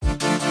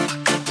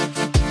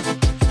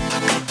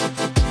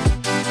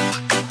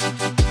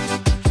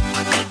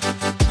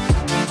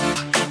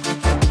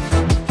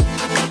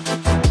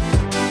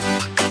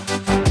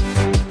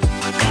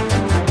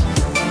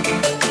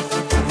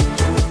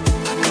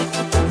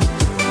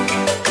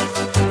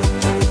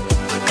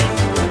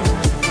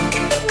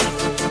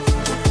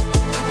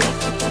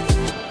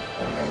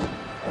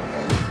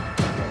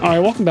All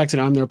right, welcome back to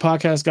the I'm There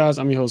podcast, guys.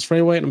 I'm your host,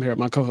 Freeway, and I'm here with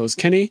my co-host,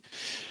 Kenny.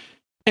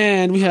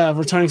 And we have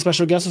returning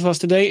special guest with us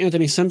today,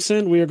 Anthony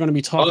Simpson. We are going to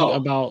be talking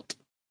about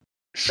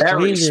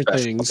Stranger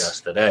Things.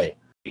 Guest today,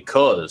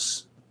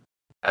 because,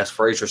 as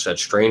Fraser said,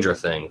 Stranger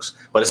Things.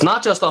 But it's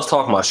not just us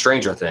talking about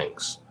Stranger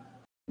Things.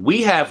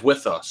 We have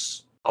with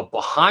us a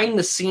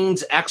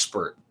behind-the-scenes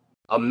expert,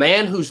 a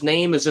man whose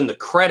name is in the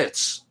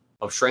credits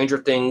of Stranger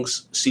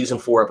Things Season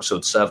 4,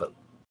 Episode 7.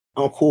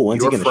 Oh, cool.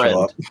 When's he going to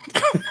show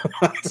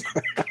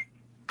up?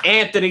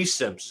 Anthony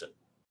Simpson.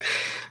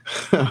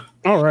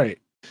 All right.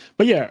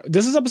 But yeah,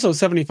 this is episode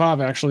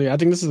 75, actually. I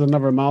think this is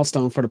another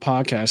milestone for the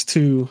podcast,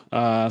 too.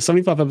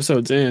 75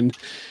 episodes in.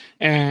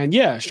 And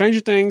yeah, Stranger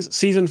Things,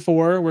 Season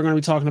 4, we're going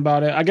to be talking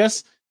about it. I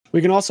guess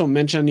we can also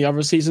mention the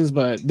other seasons,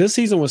 but this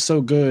season was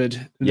so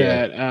good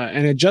that,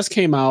 and it just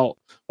came out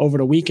over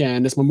the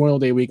weekend, this Memorial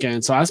Day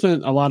weekend. So I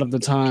spent a lot of the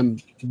time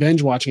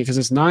binge watching it because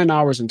it's 9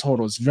 hours in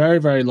total. It's very,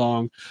 very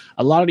long.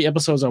 A lot of the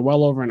episodes are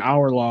well over an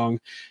hour long.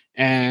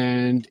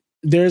 And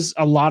there's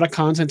a lot of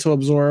content to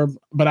absorb,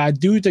 but I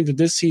do think that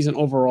this season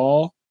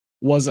overall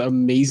was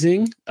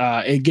amazing.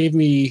 It gave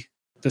me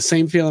the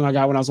same feeling I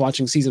got when I was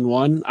watching season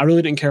 1. I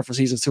really didn't care for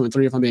seasons 2 and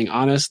 3, if I'm being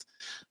honest.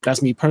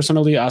 That's me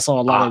personally. I saw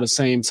a lot of the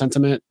same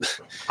sentiment.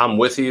 I'm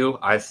with you.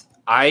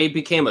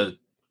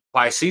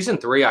 By season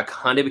 3, I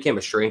kind of became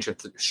a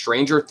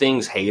Stranger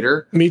Things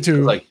hater. Me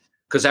too.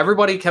 Because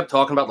everybody kept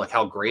talking about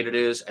how great it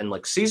is, and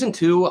season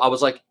 2, I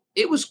was like,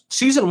 it was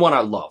season 1.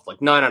 I loved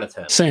 9 out of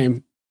 10.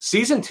 Same.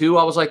 Season 2,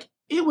 I was like,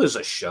 it was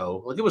a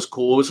show. It was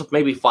cool. It was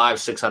maybe 5,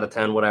 6 out of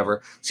 10,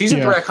 whatever.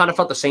 Season 3, I kind of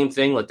felt the same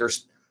thing. I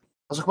was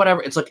like,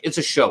 whatever. It's it's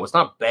a show. It's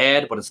not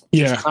bad, but it's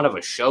just kind of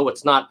a show.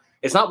 It's not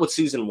what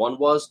season 1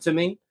 was to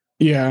me.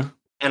 Yeah.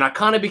 And I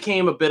kind of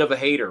became a bit of a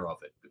hater of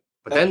it.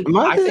 But then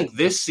I think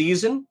this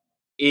season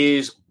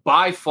is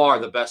by far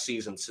the best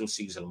season since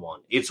season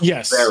 1. It's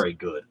very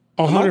good.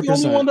 100%. Am I the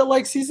only one that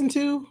likes season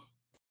 2?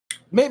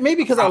 Maybe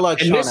because I like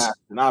Sean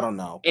Astin. I don't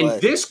know. In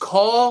this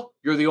call,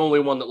 you're the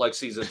only one that likes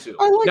season 2.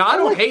 I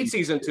don't hate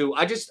season 2.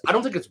 I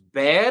don't think it's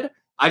bad.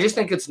 I just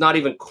think it's not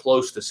even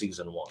close to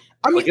season 1.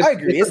 I mean, I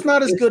agree. It's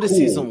not as good as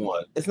season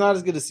 1. It's not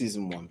as good as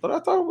season 1, but I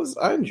thought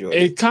I enjoyed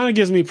it. It kind of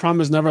gives me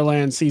Promise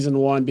Neverland season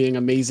 1 being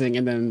amazing,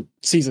 and then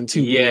season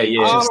 2. Yeah.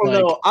 I don't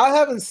know. I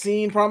haven't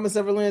seen Promise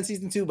Neverland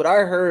season 2, but I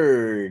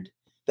heard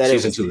that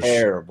it was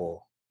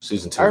terrible.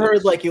 Season 2. I heard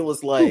it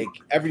was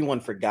everyone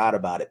forgot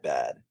about it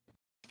bad.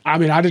 I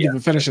mean, I didn't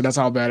even finish it. That's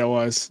how bad it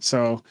was.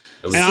 So,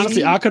 and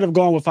honestly, I could have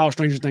gone without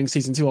Stranger Things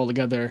season 2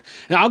 altogether.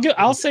 And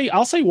I'll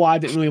say why I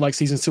didn't really like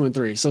seasons 2 and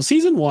 3. So,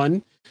 season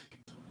 1,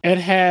 it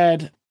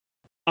had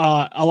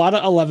a lot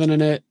of Eleven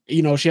in it.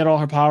 You know, she had all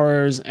her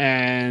powers,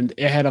 and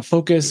it had a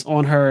focus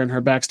on her and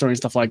her backstory and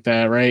stuff like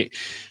that, right?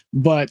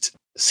 But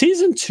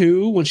season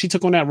 2, when she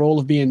took on that role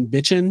of being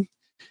bitchin',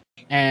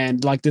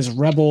 and this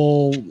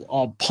rebel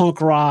punk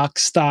rock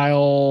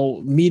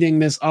style meeting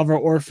this other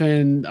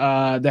orphan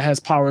that has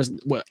powers,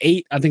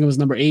 8, I think it was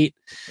number 8.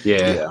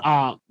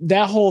 Yeah.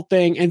 That whole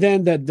thing. And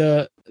then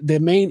the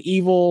main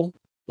evil,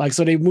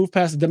 so they move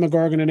past the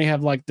Demogorgon and they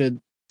have the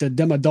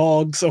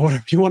Demodogs or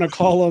whatever you want to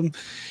call them.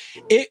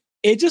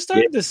 It just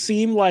started to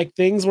seem like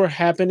things were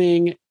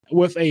happening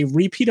with a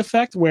repeat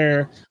effect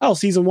where,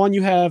 season 1,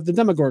 you have the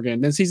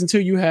Demogorgon. Then season 2,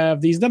 you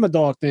have these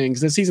Demodog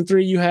things. Then season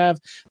 3, you have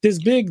this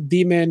big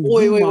demon.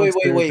 Wait.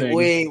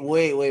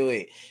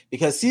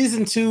 Because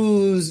season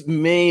 2's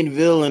main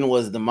villain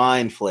was the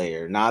Mind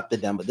Flayer, not the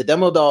Demo. The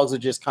Demodogs are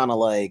just kind of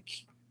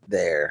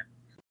there.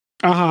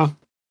 Uh-huh.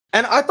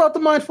 And I thought the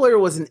Mind Flayer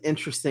was an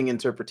interesting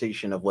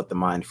interpretation of what the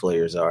Mind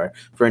Flayers are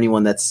for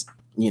anyone that's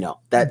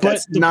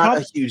that's not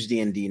a huge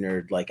D&D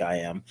nerd like I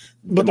am.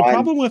 But the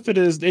problem with it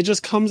is it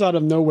just comes out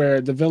of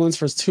nowhere. The villains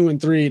for 2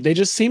 and 3, they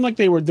just seem like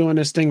they were doing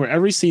this thing where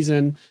every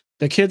season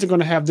the kids are going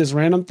to have this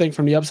random thing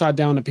from the upside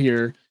down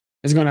appear.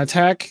 It's going to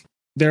attack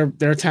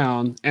their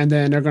town, and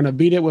then they're going to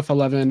beat it with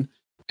 11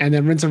 and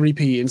then rinse and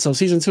repeat. And so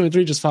season 2 and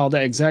 3 just followed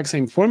that exact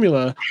same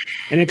formula.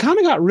 And it kind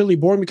of got really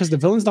boring because the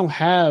villains don't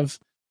have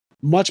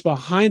much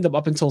behind them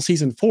up until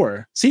season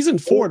 4. Season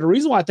 4, the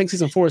reason why I think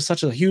season 4 is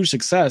such a huge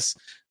success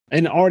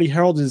and already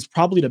heralded is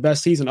probably the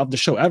best season of the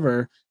show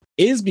ever,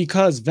 is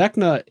because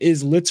Vecna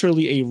is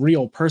literally a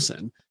real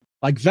person.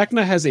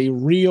 Vecna has a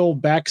real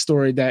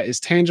backstory that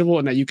is tangible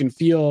and that you can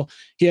feel.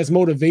 He has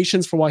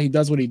motivations for why he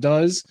does what he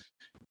does.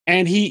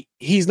 And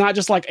he's not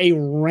just a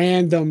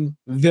random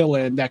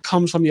villain that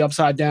comes from the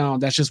upside down.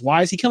 That's just,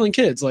 why is he killing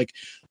kids?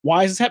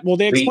 Why is this happening? Well,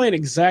 they explain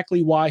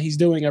exactly why he's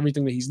doing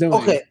everything that he's doing.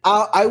 Okay,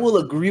 I will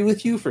agree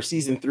with you for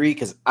season 3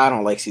 because I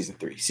don't like season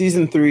 3.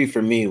 Season 3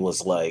 for me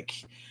was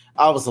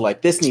I was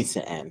like, this needs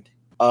to end.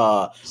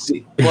 But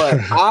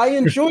I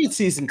enjoyed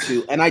season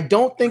 2, and I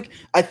think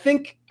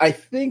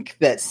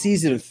that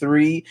season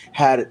 3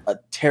 had a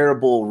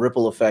terrible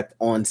ripple effect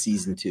on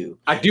season 2.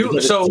 I do.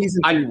 So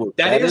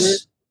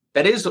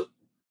that is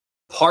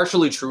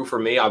partially true for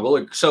me. I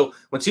will. So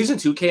when season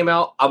 2 came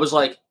out, I was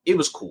like, it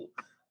was cool.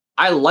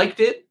 I liked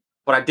it,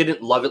 but I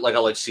didn't love it like I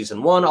liked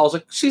season 1. I was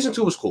like, season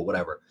 2 was cool,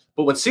 whatever.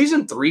 But when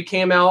season 3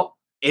 came out,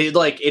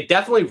 it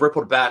definitely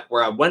rippled back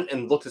where I went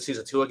and looked at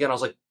season 2 again. I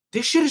was like,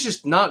 this shit is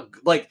just not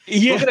like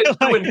Yeah, looking at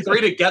 2 like- and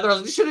 3 together. I was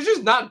like, this shit is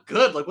just not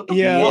good. Like what the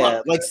Yeah. fuck?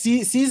 Yeah, like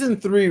season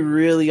 3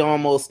 really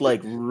almost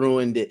like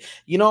ruined it.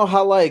 You know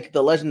how like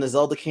The Legend of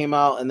Zelda came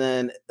out and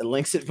then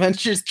Link's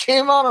Adventures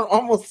came out and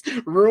almost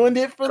ruined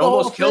it for It the whole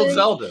almost killed thing?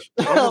 Zelda.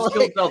 It almost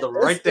killed Zelda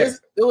right there.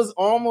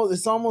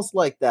 It's almost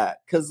like that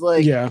because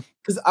yeah.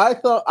 because I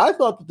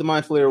thought that the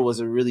Mind Flayer was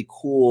a really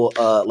cool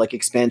like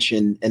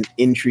expansion and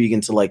intrigue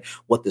into like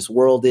what this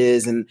world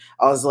is, and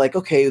I was like,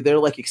 okay, they're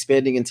like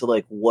expanding into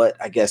like what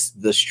I guess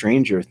the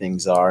Stranger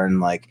Things are,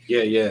 and like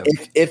Yeah.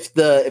 if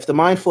the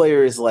Mind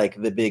Flayer is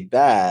like the big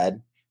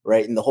bad,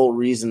 right, and the whole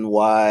reason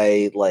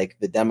why like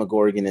the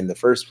Demogorgon in the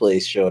first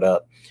place showed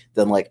up,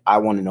 then like I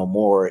want to know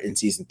more in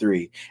season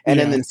 3. And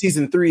then in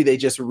season 3 they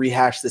just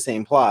rehashed the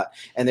same plot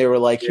and they were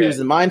like, here's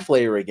the Mind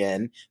Flayer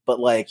again, but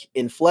like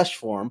in flesh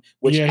form,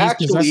 which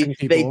actually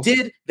they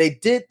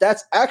did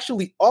that's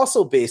actually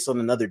also based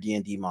on another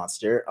D&D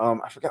monster.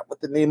 I forgot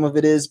what the name of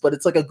it is, but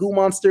it's like a goo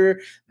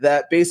monster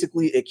that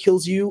basically it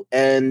kills you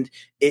and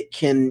it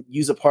can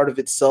use a part of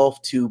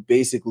itself to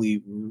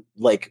basically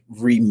like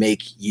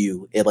remake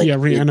you. It like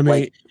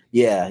reanimate.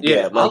 Like,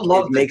 like, I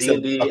love the makes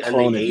D&D a and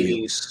clone the of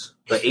you. 80s.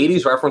 The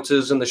 80s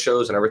references in the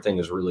shows and everything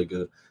is really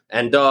good.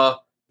 And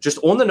just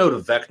on the note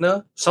of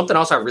Vecna, something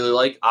else I really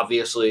like,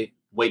 obviously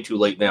way too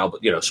late now,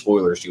 but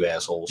spoilers, you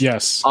assholes.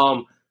 Yes.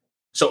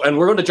 So, and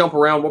we're going to jump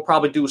around. We'll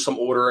probably do some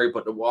ordering,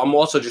 but I'm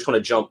also just going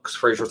to jump because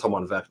Fraser's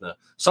talking about Vecna.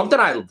 Something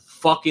I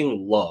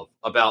fucking love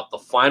about the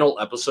final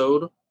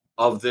episode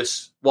of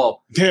this,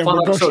 final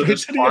episode of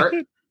this part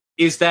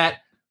is that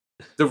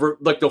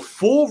the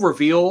full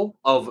reveal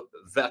of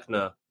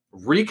Vecna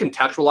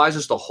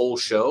recontextualizes the whole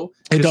show.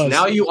 Because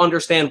now you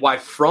understand why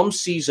from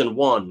season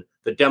 1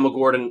 the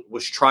Demogorgon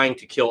was trying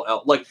to kill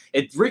El. Like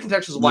it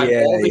recontextualizes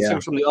why all these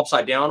things from the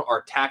Upside Down are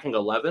attacking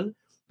 11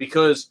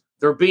 because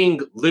they're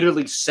being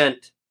literally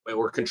sent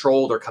or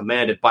controlled or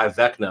commanded by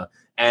Vecna,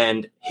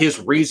 and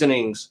his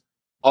reasonings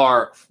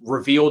are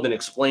revealed and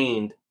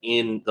explained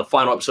in the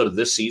final episode of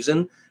this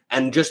season.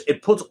 And just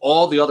it puts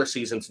all the other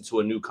seasons into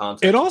a new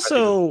context. It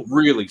also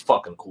really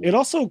fucking cool. It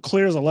also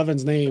clears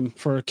 11's name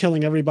for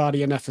killing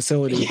everybody in that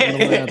facility in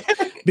the lab.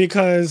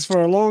 Because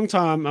for a long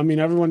time, I mean,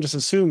 everyone just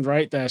assumed,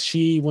 right, that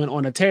she went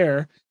on a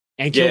tear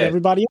and killed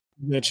everybody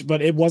else,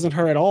 but it wasn't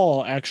her at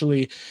all,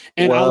 actually.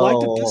 And I like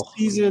that this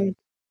season.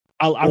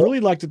 I really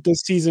like that this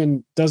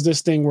season does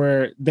this thing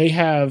where they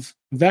have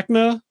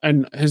Vecna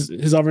and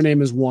his other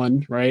name is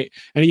 1, right?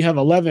 And you have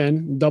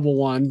 11, double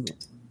 1.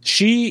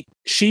 She's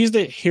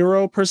the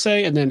hero per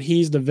se, and then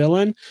he's the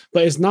villain,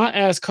 but it's not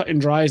as cut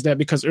and dry as that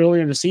because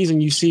earlier in the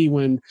season you see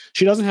when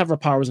she doesn't have her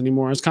powers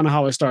anymore. It's kind of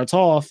how it starts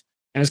off,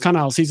 and it's kind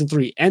of how season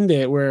 3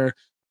 ended, where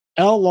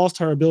Elle lost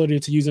her ability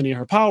to use any of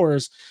her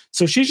powers,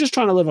 so she's just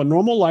trying to live a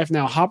normal life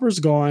now. Hopper's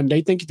gone.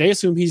 They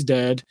assume he's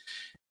dead,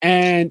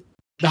 and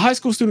the high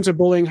school students are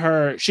bullying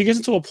her. She gets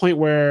into a point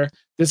where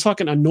this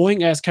fucking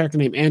annoying ass character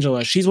named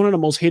Angela. She's one of the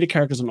most hated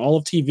characters on all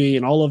of TV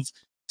and all of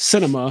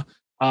cinema.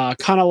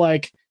 Kind of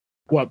like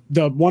what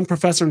the one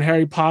professor in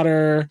Harry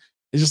Potter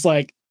is, just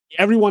like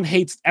everyone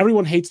hates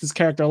this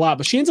character a lot,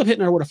 but she ends up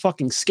hitting her with a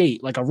fucking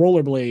skate, like a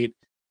rollerblade.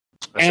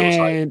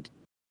 And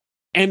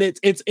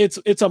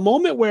it's a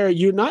moment where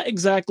you're not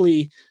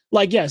exactly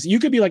like, yes, you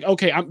could be like,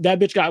 okay, that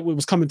bitch got what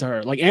was coming to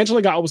her. Like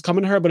Angela got what was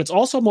coming to her, but it's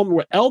also a moment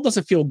where Elle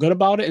doesn't feel good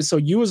about it. And so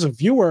you as a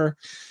viewer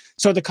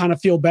start to kind of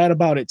feel bad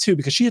about it too,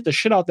 because she hit the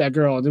shit out that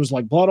girl and there was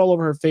like blood all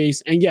over her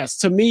face. And yes,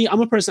 to me, I'm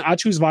a person, I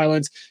choose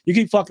violence. You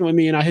keep fucking with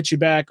me and I hit you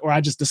back, or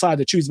I just decide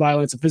to choose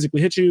violence and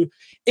physically hit you.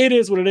 It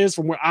is what it is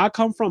from where I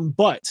come from.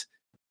 But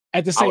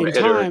at the same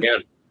time,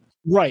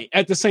 right.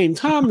 At the same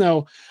time,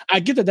 though, I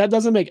get that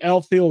doesn't make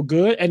Elle feel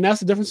good. And that's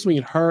the difference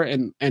between her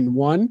and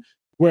 1,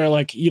 where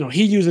like,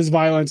 he uses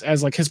violence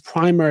as like his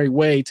primary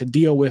way to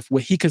deal with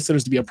what he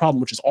considers to be a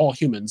problem, which is all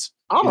humans.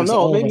 I don't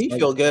know. It made me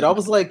feel good. I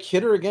was like,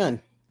 hit her again.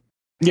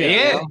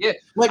 Yeah.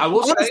 Like I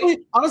will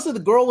honestly, the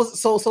girl was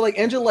so like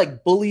Angela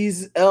like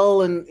bullies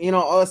Elle and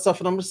all that stuff,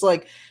 and I'm just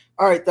like,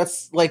 all right,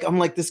 that's like I'm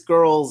like this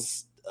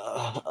girl's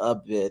a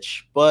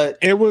bitch, but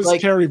it was like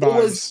Carrie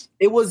vibes.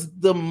 It was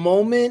the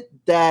moment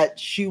that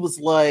she was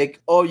like,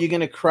 "Oh, you're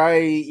gonna cry?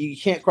 You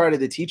can't cry to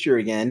the teacher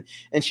again."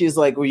 And she's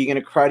like, "Were you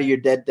gonna cry to your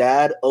dead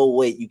dad?" Oh,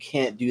 wait, you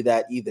can't do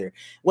that either.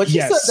 When she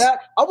said that,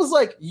 I was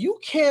like, "You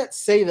can't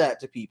say that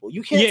to people.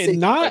 You can't say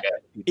that to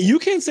people. You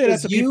can't say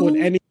that to people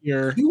in any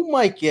year. You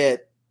might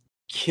get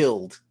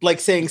killed, like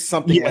saying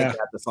something like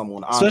that to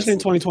someone, honestly. Especially in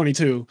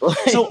 2022.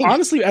 So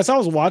honestly, as I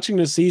was watching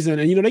this season,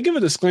 and they give a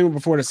disclaimer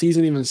before the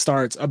season even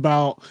starts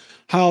about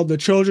how the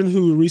children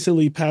who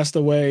recently passed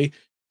away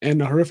in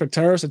the horrific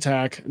terrorist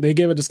attack, they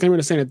gave a disclaimer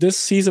to saying that this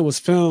season was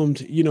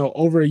filmed,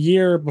 over a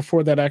year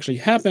before that actually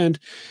happened,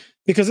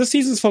 because this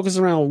season's focused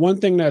around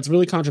one thing that's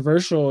really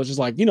controversial, which is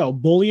like,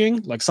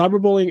 bullying, like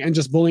cyberbullying and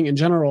just bullying in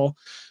general.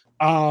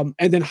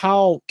 And then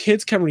how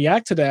kids can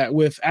react to that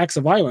with acts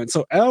of violence.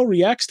 So Elle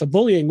reacts to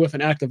bullying with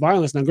an act of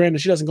violence. Now,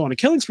 granted, she doesn't go on a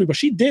killing spree, but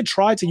she did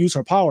try to use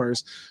her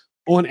powers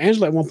on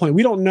Angela at one point.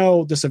 We don't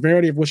know the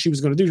severity of what she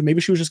was going to do.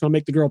 Maybe she was just going to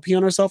make the girl pee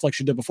on herself like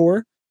she did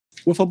before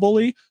with a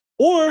bully,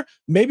 Or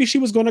maybe she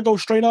was going to go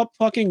straight up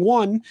fucking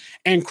one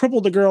and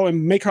cripple the girl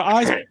and make her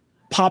eyes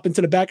pop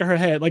into the back of her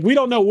head. Like we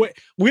don't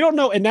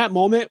know in that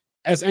moment,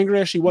 as angry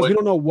as she was, we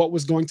don't know what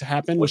was going to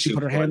happen when she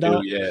put her hand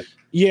out.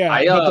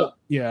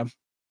 Yeah.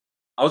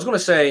 I was going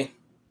to say,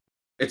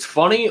 it's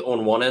funny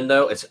on one end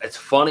though. It's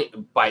funny.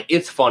 By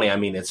it's funny, I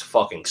mean it's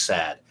fucking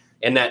sad.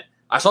 And that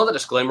I saw the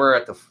disclaimer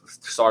at the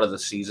start of the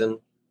season,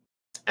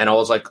 and I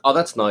was like, "Oh,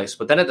 that's nice."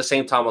 But then at the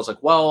same time, I was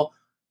like, "Well,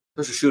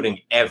 there's a shooting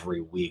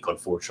every week,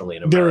 unfortunately,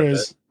 in America." There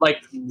is. Like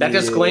that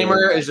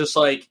disclaimer is just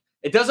like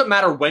it doesn't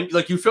matter when.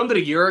 Like you filmed it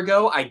a year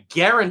ago, I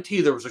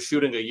guarantee there was a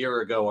shooting a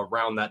year ago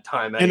around that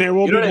time, anyway. And there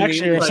will be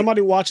next year. If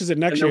somebody watches it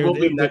next year, there will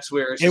be next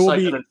year. It's just like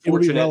an unfortunate. It will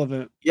be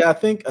relevant. Yeah, I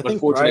think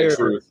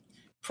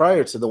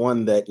prior to the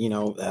one that,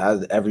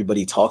 has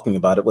everybody talking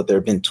about it, there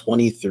have been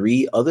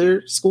 23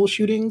 other school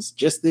shootings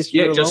just this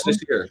year. Just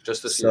this year.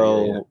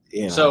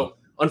 So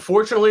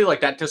unfortunately, like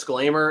that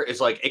disclaimer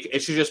is like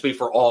it should just be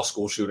for all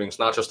school shootings,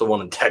 not just the one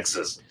in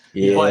Texas.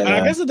 Yeah. But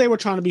I guess that they were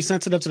trying to be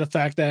sensitive to the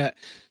fact that,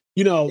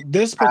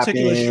 this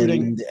particular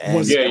shooting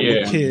was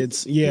with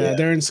kids. Yeah,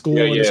 they're in school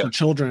and it's with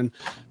children.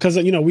 Because,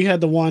 we had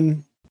the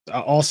one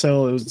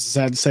also, it was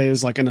sad to say, it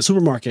was like in a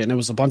supermarket and it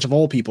was a bunch of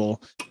old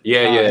people.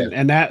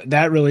 And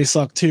that really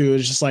sucked too.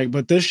 It's just like,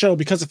 but this show,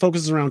 because it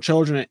focuses around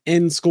children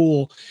in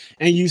school,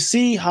 and you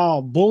see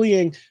how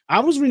bullying. I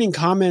was reading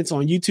comments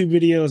on YouTube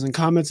videos and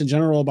comments in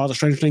general about the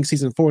Stranger Things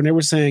season 4, and they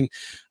were saying,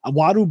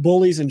 why do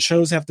bullies in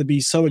shows have to be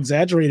so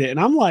exaggerated? And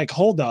I'm like,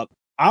 hold up.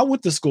 I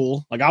went to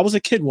school, like I was a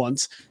kid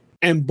once,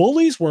 and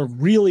bullies were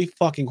really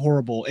fucking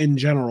horrible in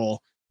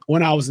general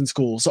when I was in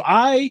school. So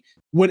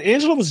when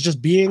Angela was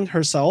just being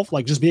herself,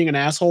 like just being an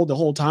asshole the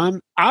whole time,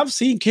 I've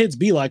seen kids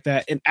be like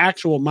that in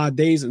my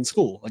days in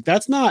school. Like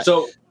that's not.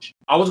 So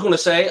I was going to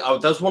say,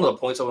 that's one of the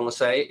points I want to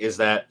say is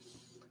that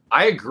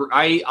I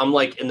agree. I'm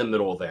like in the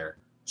middle there.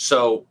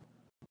 So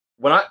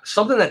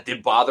something that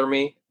did bother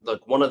me,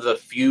 like one of the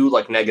few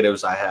like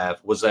negatives I have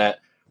was that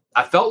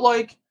I felt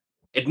like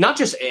it not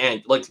just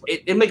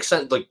it makes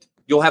sense. Like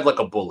you'll have like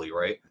a bully,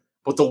 right?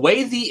 But the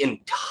way the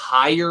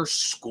entire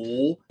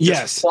school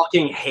just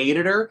fucking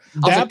hated her, I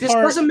was like, this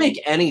doesn't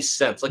make any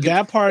sense. Like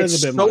that part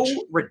is a bit much.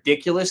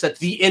 Ridiculous that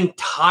the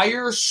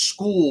entire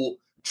school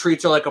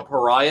treats her like a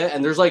pariah,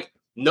 and there's like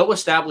no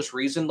established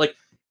reason. Like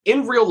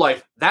in real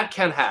life, that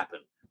can happen,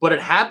 but it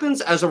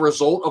happens as a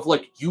result of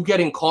like you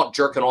getting caught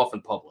jerking off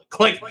in public.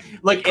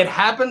 Like it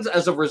happens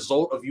as a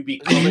result of you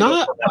becoming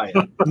a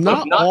pariah.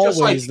 Not always, just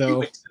like though.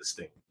 You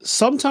existing.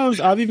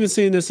 Sometimes I've even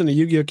seen this in the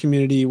Yu-Gi-Oh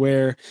community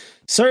where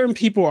certain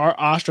people are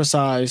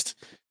ostracized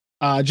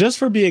just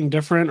for being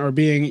different or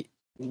being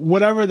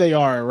whatever they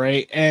are,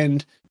 right?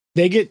 And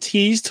they get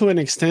teased to an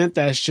extent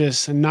that's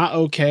just not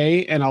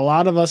okay. And a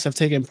lot of us have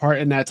taken part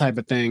in that type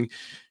of thing.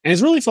 And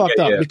it's really fucked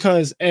up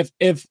because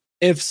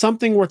if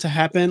something were to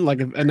happen, like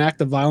if an act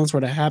of violence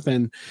were to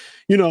happen,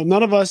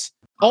 all of us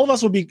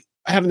would be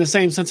having the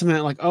same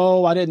sentiment, like,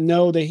 oh, I didn't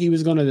know that he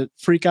was going to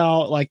freak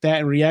out like that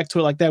and react to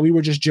it like that. We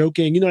were just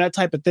joking, that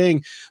type of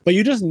thing. But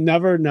you just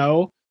never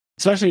know,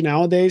 especially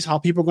nowadays, how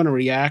people are going to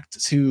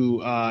react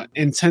to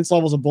intense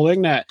levels of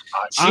bullying. That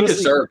she honestly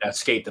deserved that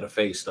skate to the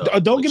face, though.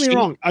 Don't get me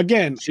wrong.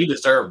 Again, she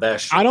deserved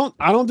that shit. I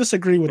don't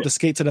disagree with the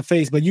skate to the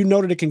face, but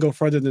that it can go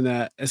further than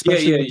that,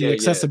 especially with the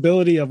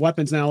accessibility of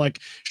weapons now. Like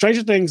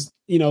Stranger Things,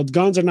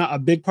 guns are not a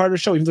big part of the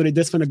show, even though they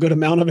did spend a good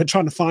amount of it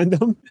trying to find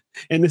them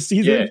in the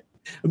season. Yeah.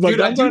 But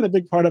guns aren't a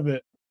big part of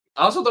it.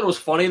 I also thought it was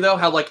funny though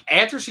how like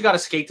after she got a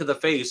skate to the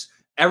face,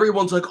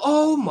 everyone's like,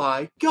 "Oh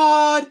my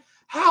god,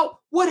 how?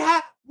 What?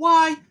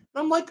 Why?" And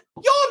I'm like,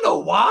 "Y'all know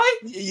why?"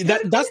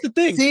 That's the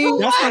thing. See,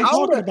 that's what I'm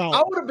talking about.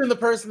 I would have been the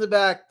person in the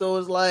back that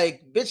was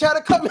like, "Bitch had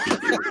it coming."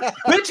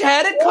 Bitch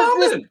had it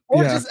coming.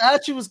 Or just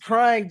as she was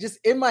crying, just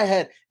in my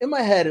head,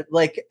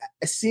 like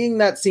seeing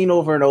that scene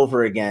over and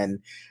over again.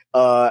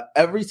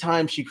 Every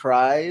time she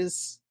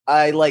cries,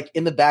 I like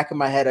in the back of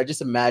my head, I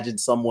just imagine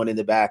someone in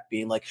the back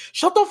being like,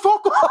 "Shut the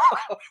fuck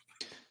up."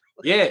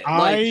 Yeah,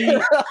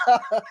 I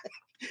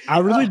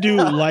really do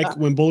like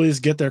when bullies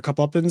get their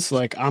comeuppance.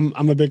 Like I'm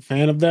a big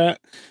fan of that.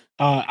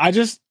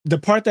 The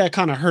part that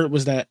kind of hurt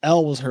was that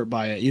Elle was hurt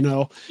by it,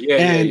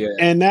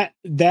 And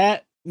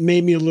that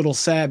made me a little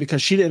sad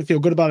because she didn't feel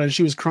good about it and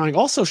she was crying.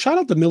 Also, shout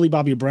out to Millie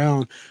Bobby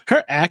Brown.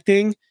 Her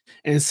acting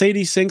and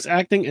Sadie Sink's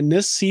acting in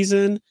this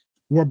season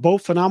were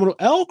both phenomenal.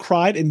 Elle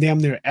cried in damn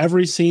near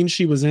every scene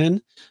she was in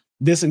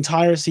this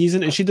entire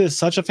season, and she did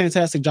such a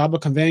fantastic job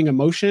of conveying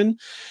emotion.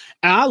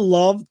 And I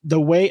love the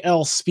way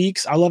Elle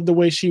speaks. I love the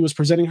way she was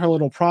presenting her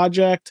little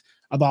project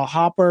about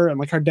Hopper and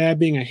like her dad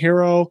being a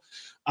hero.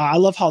 I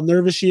love how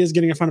nervous she is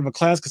getting in front of a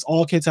class because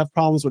all kids have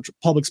problems with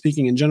public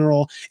speaking in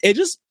general.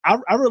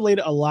 I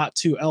related a lot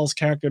to Elle's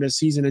character this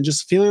season and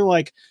just feeling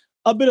like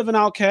a bit of an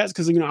outcast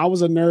because, I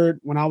was a nerd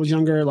when I was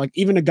younger. Like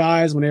even the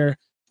guys, when they're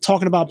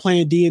talking about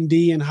playing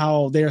D&D and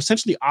how they're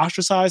essentially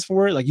ostracized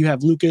for it. Like you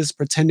have Lucas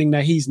pretending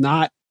that he's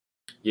not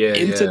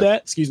into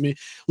that. Excuse me.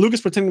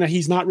 Lucas pretending that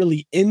he's not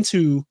really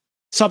into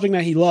something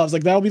that he loves.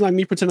 Like that would be like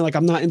me pretending like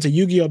I'm not into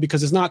Yu-Gi-Oh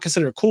because it's not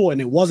considered cool,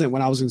 and it wasn't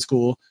when I was in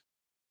school.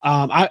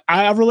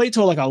 I relate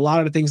to like a lot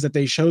of the things that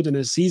they showed in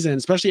this season,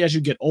 especially as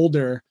you get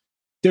older.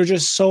 There's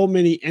just so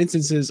many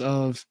instances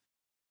of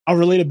a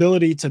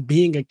relatability to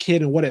being a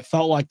kid and what it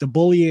felt like, the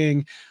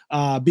bullying,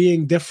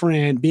 being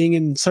different, being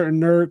in certain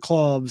nerd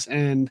clubs,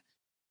 and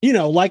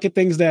liking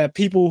things that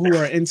people who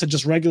are into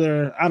just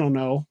regular, I don't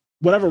know,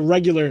 whatever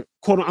regular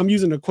quote, I'm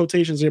using the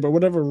quotations here, but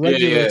whatever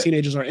regular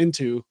teenagers are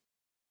into.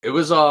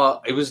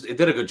 It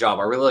did a good job.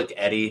 I really liked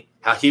Eddie,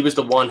 how he was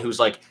the one who's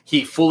like,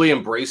 he fully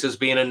embraces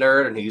being a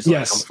nerd, and he's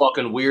like, I'm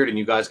fucking weird and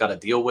you guys got to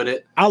deal with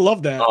it. I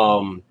love that.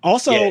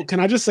 Also, can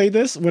I just say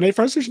this? When they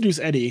first introduced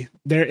Eddie,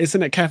 it's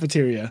in a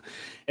cafeteria,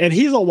 and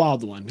he's a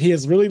wild one. He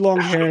has really long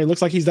hair. It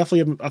looks like he's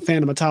definitely a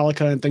fan of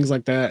Metallica and things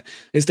like that.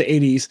 It's the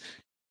 80s.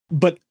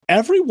 But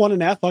everyone in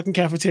that fucking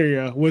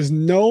cafeteria was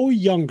no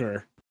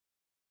younger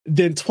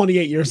than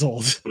 28 years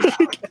old.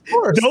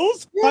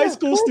 Those high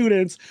school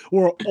students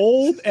were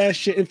old as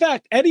shit. In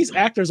fact, Eddie's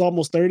actor is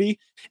almost 30.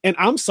 And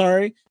I'm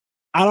sorry,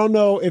 I don't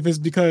know if it's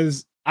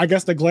because I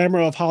guess the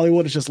glamour of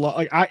Hollywood is just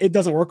like it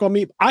doesn't work on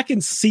me. I can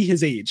see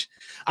his age.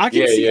 I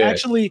can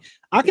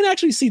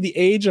actually see the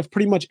age of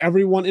pretty much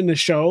everyone in the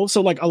show.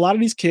 So like a lot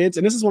of these kids,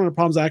 and this is one of the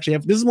problems I actually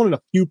have. This is one of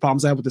the few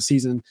problems I have with the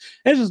season.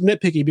 And it's just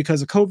nitpicky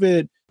because of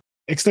COVID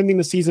extending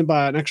the season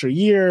by an extra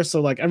year.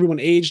 So like everyone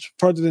aged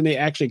further than they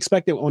actually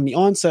expected on the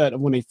onset of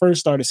when they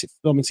first started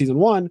filming season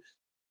 1.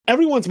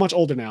 Everyone's much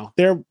older now.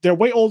 They're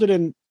way older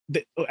than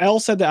Elle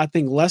said that I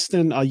think less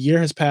than a year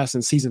has passed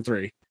in season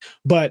 3.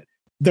 But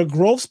the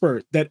growth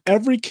spurt that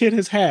every kid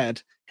has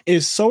had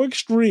is so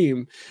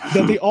extreme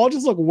that they all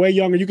just look way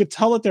younger. You could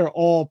tell that they're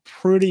all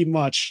pretty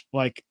much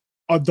like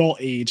adult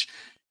age.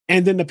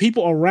 And then the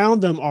people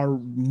around them are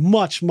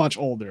much, much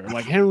older,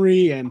 like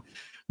Henry and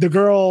the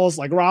girls,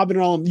 like Robin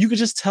and all. You could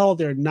just tell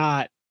they're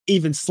not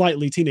even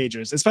slightly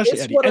teenagers, especially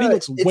Eddie. Eddie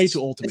looks way too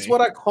old to me. It's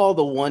what I call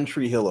the One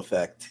Tree Hill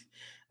effect.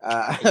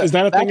 Is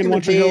that a thing in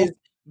One Tree Hill?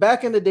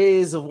 Back in the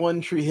days of One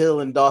Tree Hill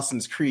and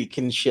Dawson's Creek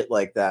and shit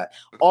like that,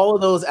 all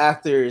of those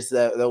actors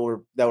that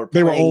were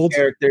playing old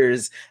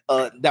characters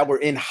that were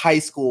in high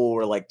school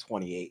were like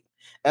 28.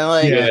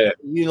 And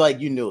you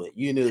knew it.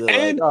 You knew that.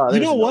 And you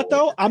know what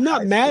though? I'm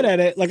not mad at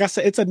it. Like I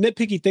said, it's a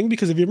nitpicky thing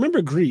because if you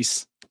remember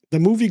Grease, the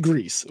movie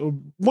Grease,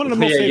 one of the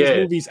most famous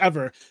movies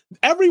ever.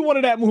 Everyone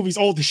in that movie's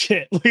old as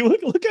shit. Like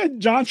look at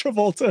John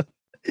Travolta.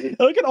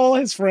 Look at all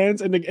his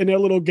friends and their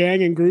little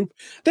gang and group.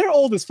 They're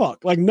old as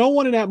fuck. Like no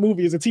one in that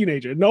movie is a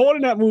teenager. No one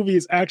in that movie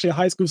is actually a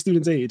high school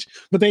student's age.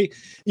 But they,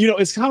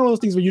 it's kind of one of those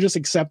things where you just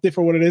accept it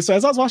for what it is. So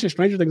as I was watching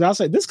Stranger Things, I was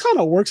like, this kind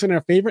of works in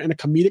their favor in a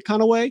comedic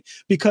kind of way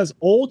because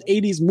old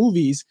 80s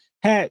movies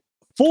had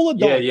full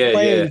adult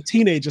playing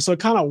teenagers. So it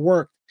kind of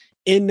worked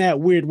in that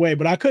weird way,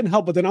 but I couldn't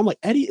help but then I'm like,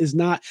 Eddie is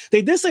not.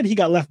 They did say he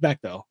got left back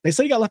though. They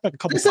said he got left back a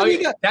couple times.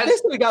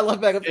 He got left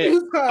back a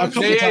few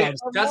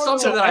times. That's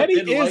something that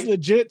Eddie I did is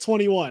legit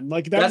 21.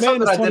 Like that's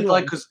something that I did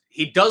like because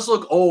he does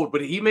look old,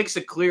 but he makes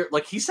it clear.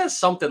 Like he says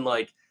something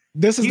like,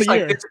 "This is the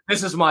year.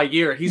 This is my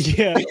year." He's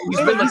been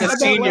like a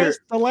senior.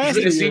 He's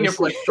been a senior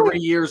for like 3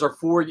 years or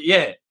 4.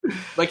 Yeah,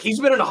 like he's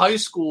been in high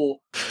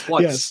school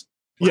twice. Yes.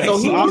 Yeah, so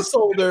he's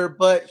older,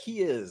 but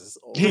he is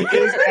older. He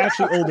is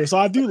actually older. So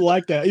I do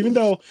like that. Even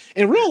though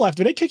in real life,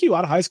 do they kick you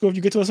out of high school if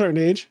you get to a certain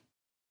age?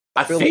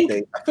 I'm not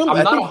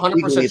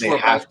 100% sure,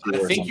 but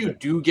I think you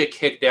do get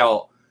kicked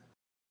out.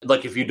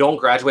 Like if you don't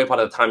graduate by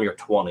the time you're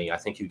 20, I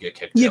think you get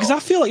kicked out. Yeah, because I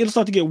feel like it'll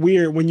start to get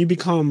weird when you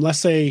become, let's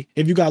say,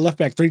 if you got left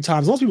back 3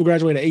 times. Most people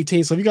graduate at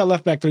 18. So if you got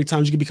left back 3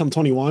 times, you can become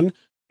 21.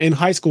 In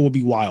high school would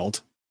be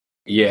wild.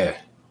 Yeah.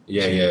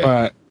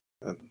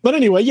 But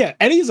anyway,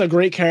 Eddie's a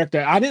great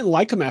character. I didn't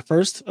like him at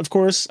first, of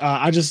course.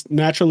 I just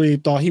naturally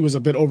thought he was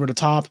a bit over the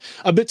top,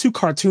 a bit too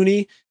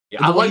cartoony.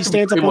 Yeah, I like him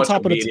stands up on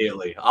top of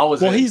immediately.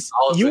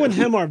 You and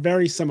him are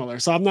very similar,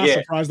 so I'm not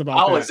surprised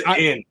about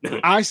that.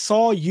 I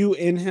saw you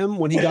in him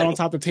when he got on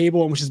top of the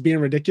table and was just being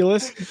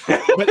ridiculous.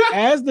 But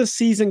as the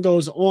season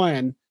goes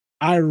on,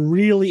 I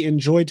really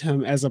enjoyed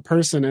him as a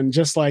person and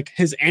just like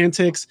his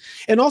antics,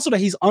 and also that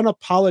he's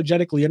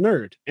unapologetically a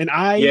nerd. And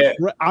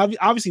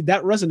obviously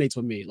that resonates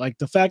with me. Like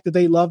the fact that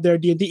they love their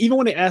D&D, even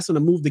when they asked him to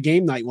move the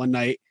game night one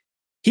night,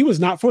 he was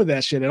not for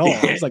that shit at all.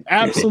 He's like,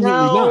 absolutely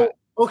not.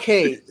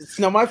 Okay,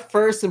 so now my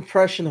first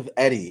impression of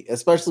Eddie,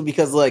 especially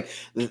because like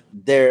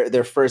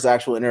their first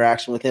actual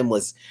interaction with him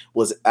was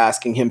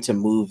asking him to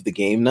move the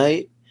game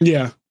night.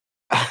 Yeah.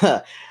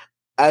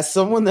 As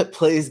someone that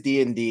plays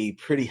D&D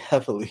pretty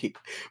heavily,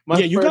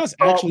 you guys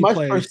actually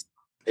play.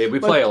 We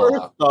play a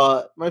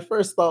lot. My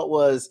first thought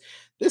was,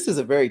 this is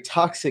a very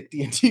toxic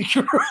D&D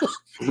group.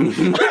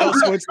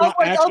 So it's not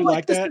actually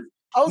like that?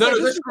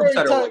 This groups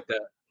that are like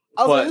that.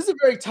 This is a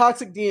very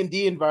toxic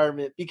D&D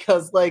environment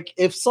because, like,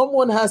 if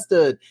someone has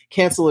to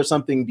cancel or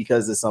something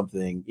because of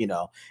something,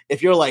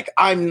 if you're like,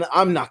 I'm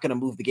not gonna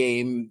move the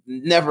game,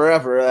 never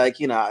ever, like,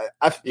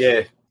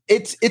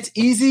 It's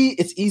easy.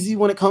 It's easy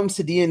when it comes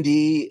to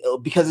D&D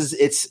because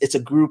it's a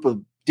group of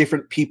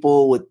different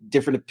people with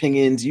different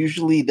opinions.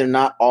 Usually they're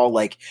not all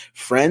like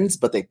friends,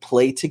 but they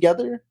play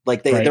together.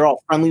 Like they're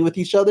all friendly with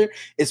each other.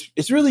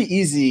 It's really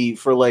easy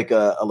for like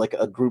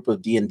a group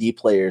of D&D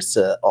players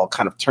to all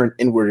kind of turn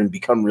inward and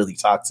become really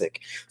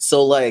toxic.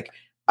 So like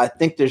I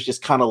think there's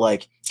just kind of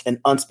like an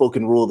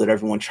unspoken rule that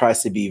everyone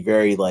tries to be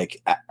very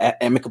like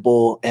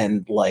amicable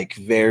and like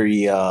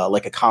very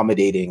like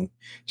accommodating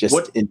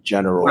just in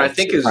general. What I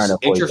think is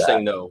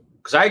interesting though,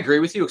 because I agree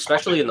with you,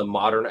 especially in the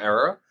modern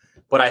era.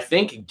 But I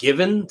think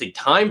given the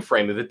time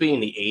frame of it being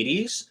the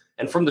 80s,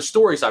 and from the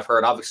stories I've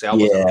heard, obviously I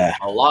wasn't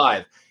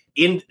alive,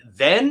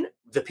 then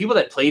the people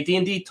that played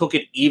D&D took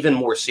it even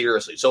more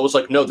seriously. So it was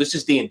like, no, this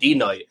is D&D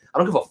night. I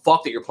don't give a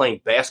fuck that you're playing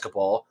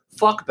basketball.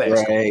 Fuck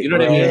basketball. You know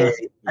what I mean?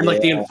 And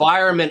like the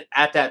environment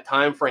at that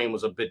time frame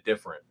was a bit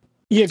different.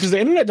 Yeah, because the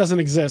internet doesn't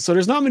exist. So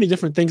there's not many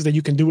different things that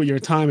you can do with your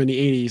time in the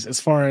 80s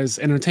as far as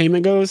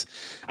entertainment goes.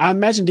 I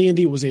imagine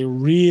D&D was a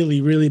really,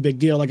 really big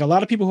deal. Like a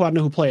lot of people who I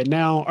know who play it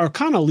now are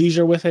kind of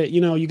leisure with it. You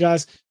know, you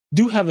guys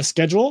do have a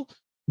schedule,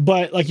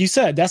 but like you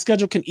said, that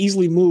schedule can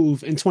easily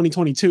move in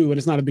 2022 and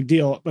it's not a big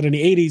deal. But in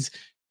the 80s,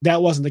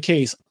 that wasn't the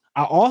case.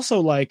 I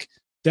also like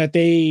that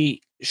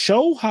they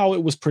show how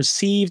it was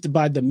perceived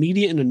by the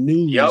media and the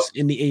news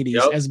in the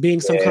 80s as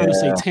being some kind of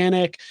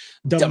satanic,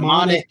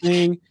 demonic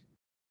thing.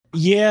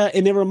 Yeah,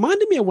 and it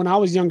reminded me of when I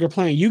was younger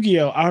playing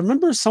Yu-Gi-Oh! I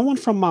remember someone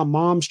from my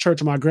mom's church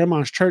or my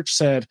grandma's church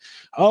said,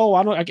 "Oh,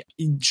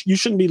 you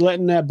shouldn't be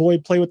letting that boy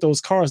play with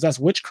those cards. That's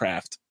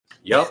witchcraft."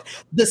 Yep.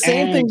 The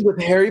same thing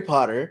with Harry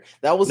Potter.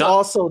 That was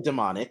also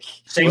demonic.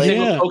 Same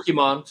thing with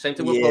Pokemon. Same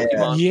thing with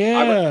Pokemon.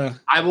 Yeah.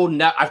 I will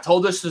I've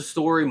told this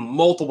story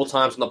multiple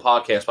times on the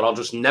podcast, but I'll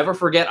just never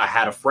forget. I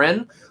had a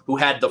friend who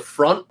had the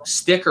front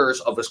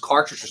stickers of his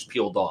cartridges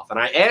peeled off, and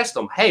I asked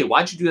him, "Hey,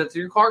 why'd you do that to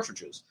your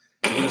cartridges?"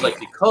 And he was like,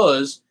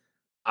 "Because."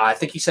 I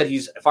think he said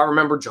he's, if I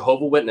remember,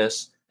 Jehovah's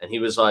Witness, and he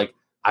was like,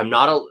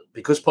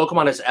 because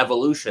Pokemon is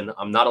evolution,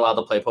 I'm not allowed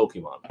to play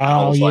Pokemon.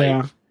 Oh, yeah.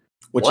 Like,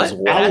 which is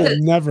wild. I will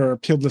never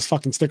peel this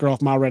fucking sticker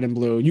off my red and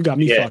blue. You got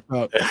me fucked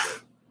up.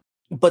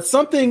 But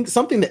something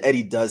that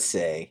Eddie does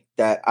say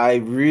that I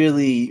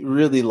really,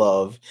 really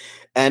love,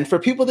 and for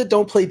people that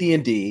don't play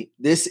D&D,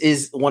 this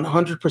is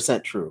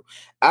 100% true.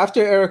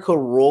 After Erica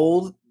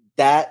rolled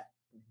that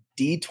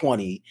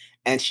D20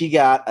 and she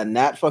got a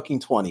nat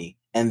fucking 20,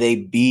 and they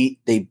beat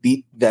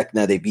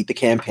Vecna, they beat the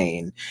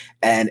campaign,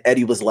 and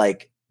Eddie was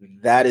like,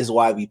 "That is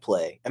why we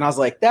play." And I was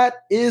like,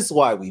 "That is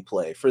why we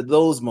play, for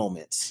those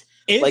moments."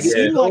 It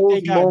seemed like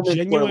they got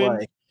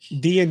genuine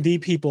D&D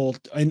people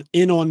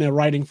in on their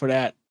writing for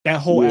that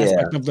whole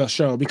aspect of the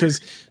show,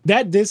 because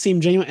that did seem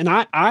genuine.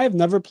 And I've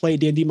never played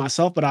D&D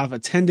myself, but I've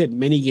attended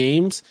many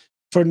games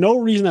for no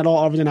reason at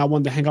all other than I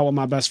wanted to hang out with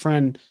my best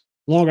friend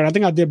longer. And I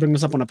think I did bring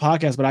this up on the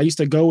podcast, but I used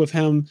to go with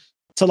him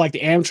to like the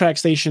Amtrak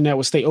station that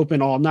would stay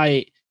open all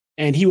night,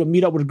 and he would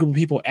meet up with a group of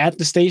people at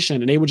the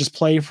station, and they would just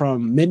play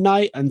from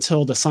midnight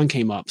until the sun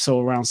came up.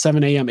 So around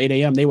 7 a.m., 8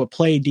 a.m., they would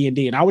play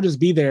D&D, and I would just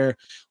be there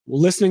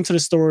listening to the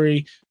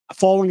story,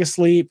 falling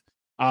asleep,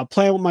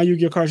 playing with my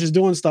Yu-Gi-Oh cards, just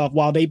doing stuff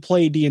while they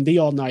played D&D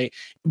all night.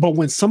 But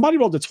when somebody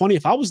rolled the 20,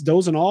 if I was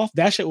dozing off,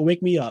 that shit would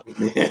wake me up.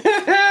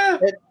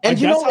 and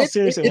you know,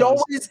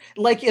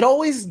 it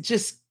always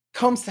just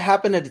comes to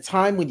happen at a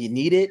time when you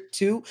need it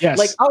too. Yes.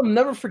 Like I'll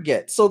never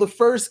forget. So the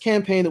first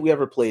campaign that we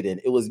ever played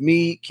in, it was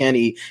me,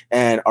 Kenny,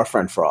 and our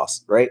friend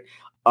Frost, right?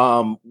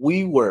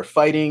 We were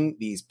fighting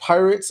these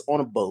pirates on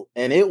a boat,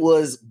 and it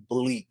was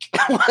bleak.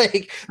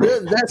 Like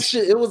that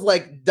shit, it was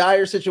like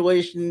dire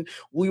situation.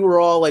 We were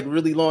all like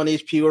really low on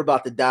HP. We were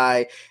about to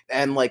die.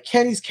 And like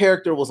Kenny's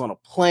character was on a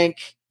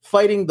plank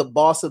fighting the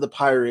boss of the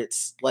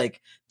pirates,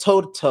 like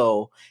toe to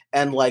toe,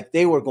 and like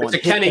they were going. It's a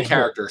Kenny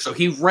character, so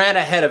he ran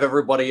ahead of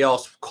everybody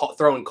else,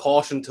 throwing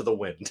caution to the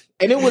wind.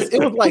 And it was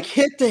like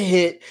hit to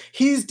hit.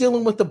 He's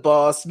dealing with the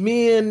boss.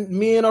 Me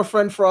and our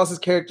friend Frost's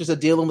characters are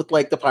dealing with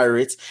like the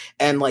pirates,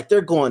 and like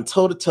they're going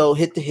toe to toe,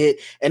 hit to hit,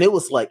 and it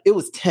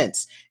was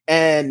tense.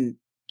 And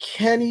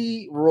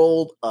Kenny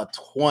rolled a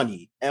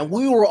 20, and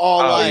we were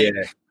all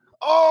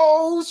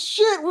 "Oh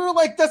shit!" We were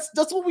like, "That's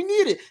what we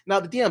needed." Now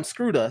the DM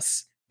screwed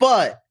us,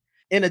 but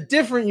in a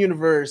different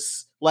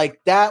universe,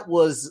 like that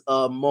was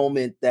a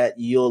moment that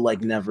you'll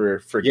like never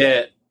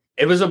forget.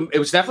 Yeah, it was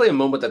definitely a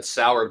moment that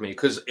soured me,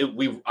 because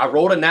I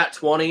rolled a nat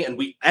 20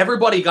 and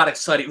everybody got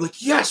excited, like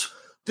yes,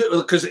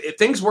 because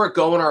things weren't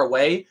going our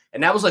way,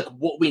 and that was like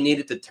what we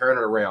needed to turn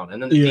it around.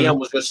 And then the DM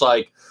was just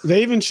like,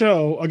 they even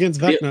show against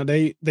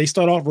Vecna, they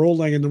start off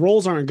rolling and the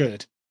rolls aren't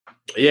good.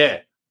 Yeah.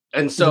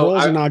 And so the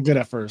rolls are not good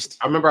at first.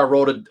 I remember I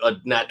rolled a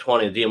nat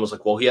 20. The DM was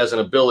like, "Well, he has an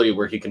ability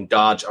where he can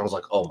dodge." I was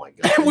like, "Oh my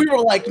god!" And we were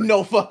like,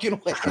 "No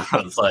fucking way!"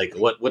 I was like,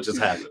 "What just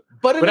happened?"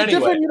 But in a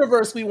different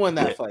universe, we won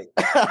that fight.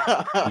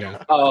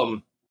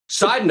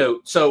 Side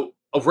note: so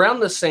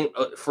around the same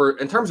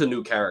in terms of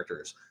new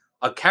characters,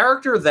 a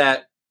character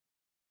that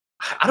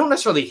I don't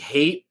necessarily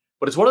hate,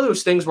 but it's one of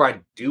those things where I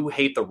do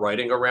hate the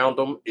writing around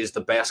them, is the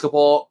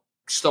basketball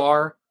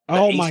star.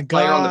 Oh my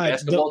god,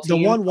 the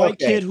one white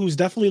kid who's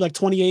definitely like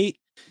 28.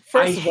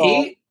 First of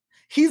all,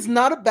 he's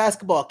not a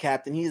basketball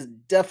captain. He's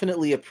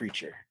definitely a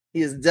preacher.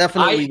 He is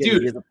definitely he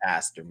is a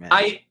pastor, man.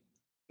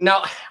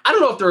 Now, I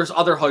don't know if there's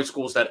other high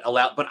schools that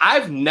allow, but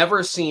I've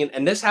never seen,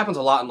 and this happens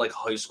a lot in like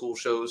high school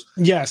shows.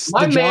 Yes.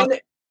 My man,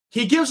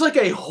 he gives like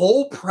a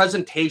whole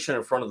presentation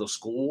in front of the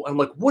school. I'm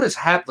like, what is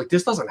happening? Like,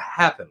 this doesn't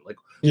happen. Like,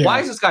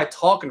 why is this guy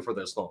talking for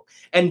this long?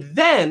 And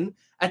then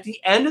at the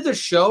end of the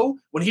show,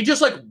 when he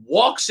just like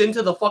walks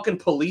into the fucking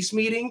police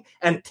meeting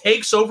and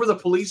takes over the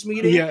police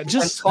meeting and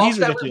talks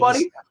to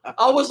everybody,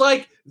 I was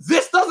like,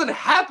 this doesn't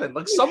happen.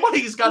 Like,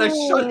 somebody's got to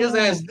shut his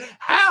ass.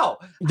 How?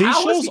 These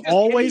shows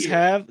always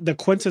have the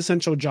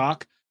quintessential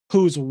jock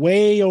who's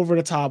way over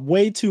the top,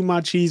 way too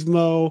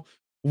machismo,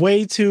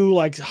 way too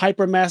like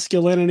hyper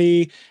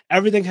masculinity.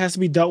 Everything has to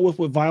be dealt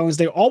with violence.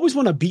 They always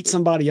want to beat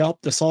somebody up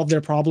to solve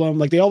their problem.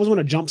 Like they always want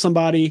to jump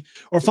somebody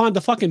or find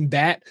the fucking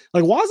bat.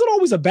 Like, why is it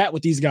always a bat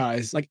with these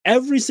guys? Like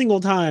every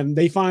single time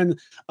they find,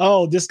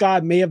 oh, this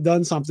guy may have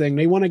done something,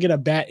 they want to get a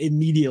bat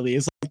immediately.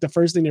 It's like the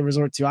first thing they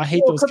resort to. I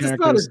hate those characters. It's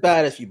not as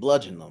bad if you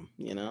bludgeon them,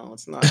 you know.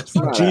 It's not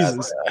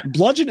Jesus.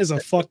 Bludgeon is a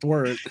fucked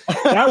word.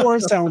 That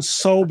word sounds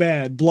so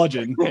bad.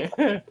 Bludgeon.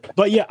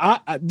 But yeah,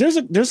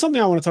 there's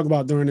something I want to talk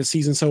about during the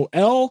season. So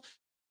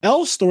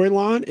Elle's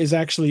storyline is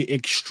actually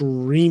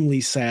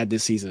extremely sad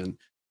this season.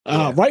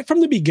 Right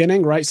from the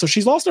beginning, right? So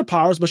she's lost her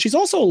powers, but she's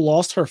also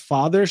lost her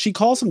father. She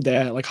calls him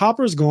dad. Like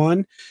Hopper's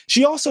gone.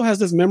 She also has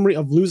this memory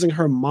of losing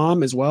her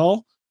mom as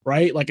well,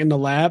 right? Like in the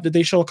lab that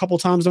they show a couple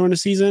times during the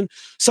season.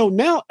 So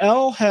now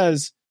Elle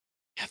has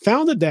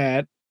found a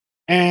dad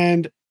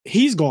and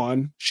he's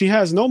gone. She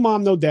has no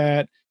mom, no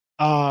dad.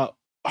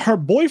 Her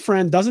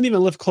boyfriend doesn't even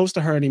live close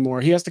to her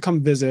anymore. He has to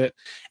come visit.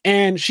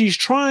 And she's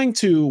trying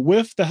to,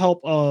 with the help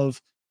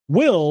of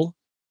Will,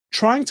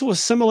 trying to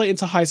assimilate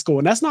into high school.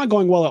 And that's not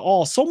going well at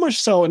all. So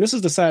much so, and this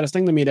is the saddest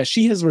thing to me, that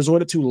she has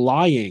resorted to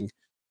lying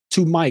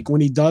to Mike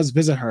when he does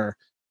visit her.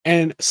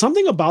 And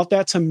something about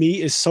that to me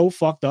is so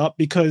fucked up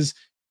because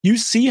you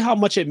see how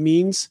much it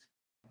means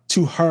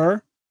to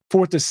her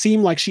for it to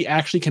seem like she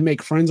actually can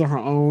make friends on her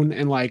own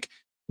and like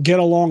get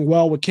along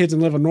well with kids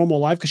and live a normal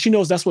life because she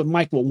knows that's what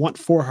Mike will want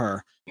for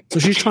her. So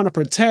she's trying to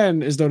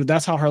pretend as though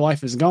that's how her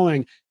life is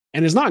going.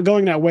 And it's not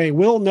going that way.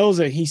 Will knows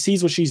it. He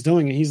sees what she's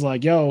doing and he's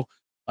like, yo,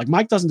 like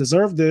Mike doesn't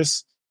deserve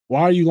this.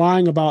 Why are you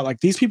lying about like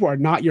these people are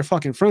not your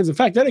fucking friends? In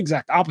fact, they're the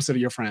exact opposite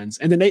of your friends.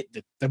 And then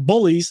the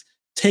bullies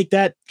take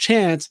that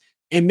chance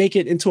and make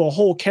it into a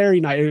whole Carrie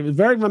night. It was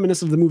very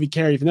reminiscent of the movie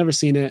Carrie. If you've never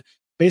seen it,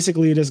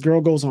 basically this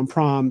girl goes on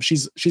prom.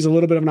 She's a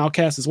little bit of an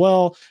outcast as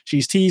well.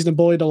 She's teased and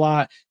bullied a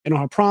lot. And on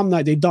her prom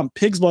night, they dump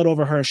pig's blood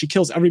over her. She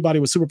kills everybody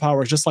with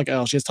superpowers, just like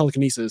Elle. She has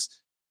telekinesis.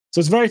 So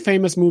it's a very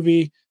famous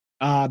movie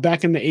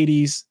back in the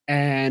 80s.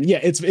 And yeah,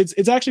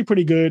 it's actually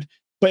pretty good.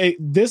 But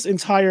this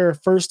entire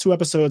first 2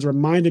 episodes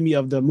reminded me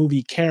of the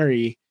movie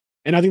Carrie.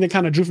 And I think they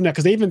kind of drew from that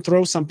because they even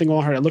throw something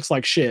on her that looks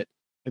like shit.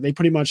 They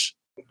pretty much...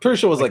 Pretty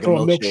sure it was like a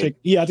milkshake.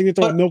 Yeah, I think they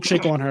throw a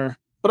milkshake on her.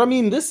 But I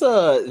mean, this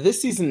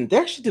season, they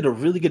actually did a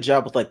really good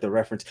job with like the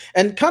reference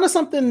and kind of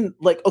something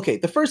like, okay,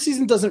 the first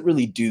season doesn't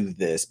really do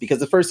this because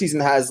the first season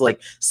has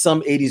like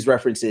some 80s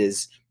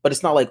references, but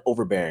it's not like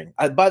overbearing.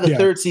 By the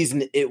third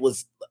season, it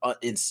was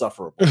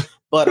insufferable.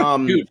 But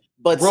Dude,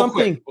 but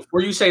something quick,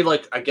 before you say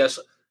like, I guess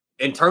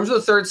in terms of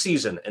the third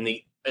season and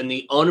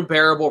the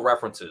unbearable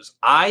references,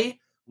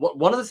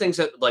 one of the things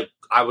that like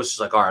I was just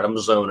like, all right, I'm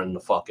zoning the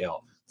fuck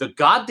out. The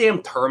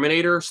goddamn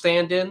Terminator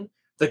stand-in.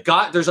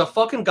 There's a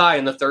fucking guy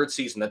in the third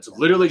season that's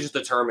literally just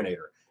the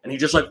Terminator, and he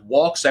just like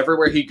walks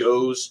everywhere he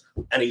goes,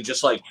 and he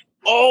just like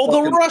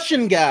the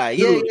Russian guy,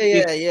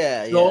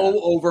 yeah. So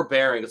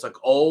overbearing. It's like,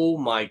 oh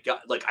my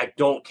god, like I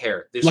don't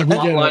care. This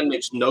line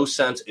makes no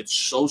sense. It's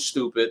so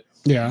stupid.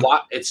 Yeah,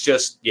 it's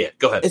just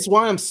Go ahead. It's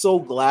why I'm so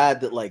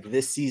glad that like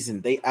this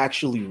season they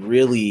actually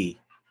really.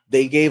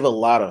 They gave a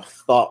lot of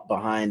thought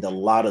behind a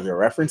lot of the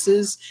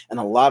references and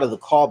a lot of the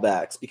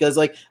callbacks because,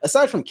 like,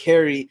 aside from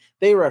Carrie,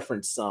 they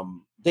reference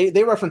some. They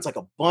reference like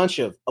a bunch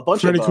of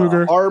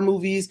horror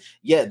movies.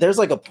 Yeah, there's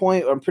like a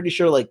point. I'm pretty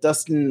sure like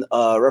Dustin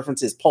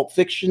references Pulp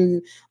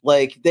Fiction.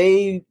 Like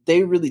they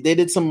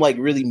did some like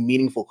really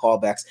meaningful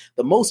callbacks.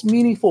 The most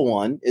meaningful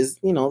one is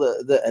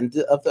the end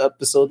of the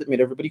episode that made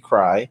everybody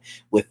cry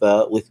with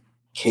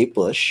Kate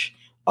Bush.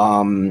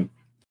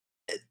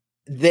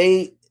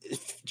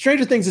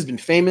 Stranger Things has been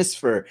famous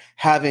for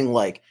having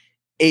like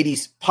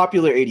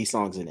popular 80s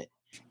songs in it,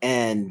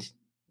 and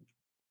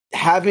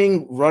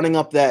having Running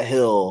Up That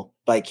Hill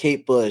by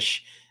Kate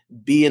Bush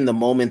be in the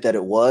moment that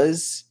it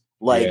was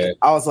like,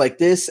 I was like,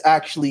 this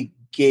actually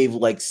gave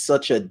like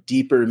such a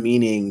deeper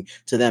meaning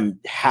to them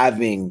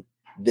having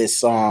this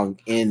song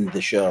in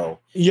the show.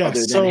 Yeah.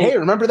 So hey,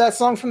 remember that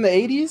song from the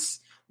 80s?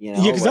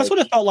 Because that's what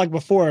it felt like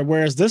before,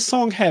 whereas this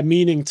song had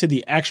meaning to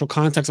the actual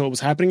context of what was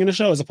happening in the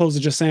show, as opposed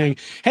to just saying,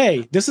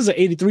 hey, this is an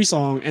 83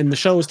 song, and the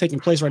show is taking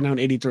place right now in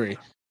 83.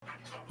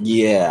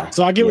 Yeah.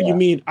 So I get what you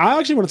mean. I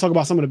actually want to talk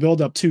about some of the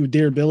build-up to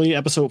Dear Billy,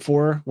 episode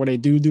 4, where they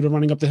do the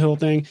running up the hill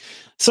thing.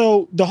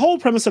 So the whole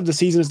premise of the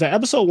season is that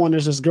episode 1,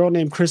 there's this girl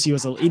named Chrissy who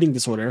has an eating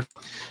disorder,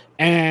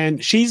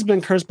 and she's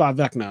been cursed by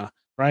Vecna,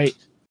 right?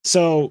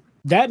 So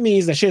that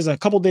means that she has a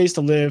couple days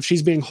to live.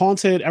 She's being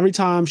haunted every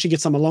time she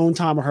gets some alone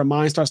time or her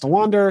mind starts to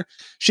wander.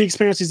 She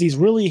experiences these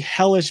really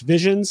hellish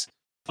visions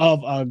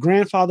of a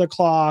grandfather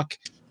clock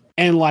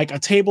and like a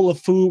table of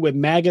food with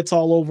maggots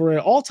all over it,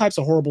 all types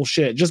of horrible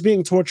shit, just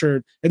being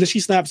tortured. And then she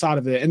snaps out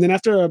of it. And then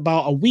after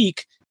about a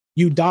week,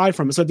 you die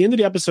from it. So at the end of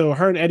the episode,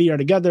 her and Eddie are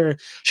together.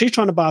 She's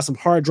trying to buy some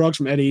hard drugs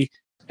from Eddie.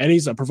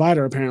 Eddie's a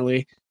provider,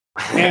 apparently.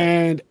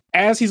 And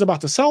as he's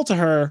about to sell to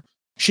her,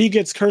 she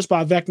gets cursed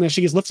by Vecna.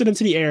 She gets lifted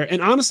into the air.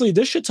 And honestly,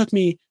 this shit took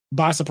me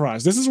by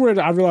surprise. This is where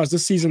I realized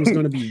this season was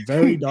going to be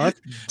very dark.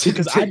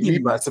 Because I did me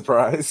by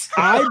surprise.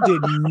 I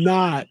did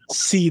not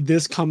see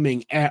this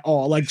coming at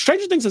all. Like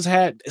Stranger Things has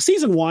had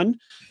season 1.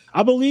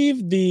 I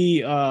believe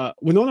the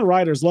Winona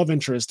Ryder's love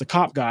interest, the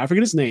cop guy, I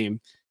forget his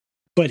name,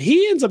 but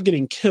he ends up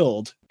getting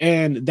killed.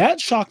 And that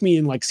shocked me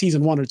in like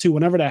season 1 or 2,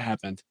 whenever that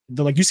happened.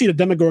 Like you see the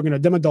Demogorgon or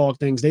Demodog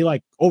things, they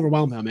like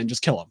overwhelm him and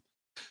just kill him.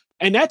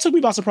 And that took me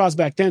by surprise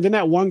back then. Then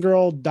that one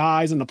girl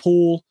dies in the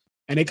pool,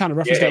 and they kind of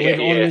reference that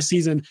later on in the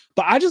season.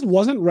 But I just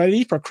wasn't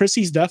ready for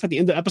Chrissy's death at the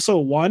end of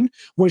episode 1,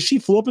 when she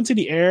flew up into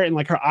the air and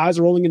like her eyes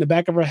are rolling in the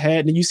back of her head,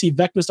 and then you see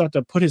Vecna start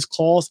to put his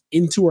claws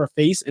into her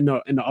face in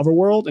the other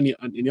world, in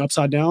the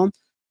upside down.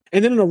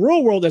 And then in the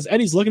real world, as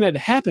Eddie's looking at it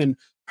happen,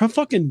 her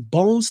fucking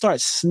bones start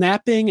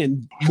snapping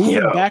and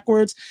moving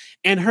backwards,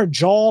 and her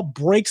jaw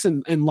breaks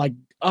and like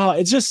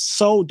it's just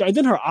so. And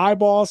then her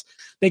eyeballs,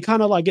 they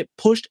kind of like get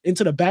pushed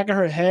into the back of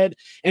her head,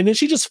 and then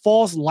she just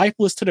falls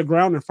lifeless to the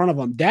ground in front of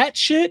them. That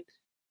shit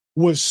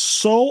was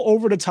so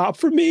over the top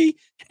for me.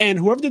 And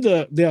whoever did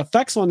the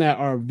effects on that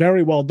are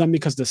very well done,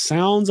 because the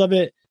sounds of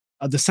it,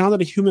 the sound of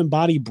the human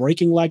body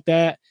breaking like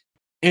that,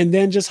 and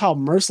then just how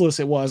merciless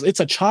it was. It's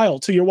a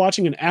child too. You're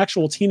watching an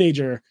actual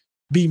teenager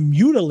be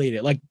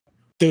mutilated. Like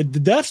the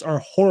deaths are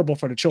horrible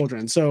for the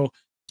children. So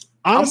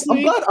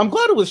honestly, I'm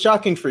glad it was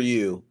shocking for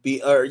you,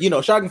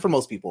 shocking for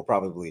most people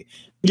probably,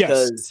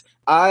 because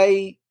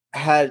I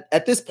had,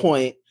 at this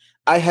point,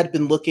 I had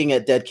been looking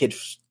at dead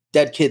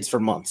kids for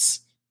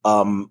months,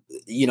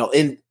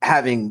 in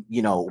having,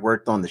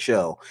 worked on the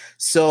show.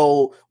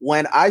 So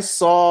when I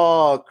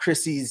saw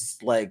Chrissy's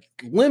like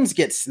limbs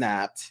get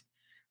snapped,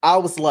 I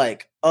was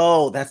like,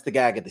 oh, that's the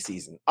gag of the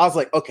season. I was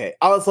like, okay.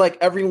 I was like,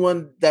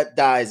 everyone that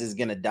dies is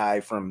going to die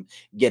from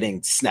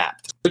getting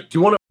snapped. Do you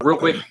want to real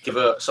quick give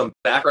some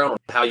background on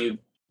how you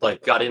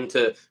like got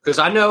into? Because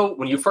I know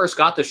when you first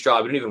got this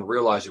job, you didn't even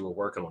realize you were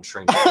working on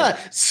Stranger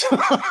Things.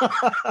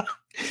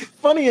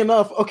 Funny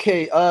enough,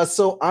 okay.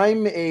 So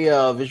I'm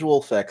a visual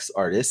effects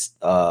artist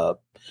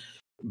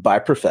by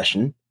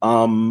profession.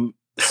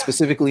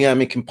 Specifically,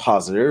 I'm a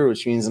compositor,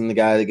 which means I'm the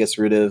guy that gets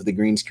rid of the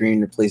green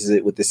screen, replaces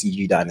it with the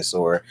CG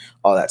dinosaur,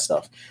 all that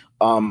stuff.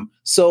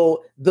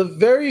 So the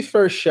very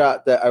first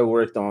shot that I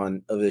worked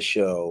on of this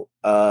show,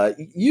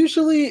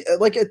 usually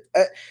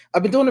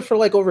I've been doing it for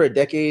like over a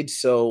decade.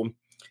 So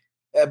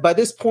by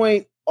this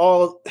point,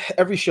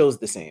 every show is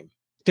the same.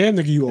 Damn,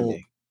 nigga, you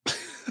old.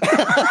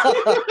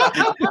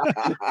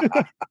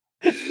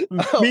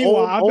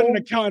 Meanwhile, I've been an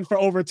accountant for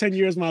over 10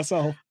 years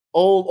myself.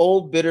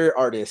 Old bitter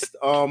artist.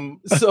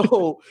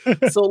 So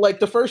like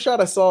the first shot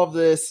I saw of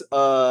this,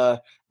 I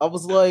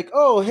was like,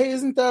 oh, hey,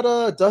 isn't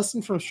that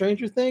Dustin from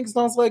Stranger Things?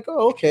 And I was like,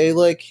 oh, okay,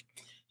 like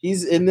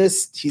he's in the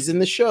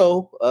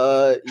show.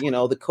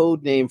 The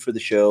code name for the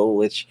show,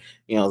 which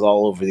is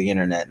all over the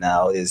internet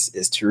now, is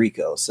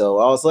Toriko. So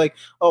I was like,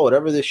 oh,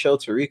 whatever this show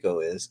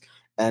Toriko is.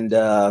 And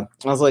I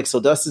was like, so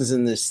Dustin's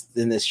in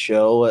this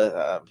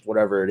show,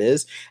 whatever it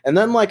is. And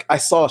then like I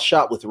saw a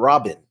shot with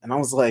Robin, and I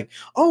was like,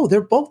 oh,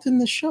 they're both in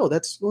the show.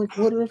 That's like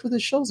whatever the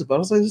show's about. I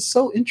was like, it's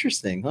so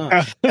interesting,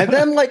 huh? And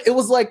then like it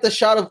was like the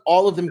shot of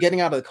all of them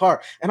getting out of the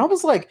car, and I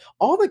was like,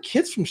 all the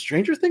kids from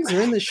Stranger Things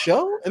are in this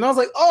show, and I was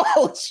like,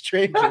 oh, it's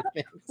Stranger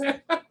Things. This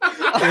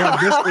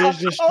is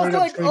just I was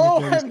like,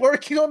 oh, I'm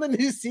working on the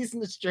new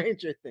season of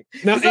Stranger Things.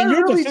 Now, I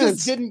really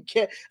just didn't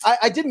care.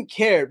 I didn't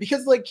care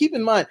because, like, keep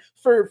in mind,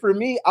 for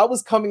me, I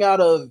was coming out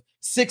of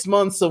 6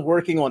 months of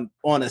working on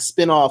a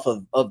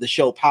spinoff of the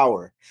show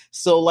Power.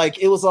 So like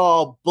it was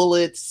all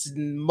bullets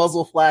and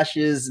muzzle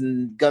flashes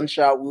and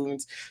gunshot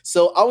wounds.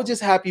 So I was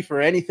just happy for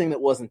anything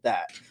that wasn't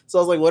that. So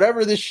I was like,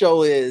 whatever this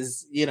show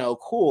is,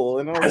 cool.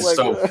 And I was That's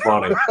like, so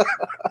funny.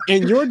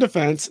 In your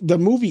defense, the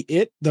movie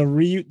the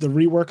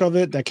rework of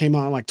it that came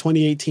out in like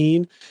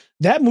 2018,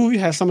 that movie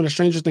has some of the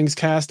Stranger Things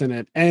cast in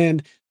it.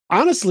 And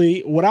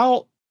honestly,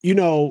 without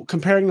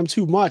comparing them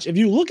too much, if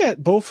you look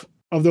at both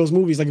of those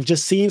movies, like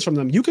just scenes from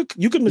them, you could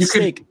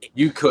mistake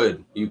you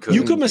could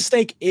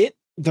mistake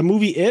the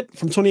movie It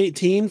from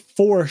 2018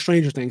 for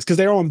Stranger Things, because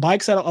they're on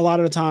bikes a lot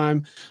of the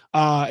time.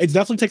 It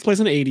definitely takes place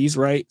in the 80s,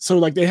 right? So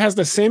like it has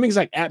the same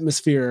exact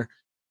atmosphere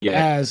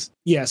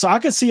so I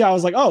could see, I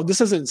was like, oh,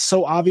 this isn't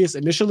so obvious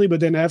initially, but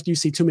then after you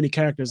see too many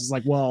characters, it's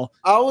like, well,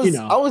 I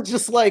was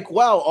just like,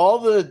 wow, all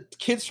the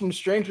kids from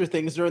Stranger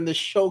Things are in this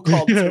show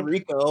called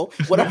Toriko,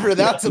 whatever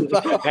that's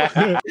about.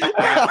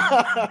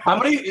 How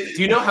many?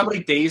 Do you know how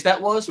many days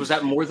that was? Was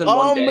that more than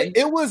one day?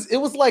 It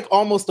was like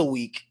almost a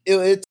week.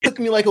 It took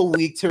me like a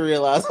week to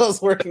realize I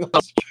was working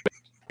on.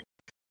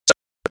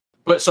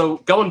 But so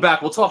going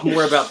back, we'll talk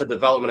more about the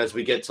development as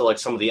we get to like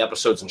some of the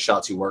episodes and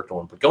shots you worked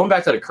on. But going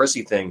back to the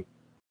Chrissy thing,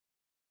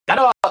 that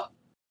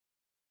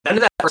the end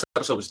of that first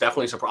episode was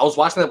definitely surprising. I was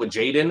watching that with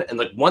Jaden, and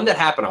like when that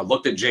happened, I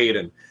looked at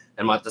Jaden,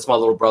 and that's my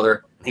little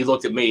brother, and he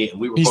looked at me, and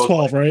we were He's both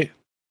 12, like, right?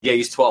 Yeah,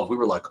 he's 12. We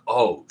were like,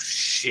 oh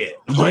shit.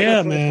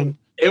 Yeah, man.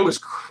 It was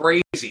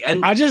crazy.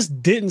 And I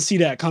just didn't see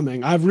that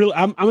coming. I'm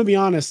gonna be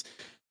honest.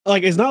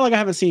 Like, it's not like I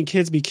haven't seen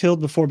kids be killed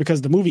before,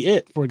 because the movie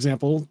It, for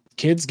example,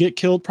 kids get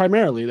killed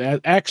primarily,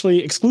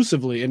 actually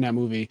exclusively in that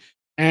movie.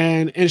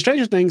 And in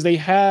Stranger Things, they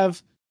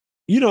have,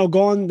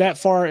 gone that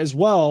far as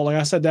well. Like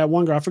I said, that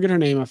one girl, I forget her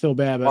name, I feel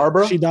bad, but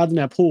Barbara? She died in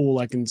that pool,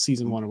 like in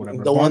season 1 or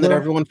whatever. The one that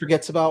everyone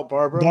forgets about,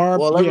 Barbara?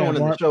 Well, everyone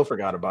in the show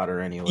forgot about her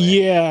anyway.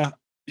 Yeah.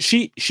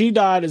 She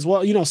died as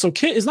well, so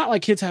it's not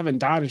like kids haven't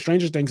died in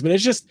Stranger Things, but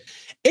it's just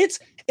it's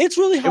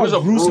really how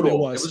gruesome it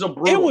was.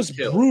 It was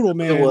brutal,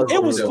 man.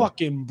 It was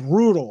fucking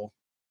brutal.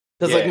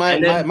 Because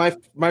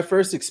my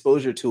first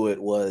exposure to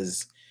it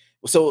was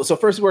so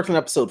first we worked on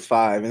episode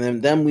 5,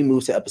 and then we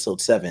moved to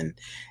episode 7,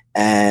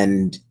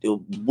 and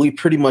we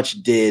pretty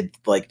much did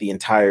like the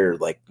entire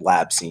like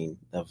lab scene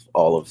of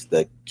all of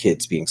the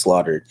kids being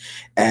slaughtered,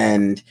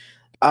 and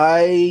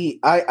I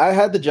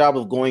had the job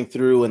of going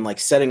through and like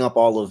setting up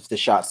all of the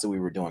shots that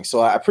we were doing.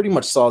 So I pretty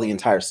much saw the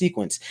entire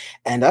sequence.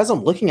 And as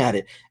I'm looking at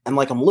it, and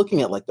like I'm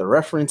looking at like the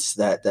reference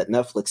that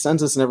Netflix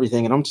sends us and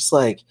everything, and I'm just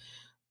like,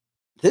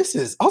 this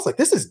is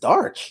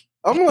dark.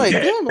 I'm like,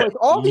 damn, like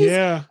all these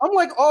I'm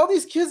like, all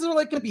these kids are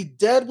like gonna be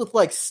dead with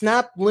like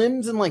snapped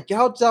limbs and like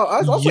gouged out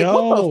eyes. I was like,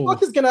 what the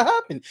fuck is gonna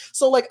happen?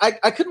 So like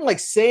I couldn't like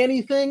say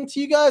anything to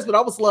you guys, but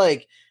I was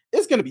like,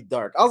 it's gonna be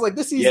dark. I was like,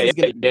 this season is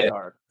gonna be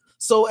dark.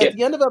 So at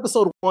the end of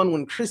episode 1,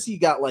 when Chrissy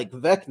got like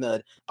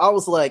Vecna'd, I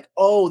was like,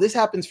 oh, this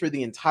happens for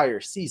the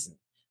entire season.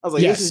 I was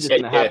like, this is just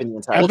going to happen the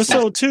entire season.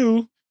 Episode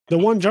 2, the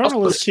one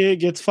journalist kid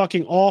gets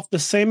fucking off the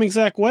same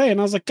exact way. And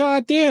I was like,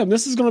 God damn,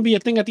 this is going to be a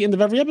thing at the end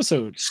of every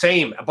episode.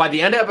 Same. By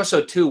the end of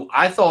episode 2,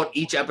 I thought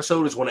each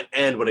episode was going to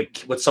end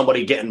with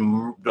somebody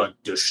getting like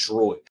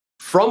destroyed.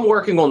 From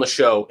working on the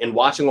show and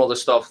watching all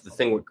this stuff, the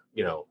thing with,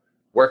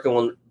 working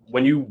on,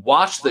 when you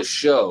watch the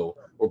show,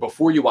 or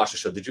before you watch the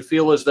show, did you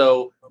feel as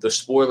though the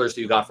spoilers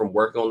that you got from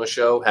working on the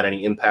show had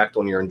any impact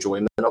on your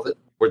enjoyment of it?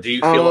 Or do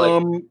you feel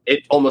like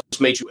it almost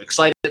made you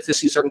excited to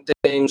see certain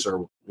things,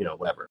 or,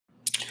 whatever?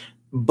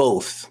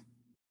 Both.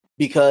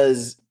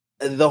 Because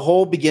the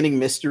whole beginning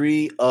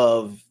mystery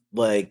of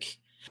like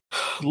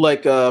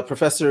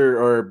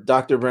Professor or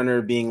Dr.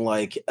 Brenner being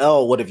like,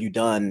 "Oh, what have you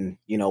done?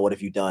 What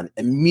have you done?"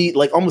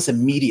 Almost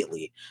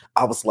immediately,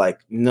 I was like,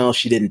 "No,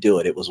 she didn't do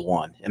it. It was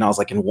one." And I was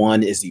like, "And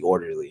one is the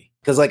orderly."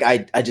 Because like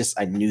I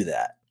knew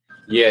that.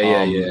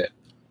 Yeah.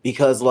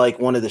 Because like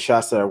one of the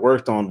shots that I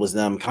worked on was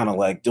them kind of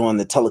like doing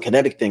the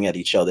telekinetic thing at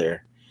each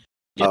other.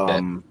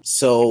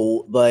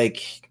 So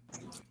like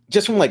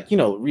just from like,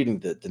 reading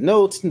the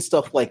notes and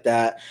stuff like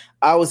that,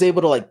 I was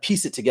able to like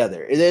piece it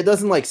together. It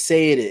doesn't like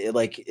say it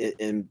like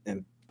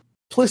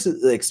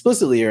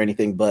explicitly or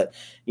anything, but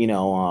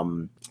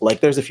like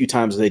there's a few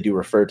times they do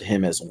refer to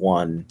him as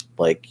one,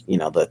 like,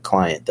 the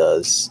client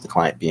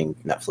being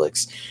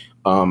Netflix.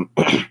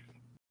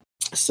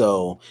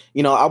 So,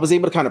 I was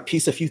able to kind of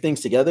piece a few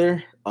things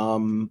together.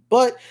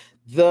 But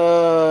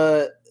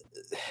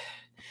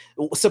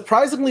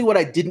surprisingly, what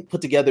I didn't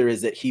put together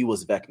is that he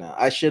was Vecna.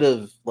 I should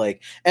have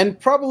and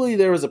probably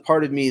there was a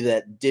part of me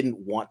that didn't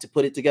want to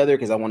put it together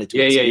because I wanted to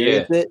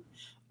experience it.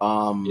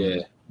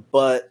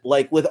 But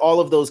like with all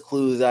of those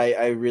clues,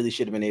 I really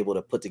should have been able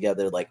to put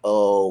together like,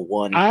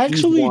 one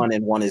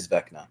and one is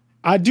Vecna.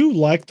 I do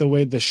like the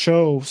way the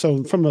show.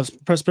 So from a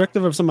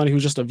perspective of somebody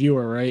who's just a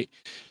viewer, right?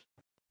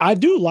 I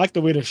do like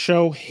the way the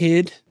show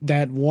hid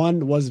that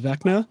one was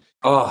Vecna.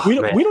 We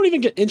don't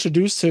even get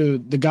introduced to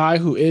the guy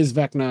who is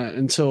Vecna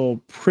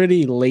until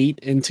pretty late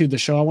into the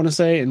show, I want to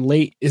say. And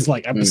late is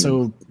like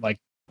episode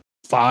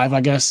 5,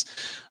 I guess.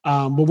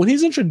 But when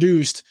he's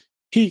introduced,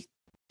 he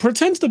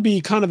pretends to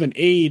be kind of an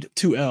aide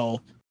to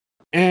L.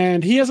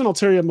 And he has an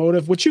ulterior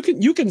motive, which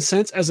you can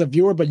sense as a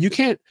viewer, but you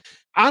can't.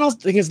 I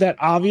don't think it's that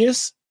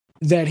obvious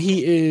that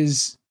he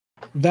is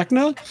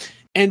Vecna.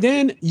 And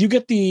then you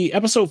get the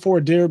episode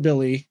 4, Dear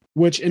Billy,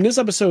 which in this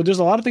episode, there's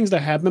a lot of things that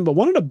happen, but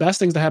one of the best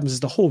things that happens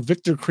is the whole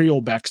Victor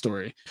Creel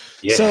backstory.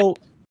 Yeah. So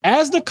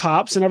as the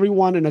cops and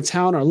everyone in the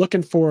town are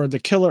looking for the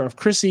killer of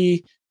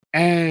Chrissy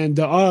and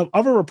the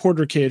other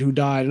reporter kid who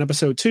died in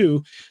episode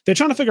 2, they're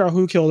trying to figure out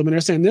who killed him. And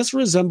they're saying this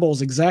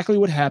resembles exactly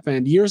what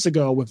happened years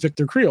ago with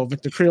Victor Creel.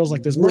 Victor Creel's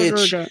like this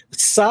murderer guy.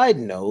 Side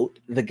note,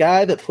 the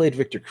guy that played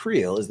Victor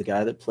Creel is the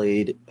guy that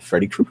played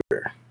Freddy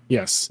Krueger.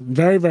 Yes,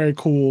 very, very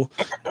cool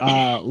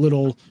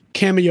little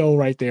cameo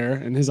right there,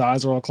 and his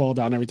eyes are all clawed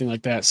out and everything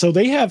like that. So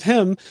they have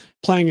him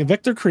playing a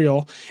Victor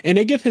Creel, and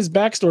they give his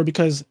backstory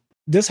because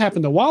this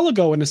happened a while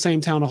ago in the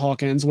same town of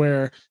Hawkins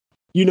where,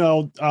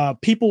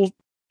 people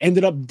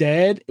ended up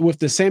dead with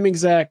the same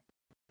exact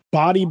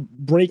body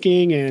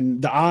breaking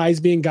and the eyes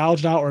being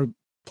gouged out or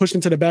pushed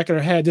into the back of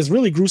their head. This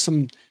really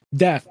gruesome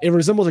death. It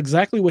resembles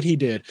exactly what he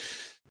did.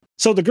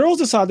 So the girls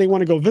decide they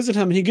want to go visit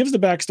him, and he gives the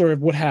backstory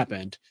of what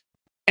happened.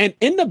 And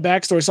in the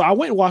backstory, so I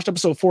went and watched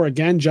episode 4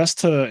 again just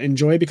to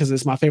enjoy because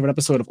it's my favorite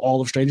episode of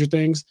all of Stranger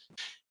Things.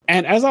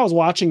 And as I was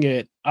watching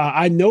it,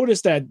 I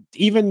noticed that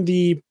even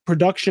the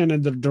production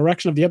and the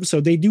direction of the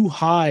episode, they do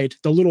hide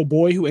the little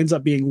boy who ends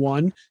up being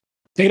one.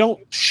 They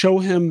don't show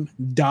him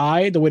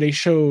die the way they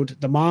showed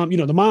the mom. You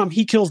know, the mom,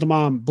 he kills the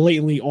mom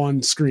blatantly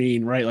on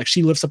screen, right? Like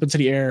she lifts up into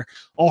the air,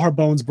 all her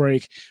bones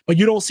break, but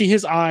you don't see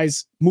his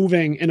eyes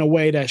moving in a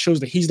way that shows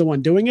that he's the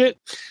one doing it.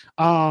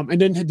 And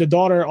then the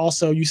daughter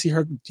also, you see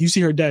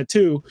her dead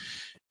too.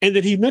 And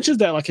then he mentions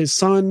that like his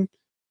son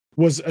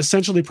was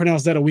essentially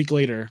pronounced dead a week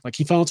later. Like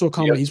he fell into a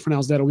coma. Yep. He's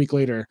pronounced dead a week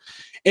later.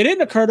 It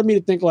didn't occur to me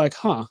to think like,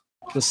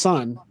 the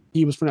son,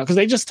 he was pronounced,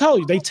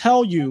 because they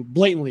tell you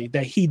blatantly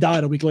that he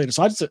died a week later.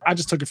 So I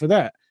just took it for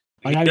that.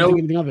 Like, I didn't think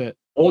anything of it.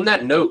 On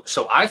that note,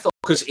 so I thought,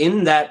 because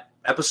in that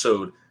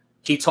episode,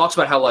 he talks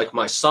about how like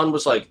my son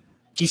was like,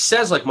 he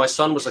says like my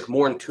son was like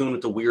more in tune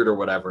with the weird or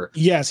whatever.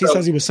 Yes, he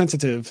says he was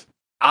sensitive.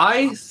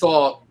 I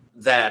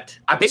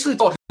basically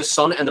thought his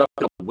son ended up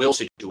in a will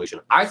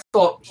situation. I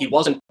thought he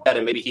wasn't dead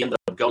and maybe he ended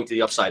up going to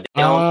the upside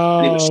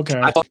down. Okay.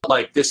 I thought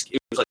like it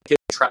was like a kid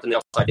trapped in the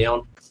upside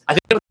down. I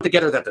think they put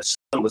together that the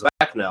son was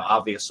back now,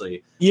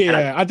 obviously.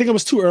 Yeah, I think it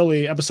was too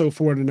early, episode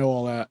 4, to know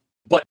all that.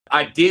 But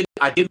I did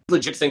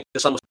legit think the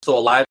son was still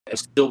alive and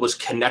still was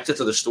connected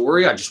to the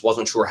story. I just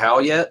wasn't sure how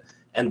yet.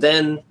 And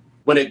then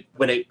when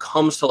it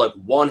comes to like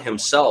one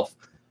himself,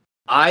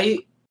 I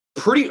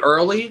pretty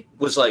early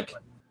was like,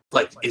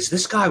 is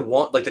this guy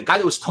one? Like the guy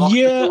that was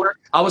talking before,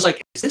 I was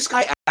like, is this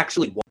guy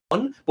actually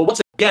one? But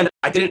once again,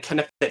 I didn't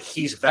connect that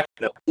he's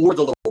Vecna or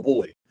the little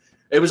boy.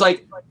 It was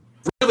like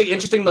really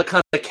interesting to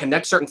kind of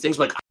connect certain things.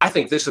 Like, I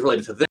think this is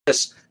related to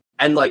this,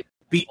 and like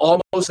be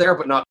almost there,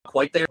 but not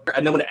quite there.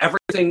 And then when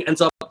everything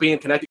ends up being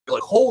connected, you're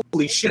like,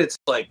 holy shit, it's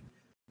like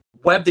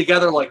webbed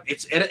together. Like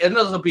it ends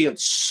up being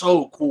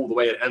so cool the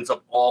way it ends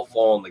up all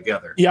falling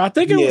together. Yeah, I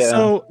think it was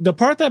so. The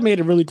part that made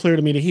it really clear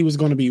to me that he was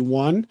going to be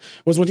one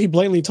was when he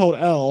blatantly told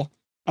Elle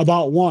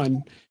about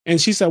one,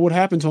 and she said, "What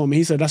happened to him?" And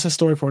he said, "That's a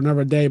story for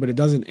another day, but it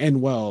doesn't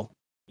end well."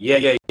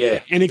 Yeah.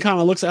 And he kind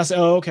of looks at us.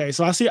 Oh, okay.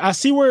 So I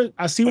see where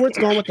it's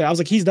going with that. I was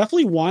like, he's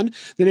definitely one.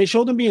 Then they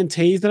showed him being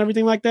tased and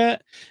everything like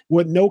that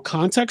with no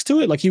context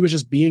to it. Like he was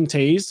just being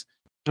tased.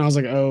 And I was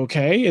like,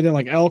 okay. And then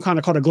like Elle kind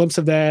of caught a glimpse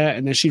of that,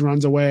 and then she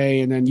runs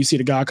away, and then you see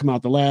the guy come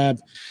out the lab.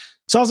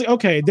 So I was like,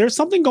 okay, there's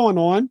something going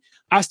on.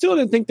 I still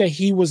didn't think that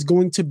he was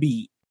going to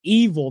be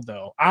evil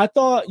though. I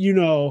thought, I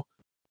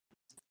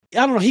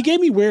don't know. He gave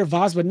me weird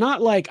vibes, but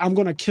not like I'm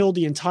going to kill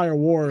the entire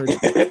ward.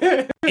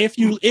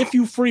 If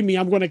you free me,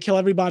 I'm going to kill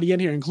everybody in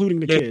here,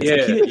 including the kids.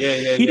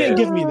 He didn't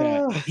give me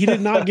that. He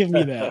did not give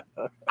me that.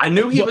 I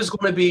knew he was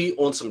going to be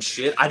on some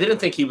shit. I didn't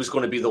think he was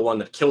going to be the one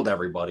that killed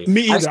everybody.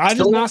 Me either. I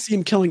did not see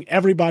him killing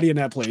everybody in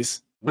that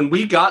place. When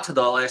we got to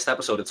the last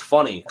episode, it's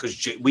funny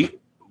because we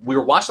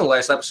were watching the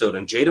last episode,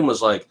 and Jaden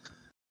was like,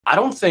 I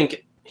don't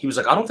think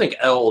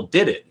Elle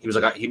did it. He was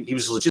like, he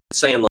was legit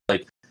saying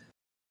like,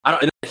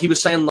 he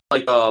was saying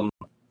like,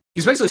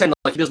 he's basically saying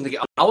like he doesn't think.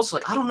 I was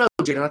like, I don't know,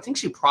 Jaden. I think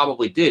she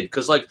probably did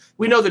because like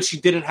we know that she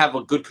didn't have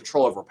a good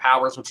control of her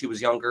powers when she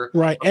was younger,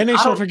 right? And they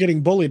showed her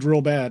getting bullied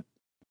real bad.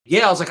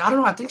 Yeah, I was like, I don't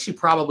know. I think she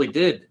probably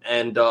did,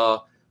 and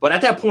but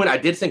at that point, I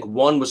did think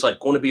one was like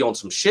going to be on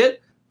some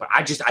shit, but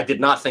I did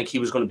not think he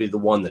was going to be the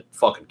one that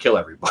fucking kill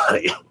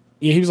everybody.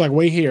 Yeah, he was like,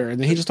 wait here, and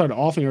then he just started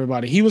offing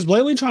everybody. He was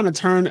blatantly trying to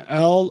turn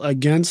Elle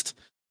against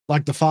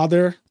like the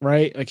father,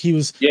 right? Like he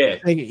was,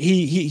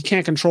 he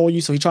can't control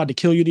you, so he tried to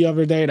kill you the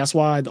other day. That's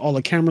why all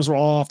the cameras were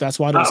off. That's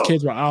why those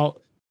kids were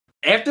out.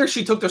 After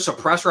she took the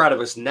suppressor out of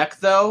his neck,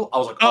 though, I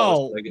was like,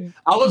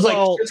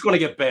 like, it's going to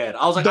get bad.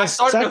 I was like, I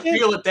started to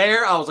feel it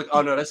there. I was like,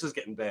 oh no, this is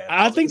getting bad.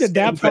 I think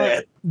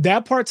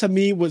that part to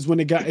me was when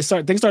things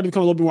started to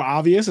become a little bit more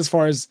obvious as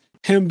far as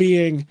him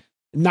being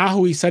not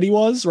who he said he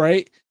was,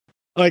 right?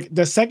 Like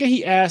the second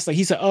he asked, like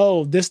he said,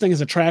 "Oh, this thing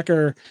is a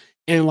tracker."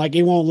 And like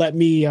it won't let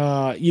me,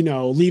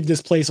 leave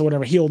this place or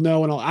whatever. He'll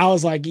know, and I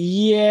was like,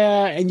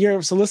 "Yeah." And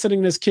you're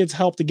soliciting this kid's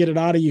help to get it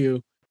out of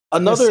you.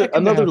 Another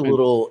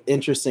little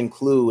interesting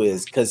clue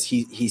is because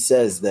he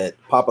says that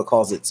Papa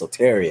calls it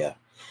Soteria,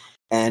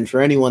 and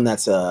for anyone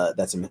that's a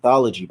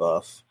mythology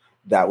buff,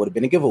 that would have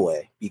been a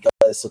giveaway because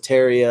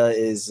Soteria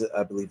is,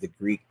 I believe, the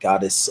Greek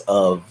goddess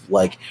of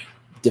like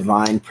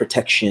divine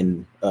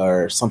protection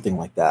or something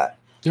like that.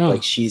 Oh,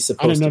 like she's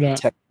supposed to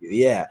protect you.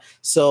 Yeah.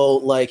 So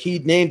like he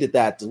named it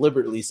that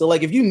deliberately. So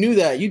like if you knew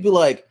that, you'd be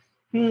like,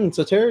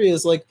 Soteria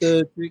is like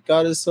the Greek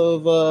goddess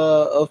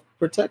of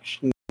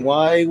protection.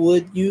 Why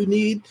would you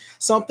need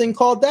something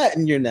called that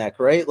in your neck,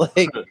 right?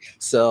 Like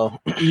so.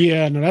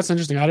 Yeah, no, that's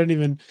interesting. I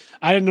didn't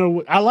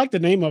know. I like the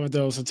name of it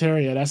though,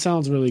 Soteria. That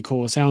sounds really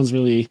cool. It sounds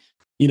really,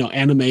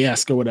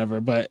 anime-esque or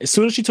whatever. But as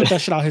soon as she took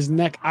that shit out his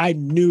neck, I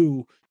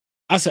knew.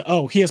 I said,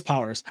 "Oh, he has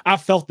powers." I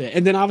felt it.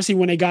 And then obviously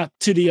when they got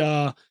to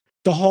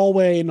the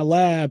hallway in the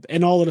lab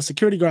and all of the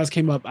security guards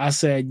came up, I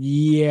said,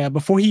 yeah,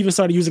 before he even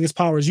started using his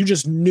powers, you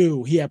just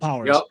knew he had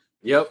powers.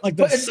 Yep. Like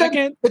the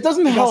second it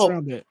doesn't help.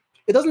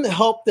 it doesn't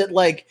help that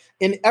like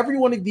in every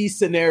one of these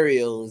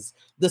scenarios,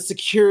 the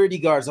security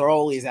guards are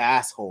always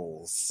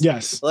assholes.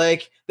 Yes.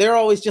 Like they're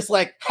always just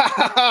like,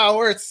 ha,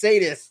 we're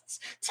sadists.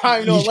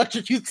 Time to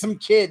electrocute some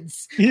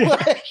kids. Yeah.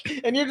 Like,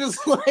 and you're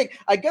just like,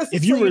 I guess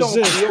if you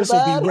resist, this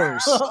will be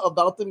worse.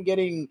 About them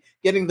getting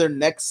their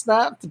necks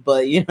snapped,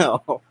 but you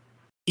know.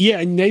 Yeah,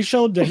 and they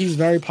showed that he's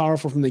very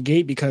powerful from the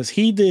gate because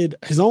he did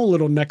his own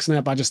little neck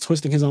snap by just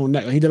twisting his own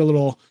neck. He did a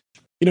little,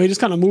 he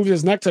just kind of moved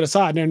his neck to the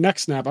side and their neck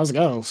snap. I was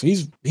like, oh, so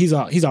he's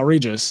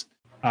outrageous.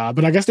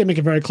 But I guess they make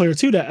it very clear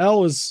too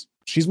that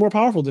she's more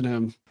powerful than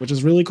him, which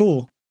is really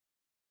cool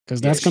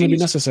because that's going to be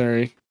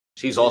necessary.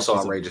 She's also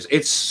outrageous.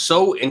 It's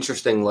so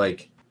interesting,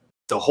 like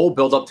the whole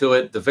build up to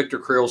it, the Victor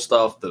Creel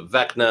stuff, the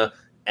Vecna,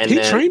 and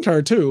he trained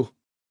her too.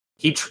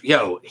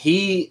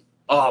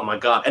 Oh my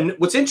god! And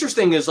what's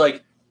interesting is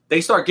like they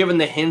start giving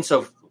the hints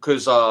of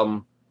because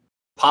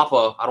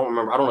Papa, I don't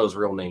know his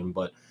real name,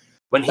 but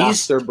when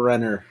Dr.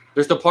 Brenner,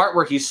 there's the part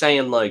where he's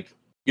saying like,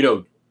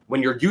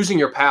 when you're using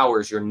your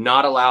powers, you're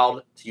not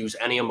allowed to use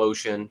any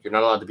emotion. You're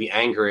not allowed to be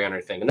angry or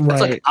anything. And that's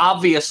like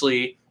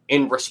obviously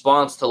in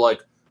response to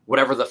like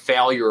whatever the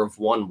failure of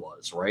one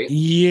was, right?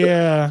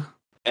 Yeah.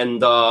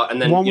 And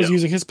then one was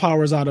using his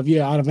powers out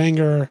of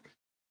anger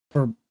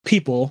for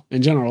people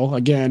in general.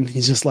 Again,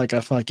 he's just like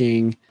a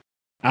fucking,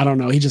 I don't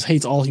know. He just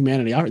hates all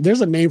humanity.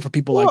 There's a name for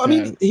people like that. I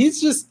mean, he's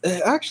just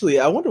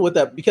actually, I wonder what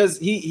that, because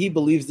he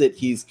believes that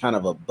he's kind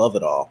of above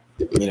it all,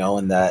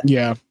 and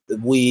that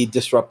we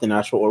disrupt the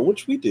natural order,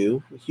 which we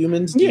do.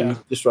 Humans do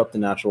disrupt the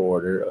natural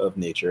order of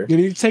nature. And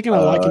he's taken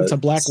a liking to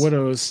Black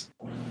Widows.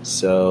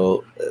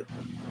 So,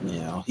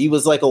 he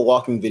was like a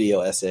walking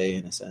video essay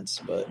in a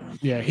sense. But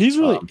yeah, he's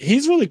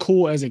really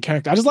cool as a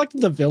character. I just like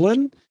that the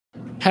villain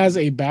has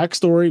a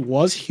backstory,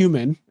 was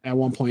human at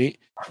one point,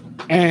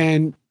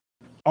 and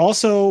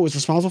also was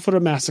responsible for the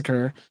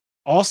massacre,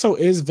 also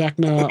is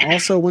Vecna,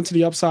 also went to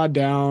the Upside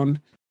Down.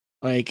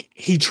 Like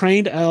he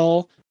trained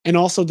L, and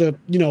also the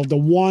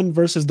 1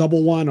 versus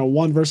double 1 or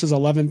 1 versus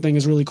 11 thing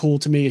is really cool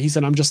to me. He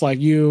said, I'm just like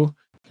you.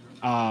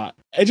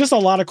 It's just a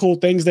lot of cool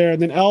things there. And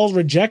then L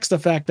rejects the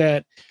fact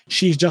that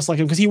she's just like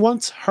him because he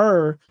wants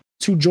her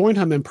to join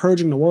him in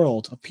purging the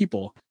world of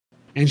people.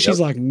 And she's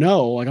like,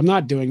 no, like I'm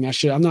not doing that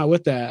shit. I'm not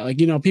with that. Like,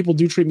 people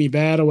do treat me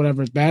bad or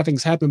whatever. Bad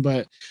things happen,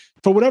 but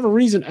for whatever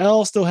reason,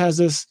 Elle still has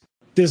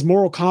this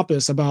moral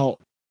compass about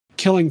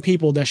killing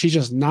people that she's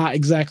just not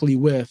exactly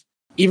with,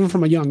 even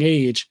from a young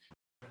age.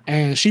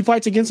 And she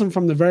fights against him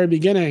from the very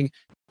beginning.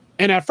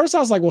 And at first I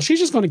was like, well, she's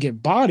just going to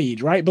get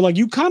bodied, right? But like,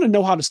 you kind of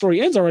know how the story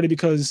ends already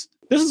because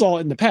this is all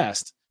in the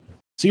past.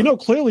 So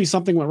clearly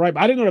something went right.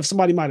 But I didn't know if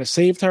somebody might have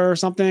saved her or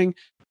something.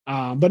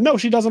 But no,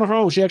 she does it on her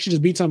own. She actually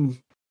just beats him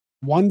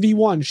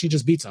 1v1. She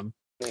just beats him.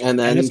 And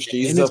then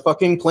she's a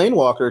fucking plane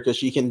walker because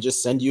she can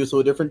just send you to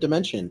a different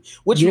dimension,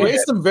 which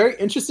raised some very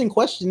interesting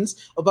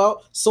questions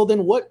about, so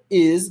then what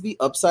is the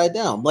Upside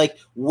Down? Like,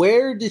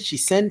 where did she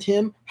send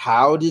him?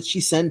 How did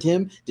she send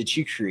him? Did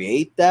she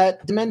create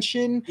that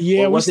dimension?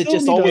 Yeah, or was it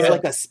just always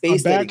like a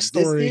space that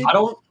existed?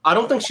 I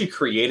don't think she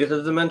created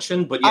a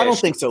dimension, but I don't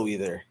think so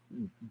either.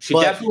 She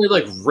definitely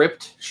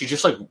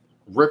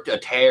ripped a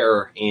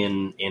tear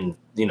in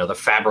the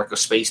fabric of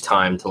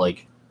space-time to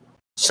like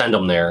send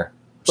them there.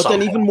 But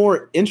then even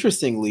more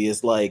interestingly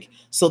is like,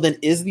 so then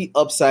is the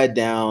Upside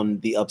Down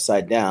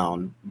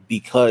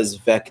because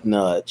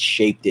Vecna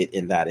shaped it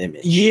in that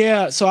image?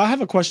 Yeah, so I have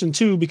a question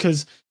too,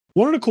 because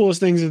one of the coolest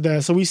things is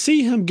that, so we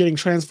see him getting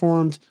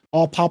transformed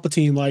all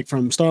Palpatine like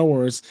from Star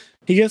Wars.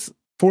 He gets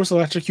force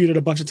electrocuted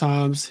a bunch of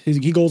times.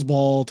 He goes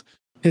bald.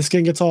 His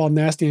skin gets all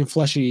nasty and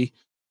fleshy.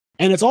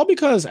 And it's all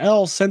because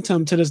Elle sent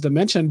him to this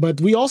dimension.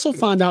 But we also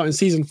find out in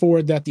season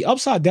 4 that the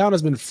Upside Down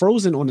has been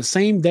frozen on the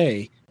same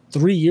day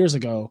 3 years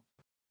ago.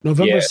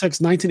 November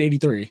 6th,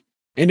 1983.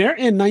 And they're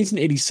in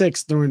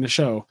 1986 during the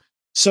show.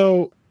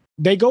 So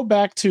they go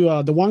back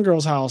to the one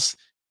girl's house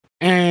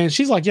and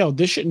she's like, yo,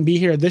 this shouldn't be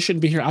here. This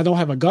shouldn't be here. I don't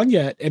have a gun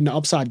yet in the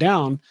Upside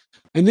Down.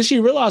 And then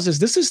she realizes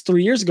this is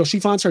 3 years ago. She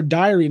finds her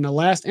diary, and the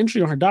last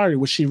entry on her diary,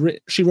 which she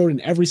wrote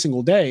in every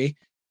single day.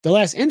 The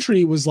last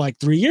entry was like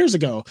 3 years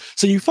ago.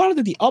 So you find out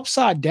that the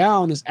Upside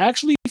Down is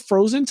actually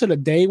frozen to the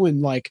day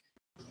when like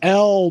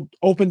Elle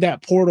opened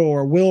that portal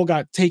or Will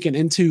got taken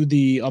into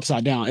the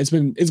Upside Down. It's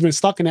been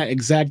stuck in that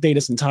exact day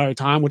this entire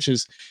time,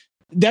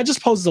 that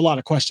just poses a lot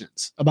of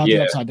questions about the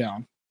Upside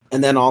Down.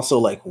 And then also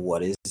like,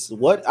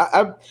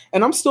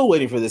 I'm still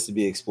waiting for this to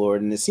be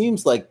explored. And it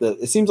seems like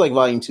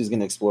Volume 2 is going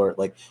to explore it.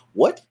 Like,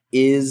 what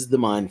is the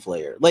Mind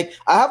Flayer? Like,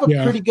 I have a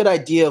pretty good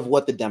idea of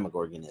what the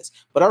Demogorgon is,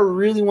 but I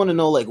really want to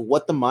know like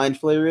what the Mind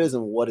Flayer is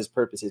and what his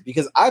purpose is,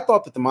 because I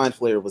thought that the Mind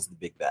Flayer was the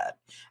big bad,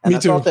 and I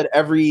thought that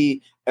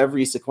every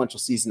sequential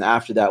season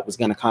after that was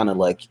going to kind of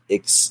like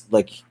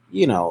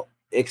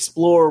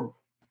explore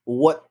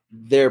what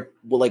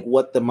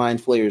the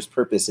Mind Flayer's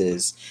purpose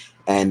is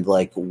and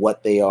like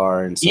what they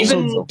are. And so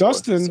even so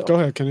Dustin, go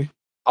ahead, Kenny.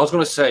 I was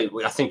going to say,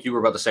 I think you were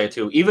about to say it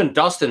too. Even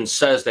Dustin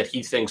says that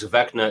he thinks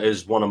Vecna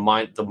is one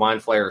of the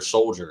Mind Flayer's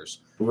soldiers.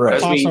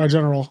 Right. Five-star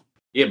general.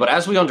 Yeah, but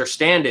as we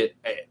understand it,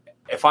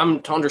 if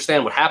I'm to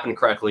understand what happened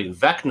correctly,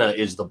 Vecna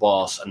is the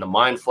boss, and the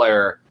Mind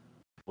Flayer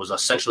was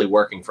essentially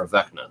working for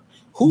Vecna.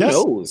 Who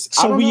knows?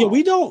 So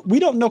we don't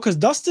know, because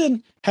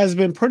Dustin has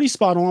been pretty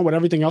spot on with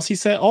everything else he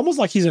said, almost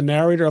like he's a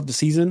narrator of the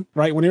season,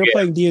 right? When they were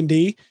playing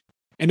D&D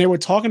and they were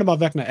talking about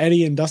Vecna,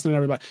 Eddie and Dustin and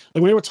everybody,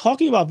 like when they were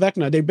talking about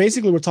Vecna, they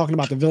basically were talking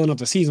about the villain of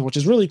the season, which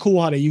is really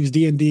cool how they use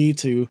D&D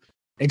to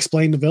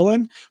explain the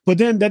villain. But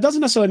then that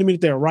doesn't necessarily mean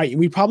that they're right. And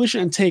we probably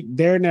shouldn't take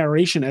their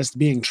narration as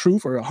being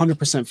truth or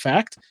 100%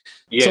 fact.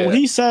 Yeah. So when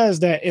he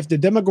says that if the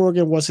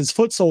Demogorgon was his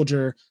foot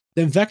soldier,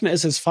 then Vecna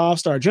is his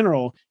 5-star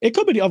general, it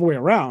could be the other way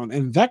around.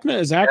 And Vecna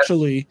is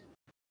actually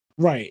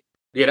right.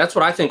 Yeah, that's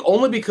what I think.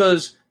 Only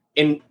because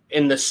in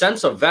the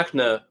sense of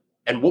Vecna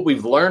and what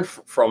we've learned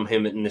from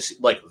him in this,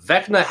 like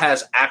Vecna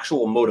has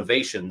actual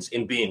motivations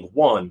in being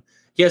one.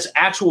 He has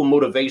actual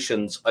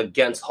motivations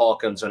against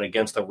Hawkins and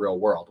against the real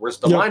world. Whereas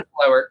the Mind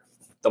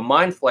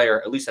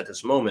Flayer, at least at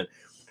this moment,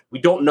 we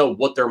don't know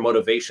what their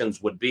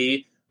motivations would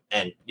be.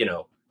 And,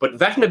 but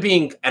Vecna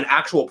being an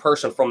actual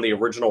person from the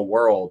original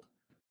world,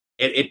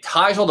 it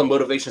ties all the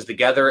motivations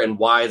together and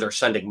why they're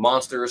sending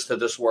monsters to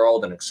this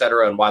world and et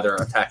cetera, and why they're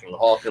attacking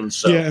Hawkins.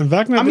 So, yeah, and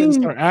Vecna didn't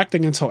start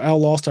acting until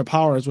Elle lost her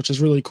powers, which is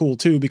really cool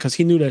too, because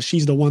he knew that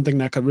she's the one thing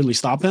that could really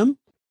stop him.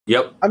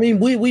 Yep. I mean,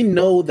 we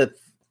know that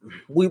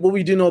what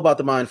we do know about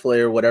the Mind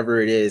Flayer, whatever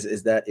it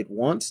is that it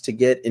wants to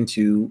get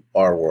into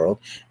our world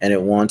and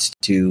it wants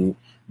to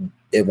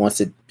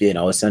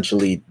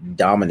essentially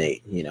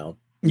dominate,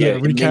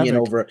 dominion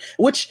over,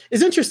 which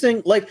is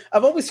interesting. Like,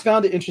 I've always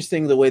found it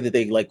interesting the way that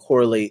they like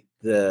correlate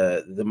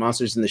the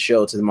monsters in the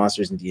show to the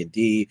monsters in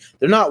D&D.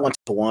 They're not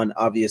 1-to-1,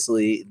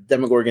 obviously.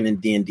 Demogorgon in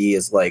D&D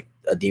is like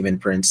a demon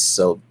prince,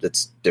 so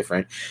that's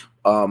different.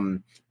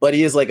 But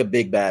he is like a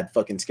big bad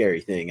fucking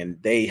scary thing,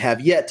 and they have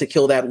yet to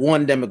kill that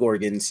one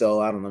Demogorgon,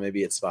 so I don't know,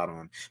 maybe it's spot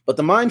on. But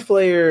the Mind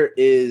Flayers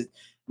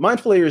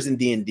in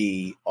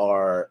D&D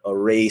are a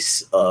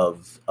race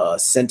of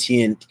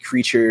sentient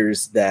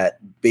creatures that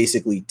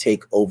basically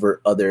take over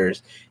other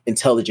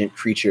intelligent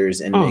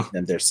creatures and make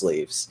them their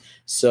slaves.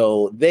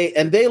 So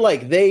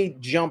they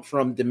jump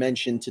from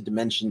dimension to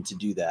dimension to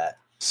do that.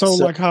 So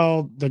like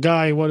how the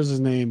guy, what is his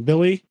name?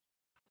 Billy?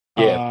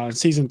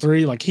 Season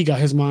 3, like he got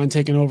his mind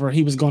taken over.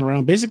 He was going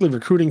around basically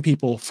recruiting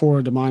people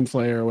for the Mind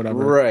Flayer or whatever.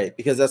 Right,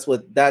 because that's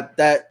what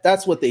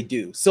that's what they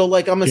do. So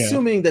like I'm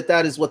assuming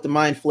that is what the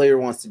Mind Flayer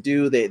wants to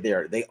do.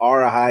 They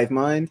are a hive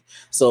mind.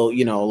 So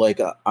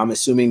I'm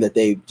assuming that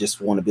they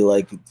just want to be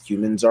like,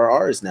 humans are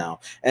ours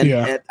now. And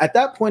at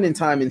that point in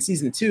time in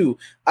season 2,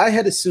 I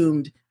had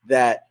assumed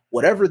that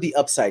whatever the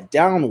Upside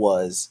Down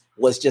was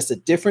just a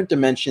different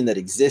dimension that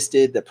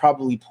existed that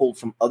probably pulled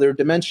from other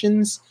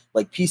dimensions,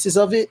 like pieces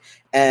of it.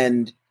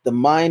 And the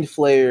Mind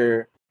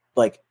Flayer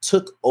like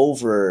took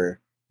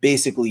over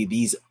basically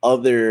these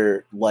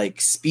other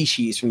like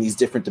species from these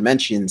different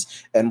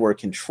dimensions and were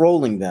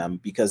controlling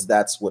them, because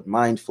that's what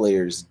Mind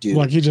Flayers do.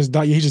 Like he just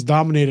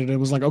dominated it. It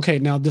was like, okay,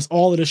 now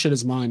all of this shit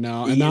is mine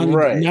now. And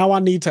now I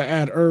need to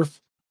add Earth,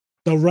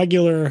 the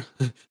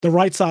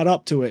right side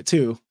up to it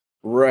too.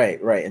 Right.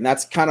 And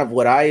that's kind of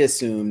what I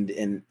assumed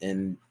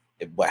in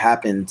what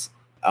happened.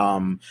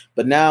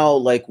 But now,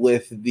 like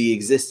with the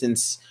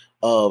existence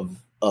of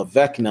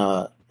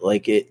Vecna,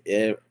 like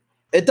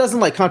it doesn't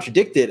like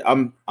contradict it.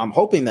 I'm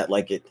hoping that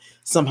like it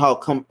somehow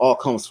all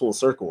comes full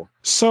circle.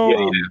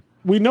 So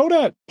we know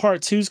that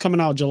part 2 is coming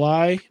out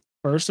July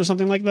 1st or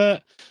something like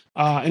that,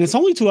 and it's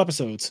only 2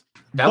 episodes.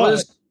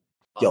 Those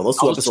 2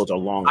 episodes are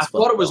long. I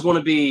thought it was going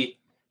to be.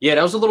 Yeah,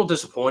 that was a little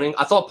disappointing.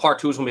 I thought part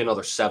 2 was going to be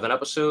another 7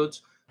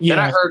 episodes. Yeah.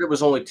 Then I heard it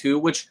was only 2,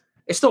 which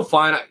is still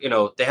fine.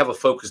 They have a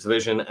focused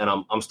vision,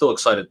 and I'm still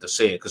excited to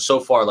see it, because so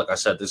far, like I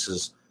said, this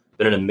has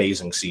been an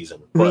amazing season.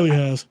 It really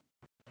has.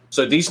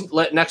 So these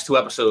next 2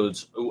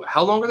 episodes,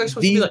 how long are they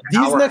supposed to be? Like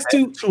these next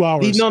 2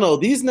 hours.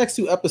 These next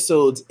 2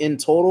 episodes in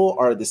total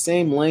are the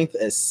same length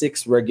as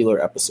 6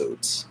 regular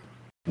episodes.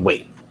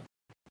 Wait,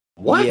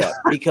 what? Yeah,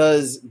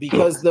 because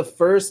the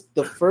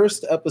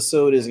first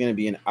episode is going to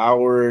be an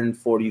hour and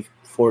 40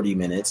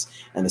 minutes,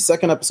 and the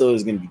second episode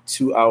is going to be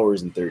 2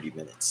 hours and 30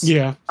 minutes.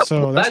 Yeah,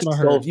 so that's what I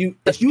heard. So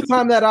if you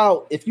time that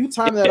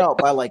out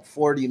by like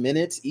 40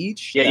 minutes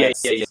each. Yeah.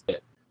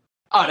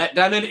 Oh,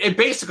 that it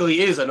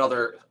basically is a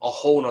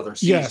whole nother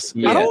season. Yes,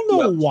 I don't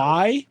know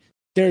why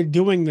they're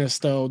doing this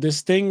though.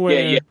 This thing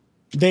where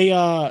they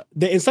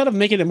instead of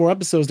making it more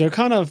episodes, they're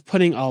kind of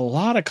putting a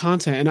lot of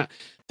content. And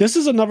this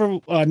is another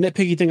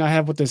nitpicky thing I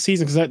have with this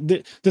season,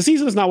 because the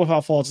season is not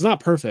without faults. It's not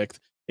perfect.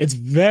 It's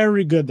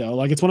very good though.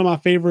 Like, it's one of my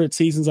favorite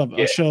seasons of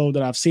a show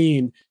that I've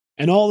seen,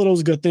 and all of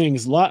those good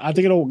things. I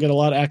think it'll get a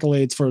lot of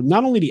accolades for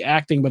not only the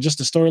acting, but just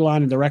the storyline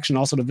and direction,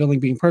 also the villain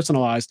being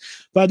personalized.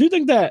 But I do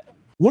think that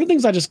one of the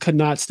things I just could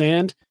not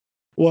stand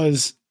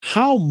was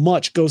how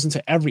much goes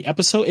into every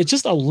episode. It's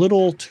just a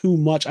little too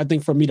much, I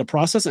think, for me to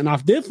process. And I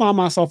did find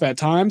myself at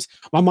times,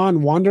 my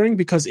mind wandering,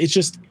 because it's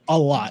just a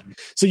lot.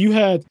 So you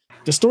had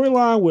the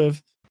storyline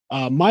with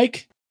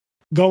Mike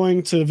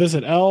going to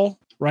visit Elle,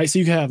 right? So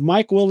you have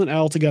Mike, Will, and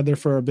Elle together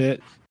for a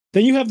bit.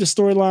 Then you have the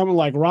storyline with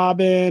like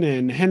Robin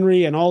and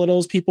Henry and all of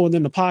those people, and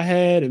then the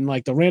pothead and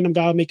like the random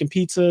guy making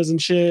pizzas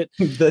and shit.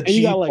 The and G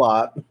you got like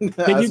plot.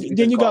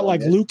 then you got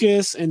like it.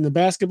 Lucas and the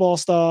basketball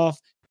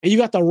stuff, and you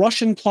got the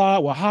Russian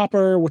plot with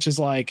Hopper, which is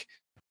like,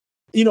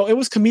 it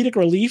was comedic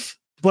relief,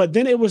 but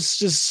then it was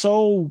just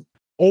so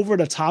over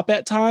the top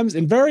at times,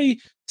 and very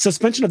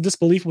suspension of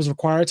disbelief was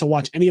required to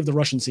watch any of the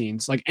Russian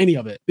scenes, like any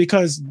of it,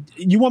 because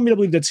you want me to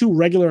believe that two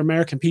regular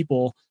American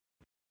people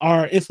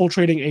are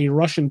infiltrating a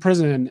Russian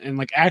prison and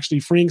like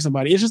actually freeing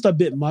somebody. It's just a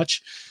bit much.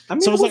 I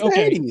mean, so it's like,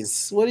 okay,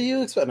 80s. What do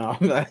you expect? No,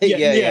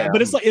 yeah.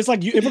 But it's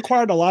like it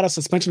required a lot of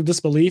suspension of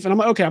disbelief, and I'm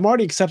like, okay, I'm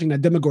already accepting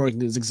that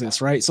Demogorgons exist,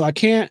 right? So I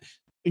can't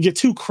get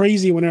too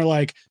crazy when they're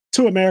like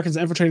two Americans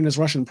infiltrating this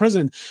Russian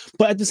prison.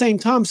 But at the same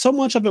time, so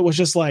much of it was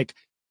just like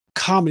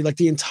comedy. Like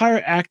the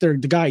entire actor,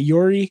 the guy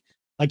Yuri,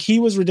 like he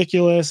was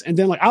ridiculous. And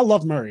then like I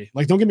love Murray.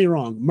 Like don't get me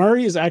wrong,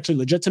 Murray is actually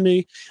legit to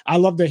me. I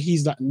love that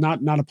he's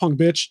not a punk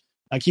bitch.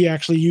 Like he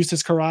actually used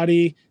his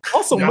karate.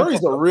 Also,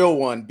 Murray's a real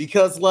one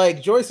because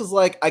like Joyce was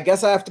like, I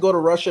guess I have to go to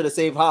Russia to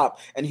save Hop.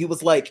 And he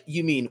was like,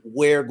 you mean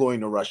we're going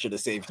to Russia to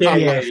save Hop?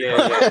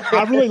 Yeah.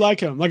 I really like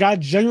him. Like I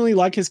genuinely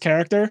like his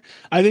character.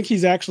 I think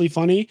he's actually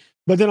funny.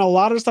 But then a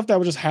lot of the stuff that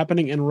was just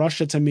happening in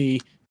Russia to me,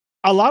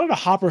 a lot of the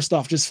Hopper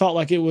stuff just felt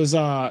like it was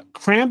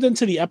crammed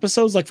into the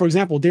episodes. Like for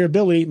example, Dear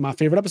Billy, my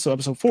favorite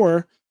episode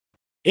 4,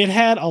 it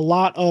had a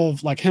lot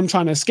of like him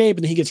trying to escape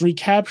and he gets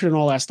recaptured and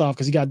all that stuff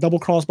because he got double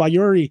crossed by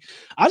Yuri.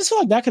 I just feel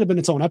like that could have been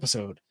its own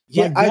episode.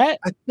 Yeah, like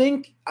I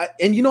think, I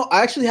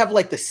actually have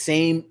like the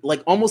same,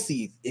 like almost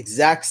the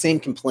exact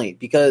same complaint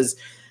because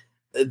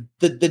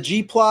the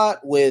G plot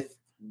with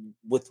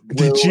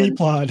the G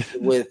plot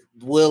with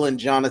Will and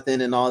Jonathan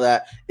and all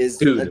that is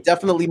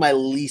definitely my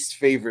least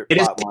favorite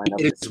plot line.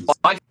 It is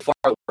by far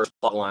the worst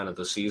plot line of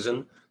the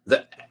season.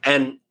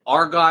 And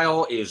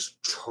Argyle is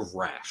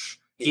trash.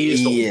 He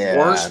is the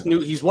worst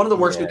he's one of the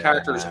worst new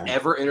characters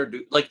ever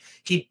introduced. Like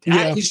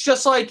he's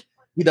just like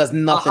he does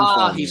nothing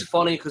funny. He's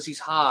funny because he's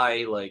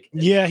high. Like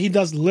he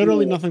does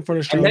literally nothing for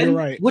the show. You're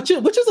right. Which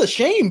is a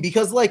shame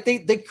because like they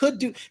could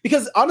do,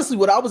 because honestly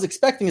what I was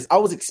expecting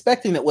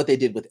that what they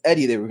did with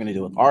Eddie they were going to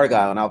do with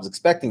Argyle, and I was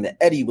expecting that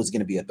Eddie was going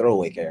to be a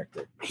throwaway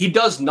character. He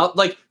does not,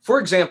 like for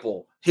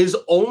example, his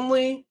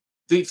only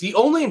the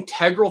only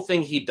integral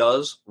thing he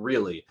does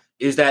really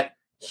is that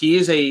he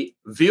is a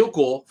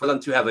vehicle for them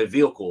to have a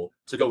vehicle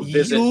to go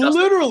visit.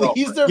 Literally,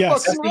 he's their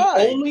fucking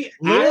ride.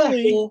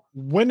 Literally,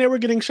 when they were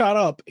getting shot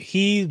up,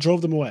 he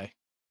drove them away.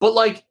 But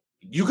like,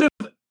 you could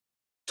have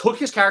took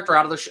his character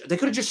out of the show. They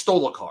could have just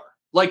stole a car.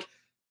 Like,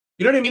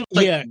 you know what I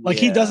mean? Like,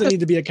 he doesn't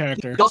need to be a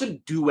character. He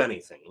doesn't do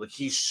anything. Like,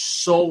 he's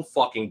so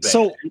fucking bad.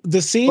 So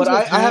the scenes, but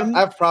I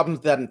have problems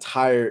with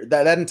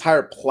that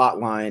entire plot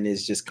line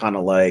is just kind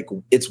of like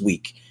it's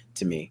weak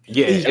to me.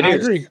 Yeah,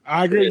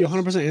 I agree with you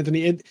 100%,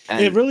 Anthony.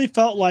 It really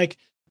felt like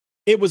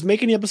it was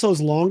making the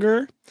episodes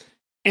longer,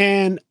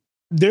 and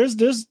there's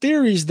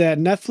theories that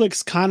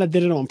Netflix kind of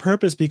did it on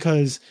purpose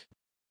because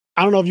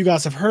I don't know if you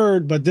guys have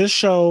heard, but this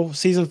show,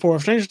 season 4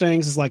 of Stranger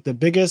Things, is like the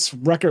biggest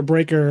record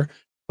breaker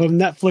of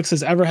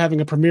Netflix's ever having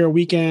a premiere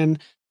weekend.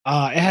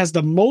 It has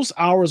the most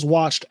hours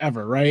watched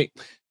ever, right?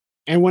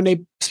 And when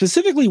they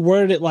specifically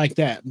worded it like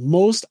that,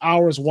 most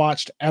hours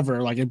watched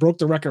ever, like it broke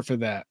the record for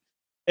that.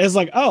 It's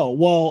like, oh,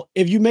 well,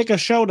 if you make a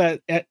show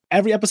that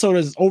every episode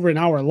is over an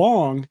hour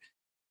long,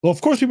 well, of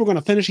course people are going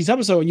to finish each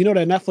episode. And you know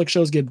that Netflix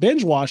shows get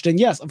binge watched. And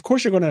yes, of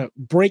course you're going to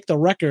break the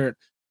record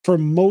for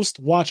most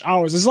watch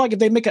hours. It's like if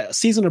they make a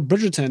season of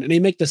Bridgerton and they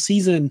make the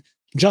season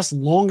just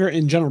longer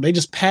in general, they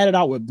just pad it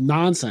out with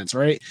nonsense,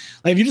 right?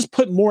 Like if you just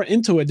put more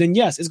into it, then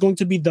yes, it's going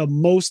to be the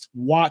most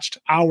watched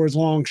hours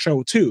long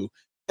show too.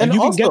 And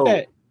you also, can get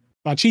that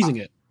by cheesing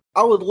it.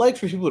 I would like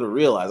for people to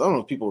realize, I don't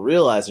know if people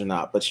realize or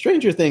not, but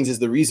Stranger Things is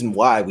the reason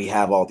why we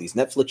have all these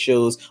Netflix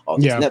shows, all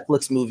these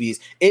Netflix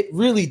movies. It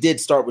really did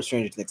start with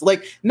Stranger Things.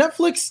 Like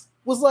Netflix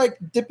was like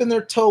dipping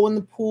their toe in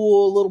the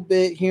pool a little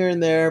bit here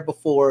and there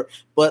before,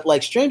 but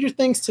like Stranger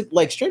Things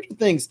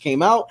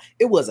came out,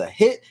 it was a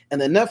hit, and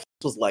then Netflix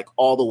was like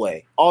all the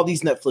way. All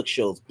these Netflix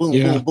shows, boom,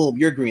 boom, boom,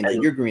 you're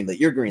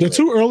greenlit. The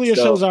two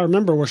earliest shows I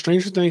remember were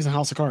Stranger Things and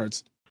House of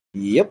Cards.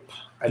 Yep.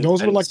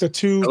 Those were like the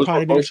two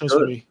pioneer shows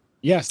for me.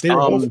 Yes, they were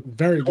both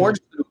very good. Orange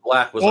New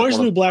Black was Orange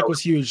New Black was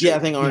huge. Yeah, I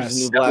think Orange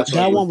New Black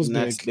that one was the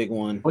big. next big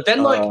one. But then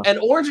and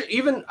Orange,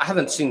 even I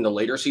haven't seen the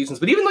later seasons,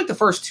 but even like the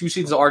first 2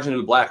 seasons of Orange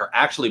New Black are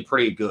actually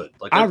pretty good.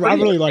 Like I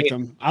really like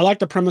them. I like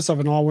the premise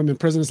of an all women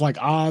prison. It's like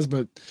Oz,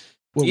 but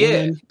with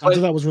women. I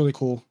thought that was really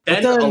cool.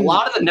 And a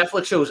lot of the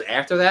Netflix shows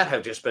after that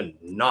have just been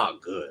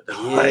not good.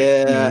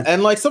 Yeah,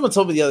 and like someone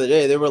told me the other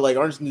day, they were like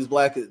Orange New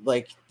Black,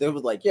 like they were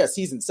like, yeah,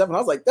 season 7. I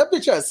was like, that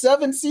bitch has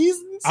 7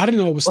 seasons. I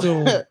didn't know it was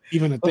still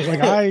even a thing. Like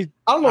I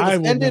don't know if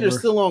it's ended or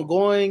still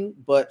ongoing,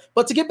 but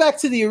to get back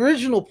to the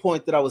original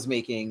point that I was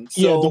making,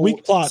 the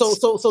weak plot.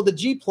 So the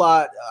G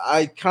plot,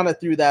 I kind of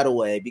threw that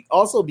away.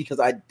 Also because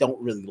I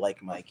don't really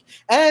like Mike,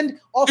 and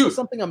also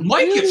something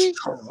Mike is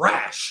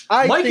trash.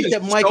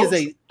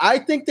 I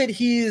think that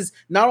he is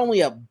not only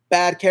a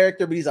bad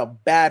character, but he's a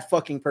bad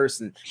fucking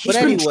person. He's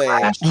But been anyway,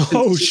 trash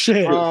Oh since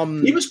shit!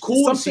 he was cool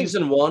in something-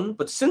 season 1,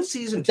 but since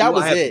season 2, that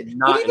was I have it.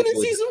 not But even in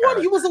enjoyed season the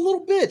 1, he was a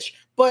little bitch.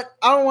 But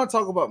I don't want to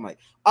talk about Mike.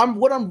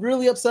 What I'm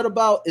really upset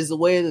about is the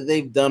way that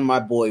they've done my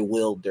boy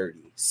Will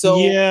dirty. So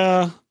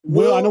yeah,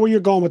 Will, I know where you're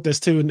going with this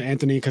too,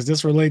 Anthony, because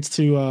this relates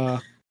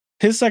to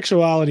his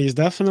sexuality is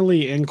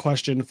definitely in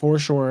question for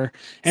sure,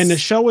 and the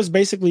show is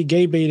basically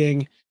gay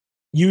baiting,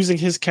 using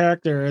his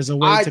character as a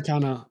way to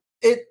kind of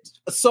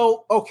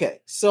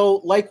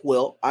So like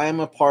Will, I am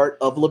a part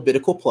of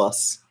Levitical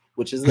Plus,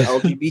 which is the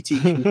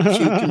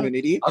LGBTQ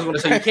community. I was going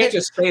to say, you can't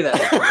just say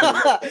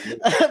that.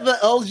 The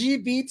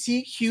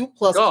LGBTQ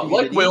plus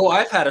Like Will,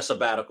 I've had a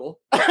sabbatical.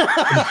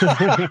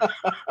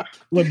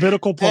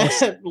 Levitical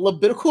Plus.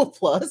 Levitical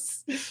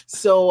Plus.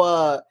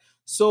 So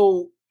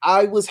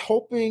I was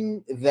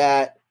hoping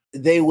that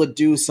they would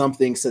do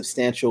something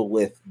substantial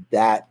with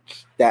that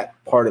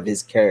part of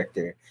his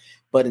character,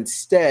 but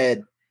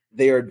instead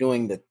they are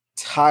doing the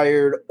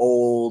tired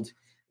old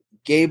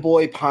gay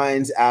boy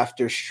pines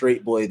after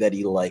straight boy that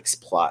he likes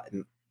plot,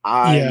 and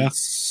I'm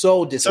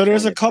so disappointed. So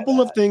there's a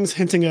couple of things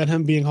hinting at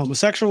him being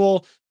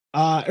homosexual.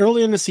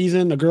 Early in the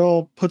season, a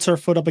girl puts her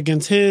foot up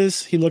against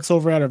his. He looks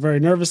over at her very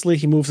nervously.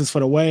 He moves his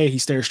foot away. He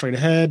stares straight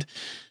ahead.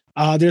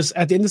 There's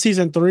at the end of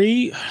season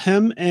 3,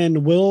 him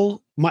and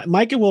Will,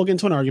 Mike and Will get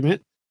into an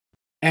argument,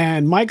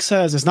 and Mike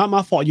says, "It's not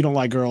my fault you don't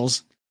like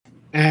girls."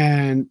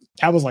 And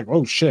I was like,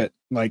 "Oh shit!"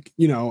 Like,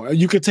 you know,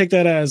 you could take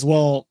that as,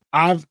 well,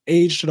 I've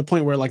aged to the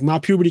point where like my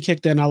puberty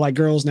kicked in. I like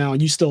girls now,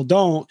 and you still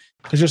don't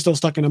because you're still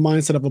stuck in the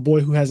mindset of a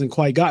boy who hasn't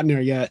quite gotten there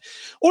yet.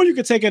 Or you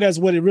could take it as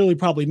what it really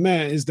probably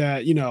meant is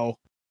that, you know,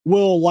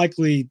 Will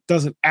likely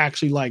doesn't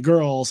actually like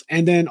girls.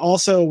 And then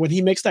also when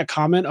he makes that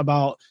comment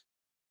about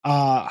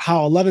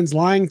how Eleven's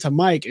lying to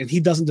Mike and he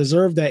doesn't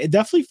deserve that, it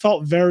definitely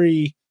felt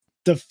very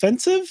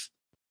defensive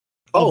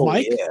of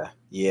Mike.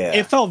 Yeah.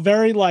 It felt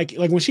very like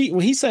when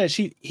he said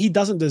he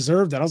doesn't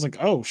deserve that. I was like,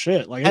 oh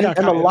shit. Like, and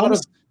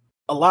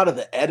a lot of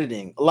the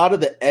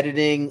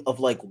editing of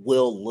like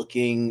Will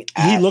looking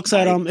at he looks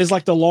at him is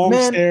like the long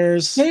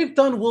stares. They've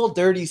done Will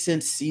dirty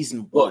since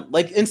season 1.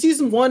 Like in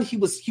season 1, he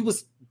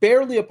was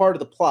barely a part of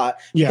the plot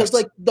because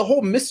like the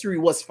whole mystery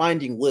was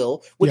finding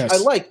Will, which I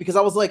like because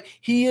I was like,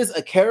 he is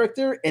a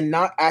character and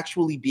not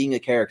actually being a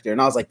character.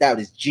 And I was like, that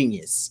is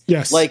genius.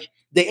 Yes. Like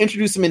they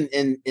introduce him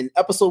in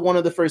episode 1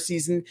 of the first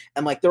season,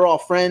 and like they're all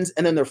friends,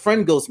 and then their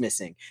friend goes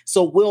missing.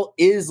 So Will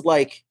is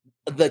like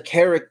the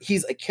character.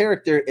 He's a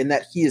character in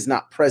that he is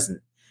not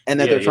present, and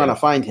that they're trying to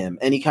find him.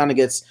 And he kind of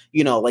gets,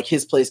 you know, like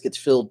his place gets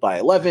filled by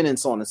 11 and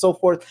so on and so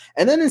forth.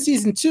 And then in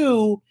season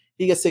 2,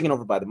 he gets taken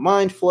over by the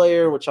Mind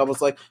Flayer, which I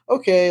was like,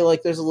 okay,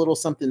 like there's a little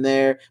something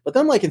there. But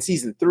then like in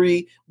season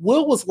 3,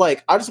 Will was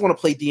like, I just want to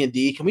play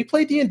D&D. Can we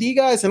play D&D,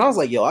 guys? And I was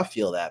like, yo, I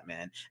feel that,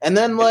 man. And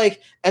then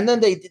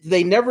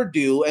they never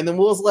do. And then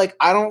Will's like,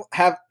 I don't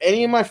have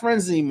any of my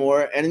friends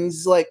anymore. And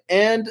he's like,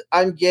 and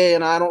I'm gay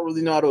and I don't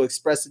really know how to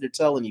express it or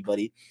tell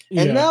anybody.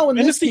 And now in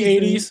this it's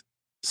season, the 80s,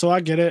 so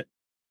I get it.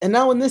 And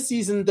now in this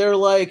season, they're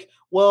like,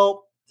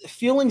 well,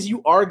 feelings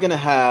you are going to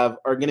have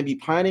are going to be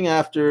pining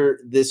after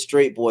this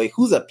straight boy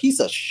who's a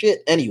piece of shit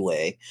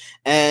anyway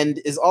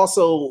and is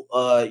also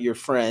your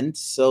friend.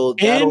 So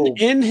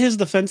in his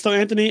defense though,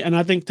 Anthony, and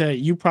I think that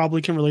you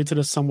probably can relate to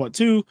this somewhat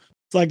too,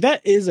 it's like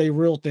that is a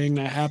real thing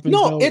that happens.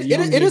 No, it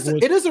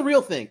is a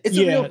real thing. It's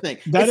a real thing.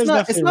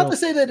 It's not to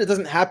say that it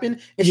doesn't happen.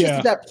 It's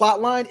just that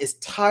plot line is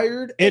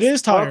tired. It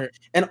is tired.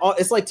 And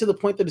it's like to the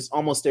point that it's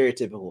almost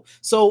stereotypical.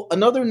 So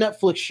another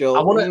Netflix show,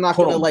 I want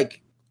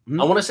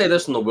to say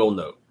this on the Will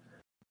note,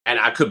 and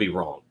I could be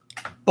wrong,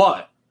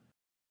 but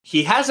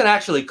he hasn't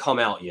actually come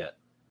out yet.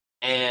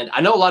 And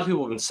I know a lot of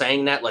people have been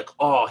saying that, like,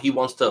 oh, he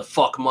wants to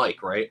fuck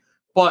Mike, right?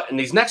 But in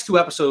these next 2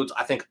 episodes,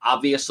 I think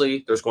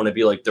obviously there's going to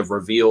be like the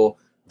reveal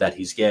that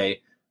he's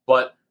gay.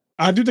 But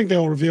I do think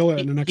they'll reveal it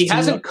in the next. He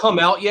hasn't come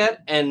out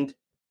yet, and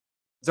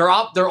they're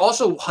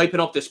also hyping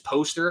up this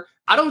poster.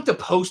 I don't think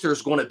the poster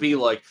is going to be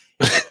like,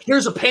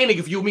 here's a painting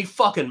of you and me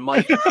fucking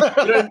Mike. You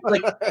know,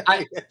 like,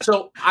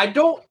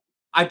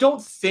 I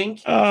don't think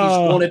he's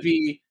going to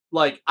be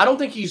like, I don't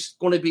think he's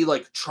going to be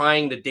like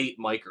trying to date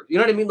Mike. Or, you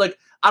know what I mean? Like,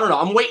 I don't know.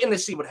 I'm waiting to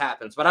see what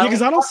happens, but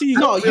because I don't see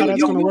how that's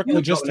going to work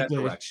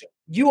logistically.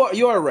 You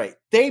are right.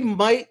 They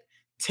might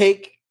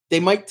take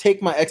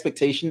my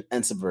expectation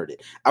and subvert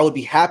it. I would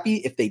be happy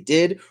if they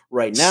did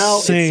right now.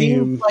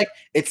 Same.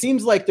 It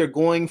seems like they're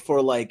going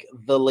for like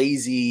the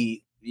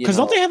lazy. Because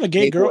don't they have a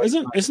gay girl?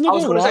 Isn't there? I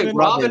was going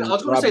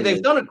to say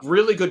they've done a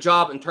really good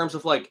job in terms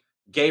of like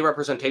gay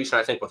representation,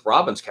 I think, with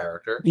Robin's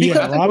character.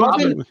 Because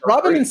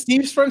Robin and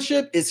Steve's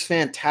friendship is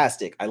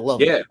fantastic. I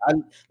love it.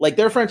 Like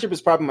their friendship is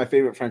probably my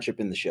favorite friendship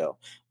in the show.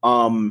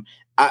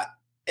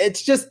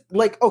 It's just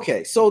like,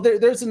 okay, so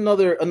there's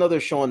another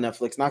show on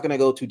Netflix. Not going to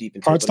go too deep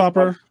into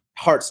Heartstopper.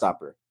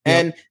 Yep.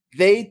 And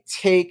they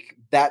take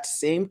that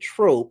same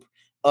trope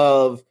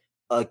of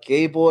a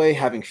gay boy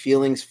having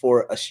feelings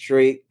for a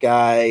straight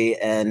guy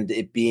and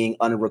it being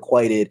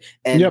unrequited,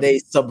 and they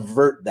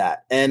subvert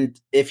that. And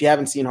if you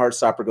haven't seen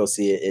Heartstopper, go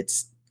see it.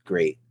 It's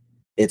great.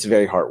 It's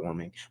very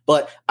heartwarming.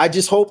 But I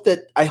hope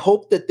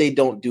that they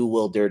don't do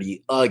Will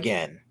dirty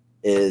again.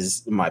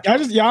 Is my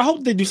point. I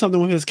hope they do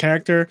something with his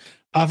character.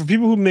 For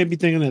people who may be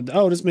thinking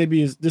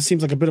that, this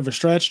seems like a bit of a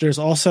stretch. There's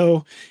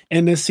also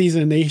in this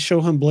season they show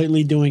him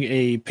blatantly doing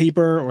a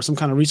paper or some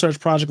kind of research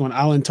project on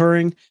Alan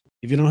Turing.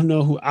 If you don't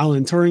know who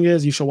Alan Turing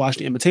is, you should watch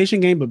The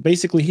Imitation Game. But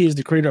basically, he is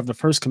the creator of the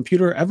first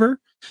computer ever,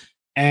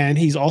 and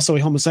he's also a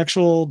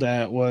homosexual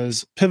that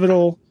was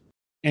pivotal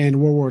in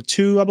World War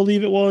II, I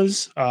believe it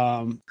was.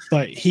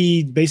 But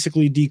he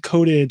basically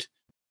decoded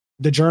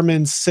the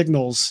German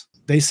signals.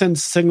 They send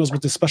signals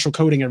with this special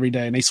coding every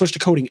day, and they switch to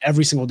coding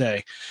every single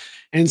day.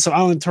 And so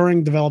Alan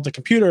Turing developed a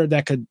computer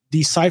that could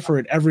decipher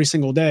it every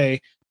single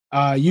day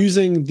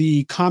using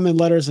the common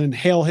letters in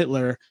Hail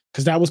Hitler,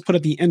 because that was put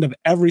at the end of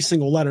every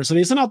single letter. So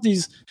they sent out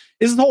this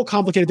whole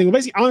complicated thing.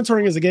 Basically, Alan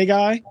Turing is a gay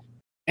guy,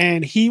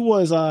 and he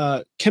was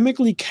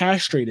chemically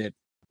castrated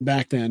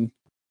back then.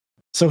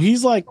 So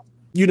he's like,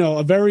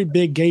 a very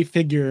big gay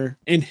figure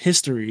in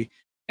history.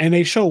 And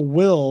they show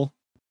Will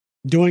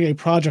doing a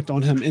project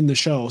on him in the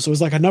show. So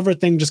it's like another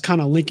thing just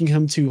kind of linking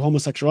him to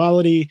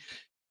homosexuality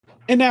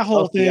and that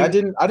whole thing. I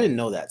didn't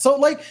know that. So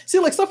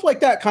stuff like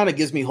that kind of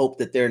gives me hope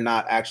that they're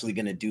not actually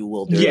going to do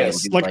Will dirty.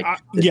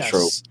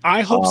 Yes,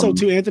 I hope so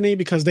too, Anthony,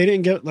 because they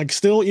didn't get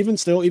even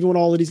with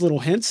all of these little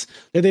hints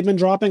that they've been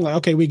dropping, like,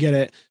 okay, we get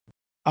it.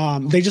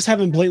 They just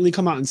haven't blatantly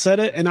come out and said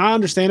it. And I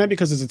understand that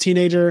because as a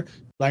teenager,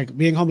 like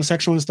being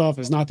homosexual and stuff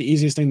is not the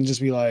easiest thing to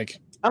just be like.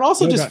 And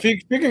also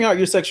figuring out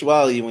your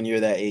sexuality when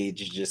you're that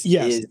age is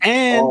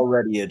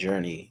already a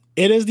journey.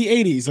 It is the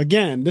 80s.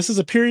 Again, this is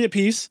a period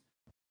piece.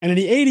 And in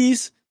the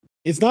 80s,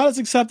 it's not as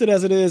accepted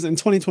as it is in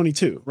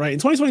 2022, right? In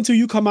 2022,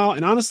 you come out,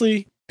 and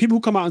honestly, people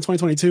who come out in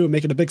 2022 and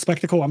make it a big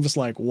spectacle, I'm just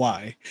like,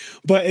 why?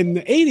 But in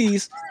the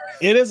 80s,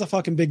 it is a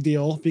fucking big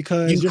deal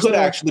because you could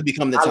actually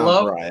become the town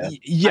pariah.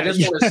 I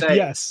just want to say,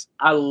 yes,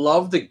 I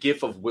love the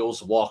gif of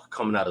Will's walk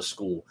coming out of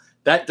school.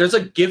 There's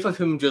a gif of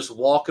him just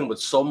walking with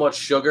so much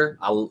sugar.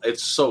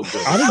 It's so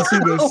good. I didn't see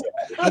this.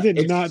 I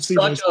did not see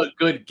this. It's such a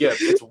good gif.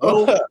 It's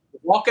Will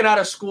walking out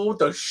of school with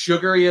the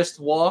sugariest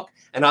walk,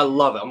 and I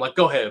love it. I'm like,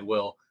 go ahead,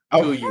 Will.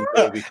 Do you,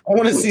 baby. I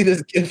want to see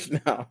this gif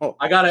now.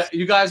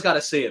 You guys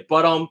gotta see it.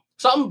 But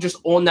something just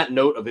on that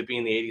note of it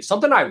being the 80s,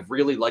 something I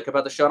really like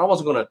about the show, and I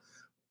wasn't gonna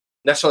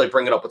necessarily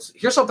bring it up, but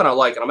here's something I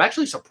like, and I'm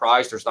actually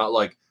surprised there's not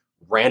like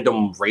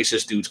random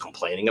racist dudes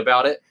complaining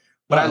about it.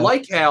 But I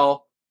like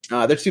how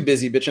they're too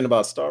busy bitching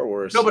about Star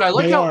Wars. No, but I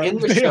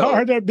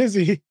like they're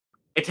busy.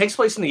 It takes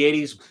place in the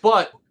 80s,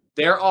 but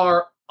there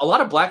are a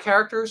lot of black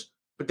characters,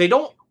 but they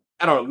don't.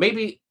 I don't know.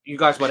 Maybe you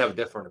guys might have a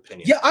different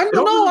opinion. Yeah, I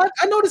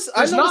noticed.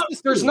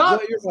 There's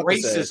not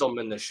racism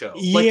in the show.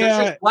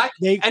 Yeah, black,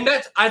 and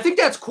I think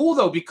that's cool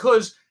though,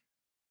 because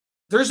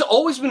there's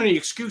always been an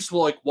excuse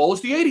for like, well,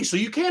 it's the 80s, so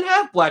you can't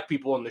have black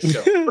people in the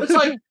show. But it's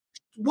like,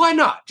 why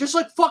not? Just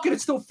like, fuck it,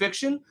 it's still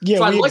fiction. Yeah,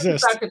 so we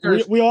exist. The fact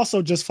that we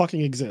also just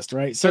fucking exist,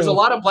 right? So there's a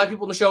lot of black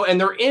people in the show, and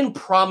they're in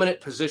prominent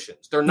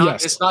positions. They're not.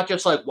 Yes. It's not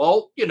just like,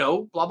 well,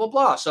 blah blah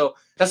blah. So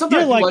that's something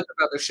I like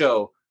about the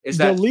show is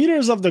that the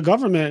leaders of the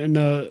government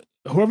and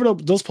whoever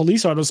those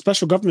police are, those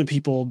special government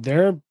people,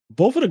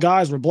 both of the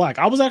guys were black.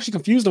 I was actually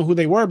confused on who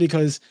they were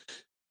because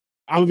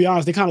I'm gonna be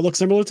honest, they kind of look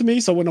similar to me.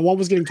 So when the one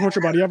was getting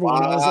tortured by the other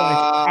one,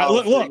 I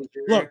was like,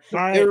 look, all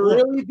right,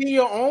 really be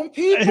your own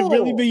people. It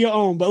really be your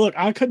own. But look,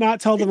 I could not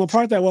tell them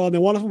apart that well. And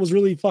then one of them was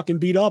really fucking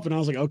beat up, and I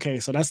was like, okay,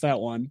 so that's that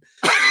one.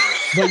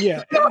 But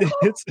yeah,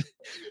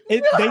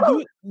 they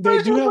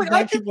do have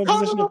black people in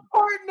position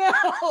apart now.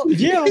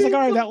 Yeah, I was like,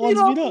 all right, that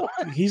one's beat up.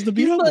 He's the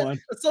beat up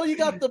one. So you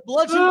got the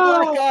bludgeon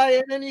black guy,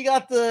 and then you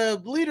got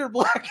the bleeder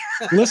black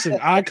guy. Listen,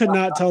 I could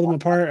not tell them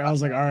apart. I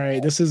was like, all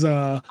right, this is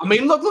I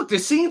mean, look, the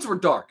scenes were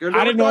dark.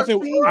 I didn't know if it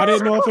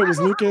was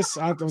Lucas.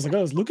 I was like,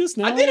 oh, is Lucas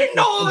now? I didn't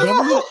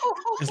know.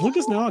 Is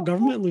Lucas now a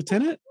government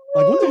lieutenant?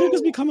 Like, when did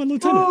Lucas become a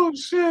lieutenant? Oh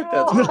shit!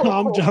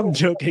 I'm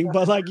joking,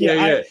 but like,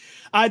 yeah.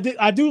 I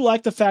do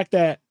like the fact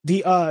that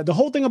the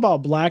whole thing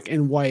about black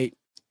and white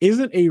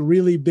isn't a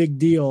really big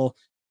deal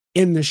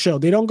in the show.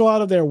 They don't go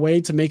out of their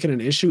way to make it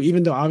an issue,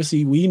 even though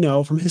obviously we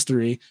know from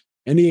history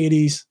in the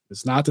 80s,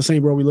 it's not the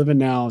same world we live in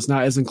now. It's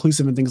not as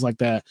inclusive and things like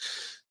that.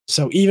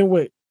 So even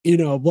with,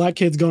 black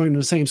kids going to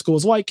the same school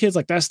as white kids,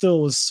 like that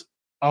still was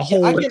a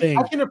whole thing.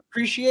 I can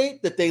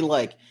appreciate that they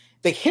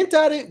hint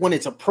at it when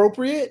it's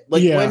appropriate,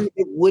 when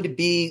it would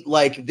be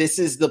like, this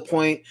is the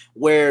point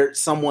where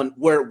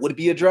it would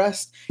be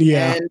addressed.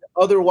 Yeah. And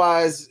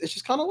otherwise it's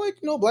just kind of like,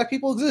 black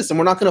people exist and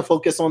we're not going to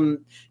focus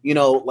on,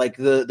 like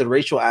the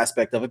racial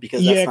aspect of it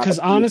because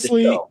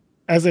honestly,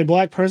 as a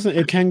black person,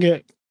 it can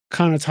get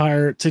kind of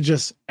tired to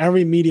just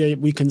every media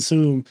we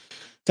consume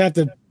to have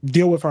to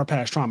deal with our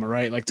past trauma,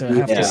 right? Like to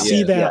have to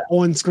see that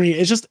on screen.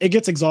 It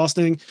gets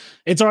exhausting.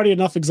 It's already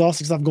enough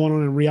exhausting stuff going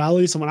on in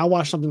reality. So when I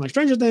watch something like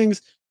Stranger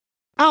Things,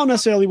 I don't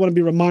necessarily want to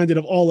be reminded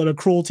of all of the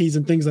cruelties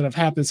and things that have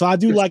happened. So I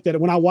do like that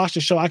when I watch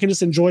the show, I can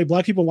just enjoy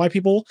black people and white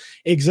people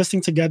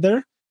existing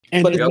together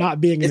and it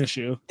not being an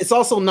issue. It's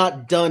also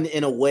not done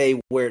in a way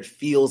where it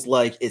feels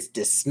like it's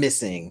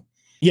dismissing.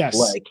 Yes.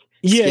 Like,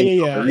 yeah.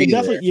 It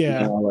definitely,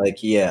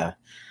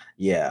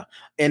 Yeah.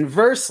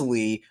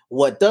 Inversely,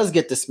 what does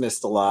get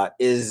dismissed a lot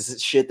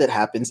is shit that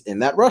happens in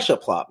that Russia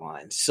plot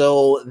line.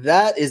 So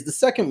that is the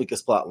second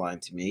weakest plot line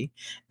to me.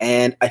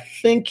 And I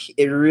think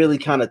it really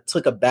kind of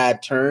took a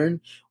bad turn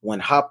when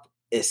Hop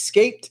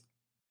escaped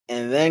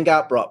and then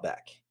got brought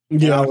back.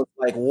 And I was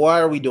like,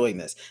 why are we doing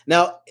this?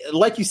 Now,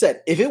 like you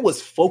said, if it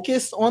was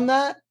focused on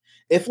that,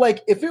 if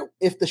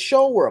the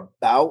show were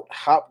about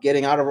Hop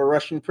getting out of a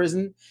Russian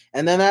prison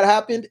and then that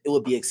happened, it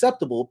would be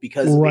acceptable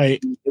because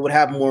it would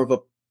have more of a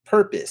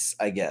purpose,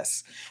 I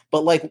guess.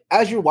 But like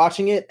as you're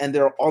watching it and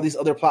there are all these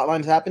other plot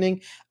lines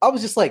happening, I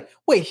was just like,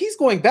 wait, he's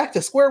going back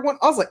to square one.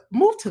 I was like,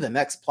 move to the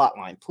next plot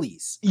line,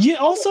 please. Yeah,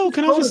 also,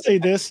 can I just say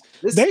this?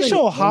 They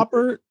show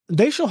Hopper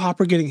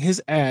getting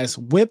his ass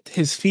whipped,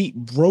 his feet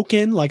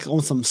broken, like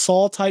on some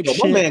Saw type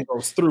shit. My man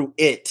goes through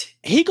it.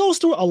 He goes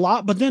through a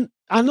lot, but then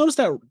I noticed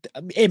that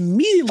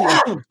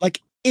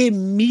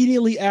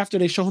immediately after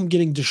they show him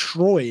getting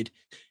destroyed,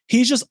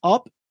 he's just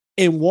up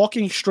and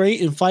walking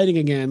straight and fighting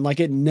again like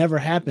it never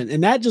happened.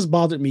 And that just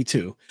bothered me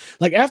too.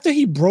 Like after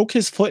he broke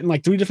his foot in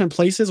like 3 different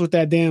places with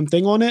that damn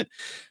thing on it,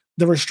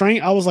 the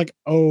restraint, I was like,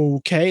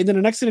 okay. And then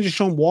the next thing they just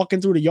show him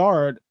walking through the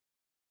yard.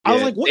 I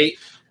was like, what?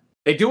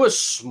 They do a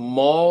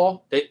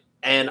small,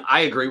 and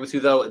I agree with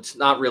you though, it's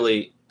not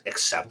really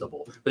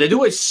acceptable, but they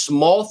do a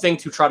small thing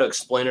to try to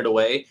explain it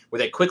away where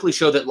they quickly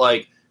show that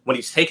like when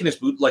he's taking his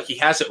boot, like he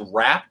has it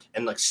wrapped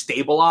and like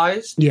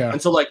stabilized. Yeah.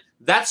 And so like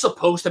that's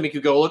supposed to make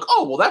you go like,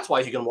 oh, well, that's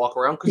why he can walk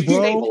around because he's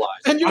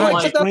stabilized. And you're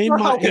like, sprained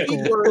my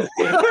ankle.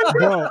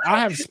 Bro, I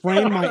have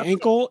sprained my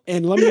ankle.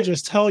 And let me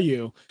just tell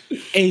you,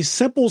 a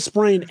simple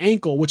sprained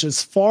ankle, which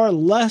is far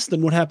less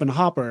than what happened to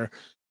Hopper,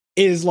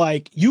 is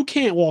like, you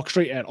can't walk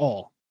straight at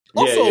all.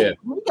 Also,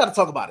 we got to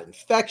talk about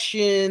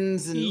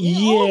infections and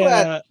all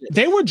that.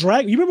 They were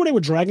dragging. You remember when they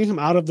were dragging him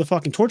out of the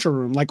fucking torture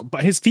room? Like,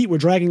 his feet were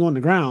dragging on the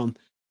ground.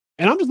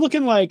 And I'm just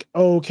looking like,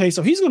 okay,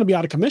 so he's going to be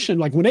out of commission.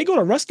 Like when they go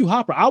to rescue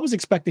Hopper, I was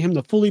expecting him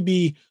to fully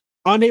be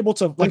unable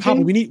to, like, Hopper,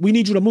 we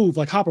need you to move.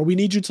 Like, Hopper, we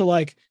need you to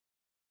like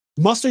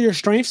muster your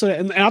strength. So that,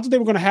 and I thought they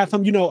were going to have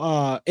him,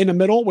 in the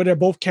middle where they're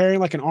both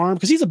carrying like an arm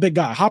because he's a big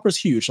guy. Hopper's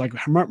huge. Like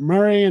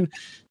Murray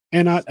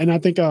and I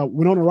think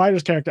Winona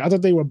Ryder's character, I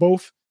thought they were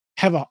both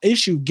have an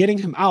issue getting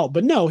him out,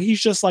 but no, he's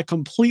just like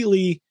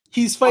completely.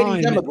 He's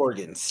fighting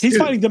Demogorgons. He's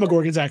fighting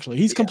Demogorgons. Actually,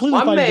 he's completely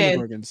fighting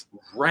Demogorgons.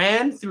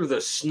 Ran through the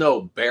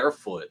snow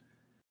barefoot.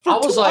 I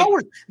was like,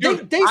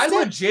 they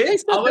said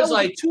that was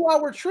like a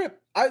 2-hour trip.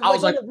 I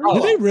was like,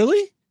 did they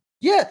really?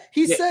 Yeah,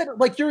 he said,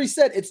 like Yuri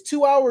said, it's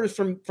 2 hours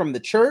from the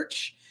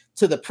church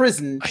to the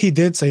prison. He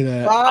did say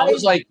that. I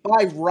was like,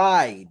 by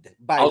ride.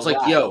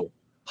 Like, yo,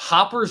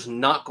 Hopper's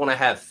not going to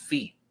have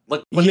feet.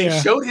 Like when they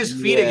showed his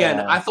feet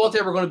again, I thought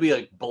they were going to be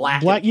like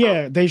black.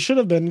 Yeah, they should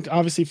have been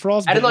obviously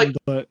frostbitten,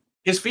 but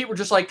his feet were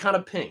just like kind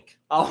of pink.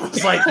 I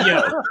was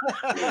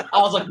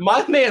like,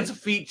 my man's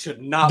feet should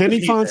not. Then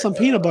he finds some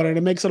peanut butter and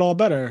it makes it all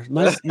better.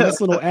 Nice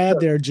little ad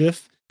there,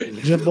 Jif.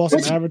 Jif bought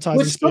some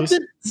advertising space.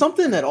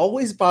 Something that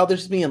always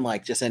bothers me in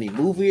like just any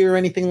movie or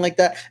anything like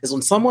that is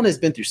when someone has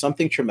been through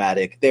something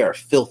traumatic, they are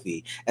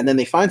filthy, and then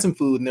they find some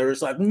food and they're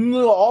just like,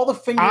 all the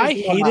fingers. I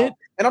hate it,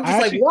 and I'm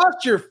just like,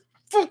 watch your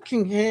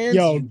fucking hands.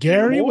 Yo,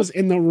 Gary was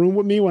in the room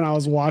with me when I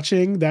was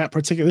watching that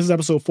particular. This is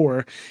episode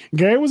 4.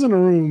 Gary was in the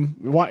room,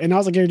 and I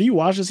was like, Gary, do you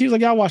watch this? He was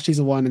like, yeah, I watched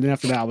season 1, and then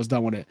after that, I was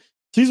done with it.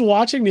 So he's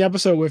watching the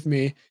episode with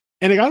me,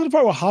 and it got to the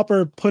part where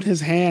Hopper put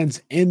his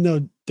hands in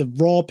the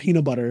raw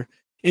peanut butter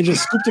and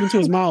just scooped it into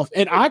his mouth,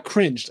 and I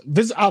cringed.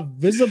 I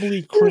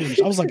visibly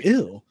cringed. I was like,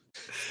 ew.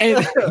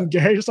 And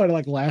Gary started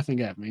like laughing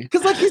at me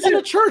because like he's in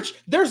a church.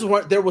 There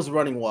was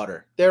running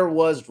water. There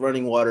was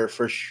running water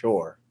for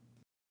sure.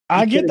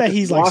 I get that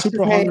he's like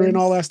super hungry and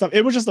all that stuff.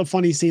 It was just a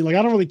funny scene. Like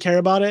I don't really care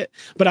about it,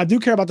 but I do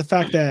care about the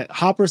fact that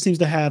Hopper seems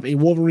to have a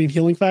Wolverine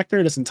healing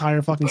factor this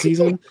entire fucking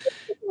season,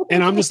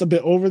 and I'm just a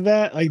bit over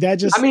that. Like that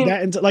just,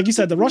 like you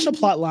said, the Russia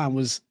plot line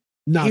was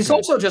not. He's good.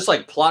 Also just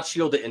like plot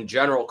shielded in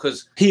general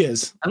because he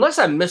is. Unless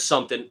I missed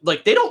something,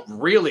 like they don't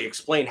really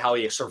explain how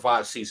he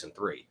survived season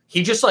 3.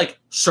 He just like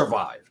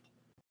survived.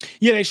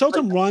 Yeah, they showed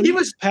him run. He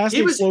was past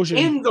the explosion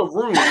in the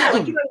room.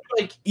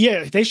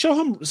 Yeah, they show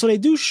him. So they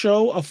do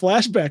show a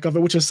flashback of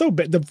it, which is so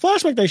bad. The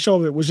flashback they show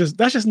of it was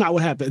that's just not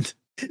what happened.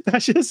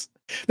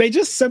 They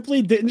just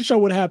simply didn't show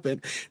what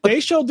happened. They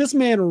showed this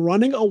man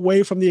running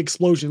away from the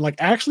explosion, like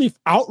actually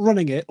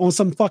outrunning it on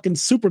some fucking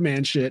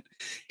Superman shit.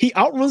 He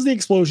outruns the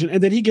explosion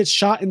and then he gets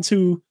shot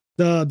into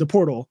the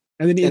portal,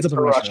 and then he ends up in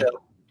Russia.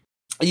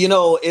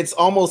 It's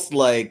almost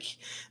like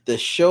the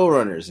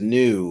showrunners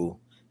knew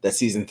that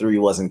season 3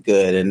 wasn't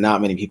good and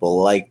not many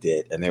people liked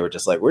it, and they were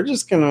just like, we're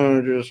just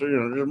gonna just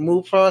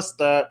move past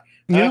that.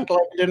 Yeah, like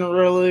it didn't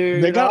really.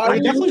 It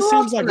definitely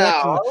seems like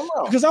that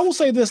because I will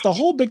say this: the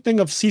whole big thing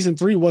of season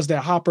 3 was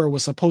that Hopper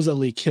was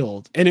supposedly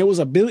killed, and it was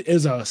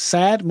a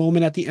sad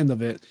moment at the end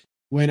of it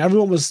when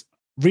everyone was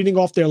reading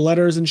off their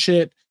letters and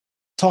shit,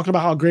 talking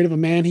about how great of a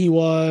man he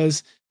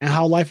was and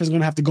how life is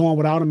going to have to go on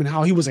without him and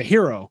how he was a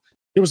hero.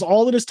 There was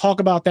all of this talk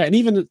about that. And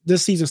even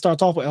this season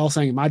starts off with Elle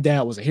saying, my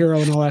dad was a hero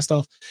and all that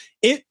stuff.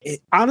 It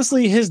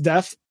honestly, his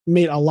death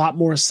made a lot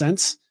more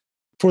sense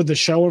for the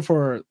show and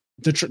for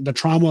the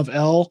trauma of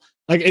Elle.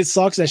 Like, it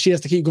sucks that she has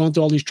to keep going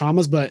through all these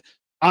traumas, but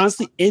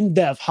honestly, in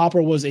depth,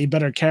 Hopper was a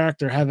better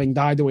character having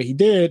died the way he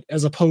did,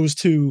 as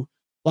opposed to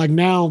like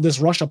now this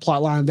Russia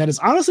plotline that is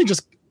honestly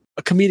just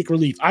a comedic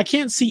relief. I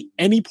can't see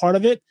any part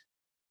of it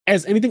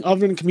as anything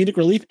other than comedic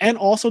relief, and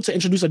also to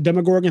introduce a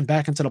Demogorgon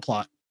back into the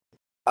plot.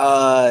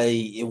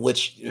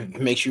 Which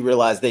makes you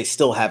realize they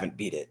still haven't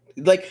beat it.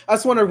 Like, I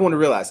just want everyone to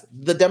realize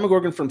the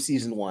Demogorgon from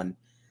season 1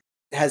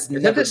 has Is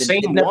never that the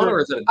same one,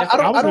 or is it a different?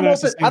 I don't know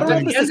if it's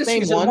the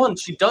same season one. 1.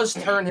 She does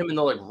turn him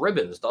into like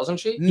ribbons, doesn't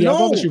she?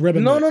 No.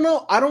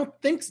 I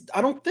don't think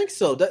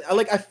so.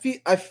 I feel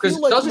like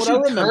doesn't what she I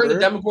remember, turn the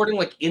Demogorgon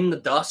like in the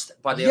dust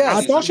by the end?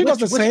 I thought she does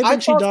the same thing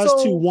she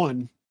does to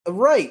 1.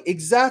 Right,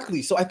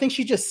 exactly. So I think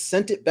she just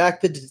sent it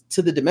back to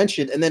the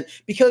dimension, and then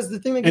because the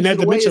thing that and that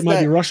dimension might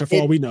be Russia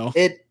for all we know.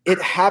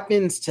 It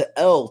happens to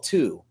Elle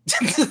too.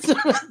 The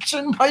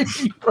dimension might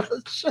be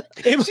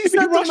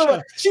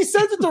Russia. She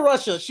sent it to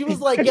Russia. She was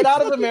like, "Get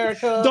out of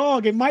America,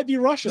 dog." It might be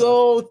Russia.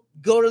 Go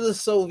to the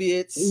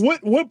Soviets.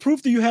 What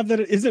proof do you have that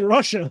it isn't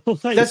Russia?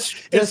 Like, that's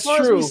as far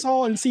true. As we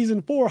saw in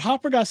season 4,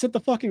 Hopper got sent to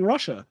fucking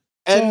Russia.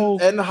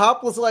 And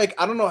Hop was like,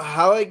 I don't know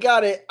how I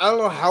got it. I don't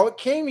know how it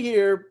came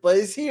here, but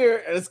it's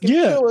here and it's gonna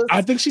kill us.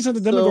 I think she sent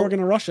the Demogorgon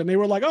to Russia, and they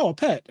were like, "Oh, a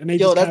pet," and they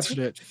just captured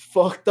it.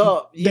 Fucked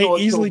up. They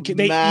easily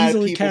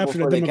captured the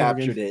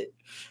Demogorgon. It.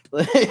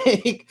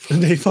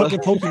 They fucking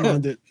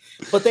Pokemoned it.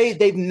 But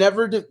they've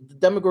never. The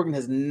Demogorgon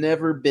has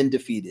never been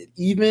defeated.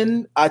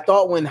 Even I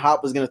thought when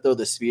Hop was gonna throw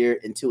the spear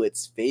into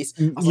its face,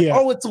 I was like,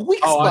 "Oh, it's a weak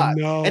spot."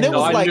 And it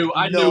was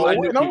I knew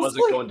he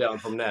wasn't going down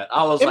from that.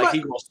 I was like, he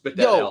gonna spit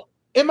that out.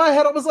 In my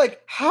head, I was like,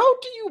 how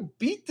do you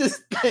beat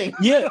this thing?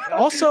 Yeah.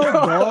 Also,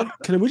 dog,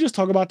 can we just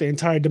talk about the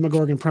entire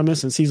Demogorgon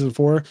premise in season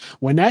 4?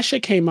 When that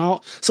shit came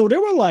out, so there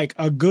were like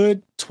a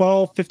good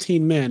 12,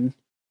 15 men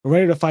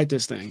ready to fight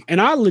this thing. And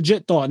I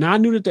legit thought, and I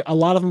knew that a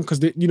lot of them, because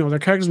they're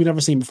characters we've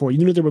never seen before, you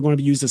knew that they were going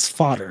to be used as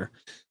fodder.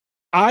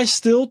 I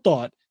still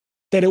thought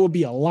that it would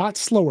be a lot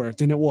slower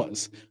than it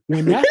was.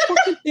 When that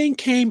fucking thing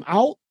came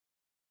out,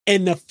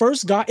 and the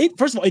first guy,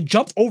 first of all, it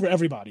jumped over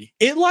everybody.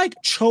 It like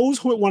chose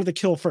who it wanted to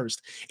kill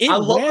first. I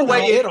love the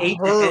way it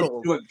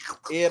hurtled.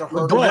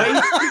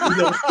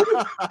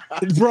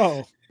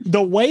 Bro,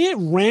 the way it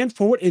ran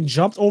forward and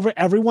jumped over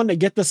everyone to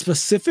get the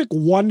specific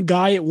one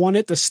guy it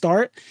wanted to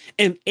start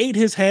and ate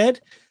his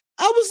head.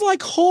 I was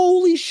like,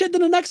 holy shit.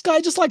 Then the next guy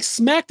just like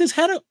smacked his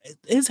head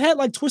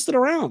like twisted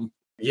around.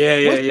 Yeah.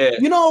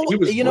 You know,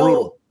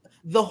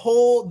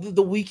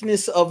 the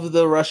weakness of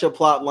the Russia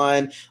plot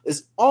line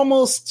is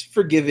almost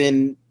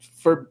forgiven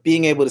for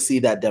being able to see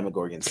that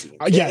Demogorgon scene.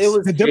 Yes,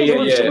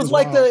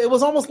 it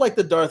was almost like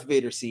the Darth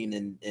Vader scene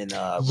in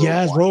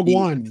Rogue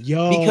One.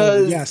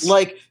 Because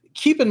like,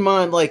 keep in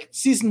mind, like,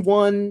 season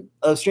 1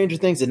 of Stranger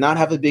Things did not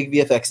have a big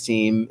VFX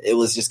team. It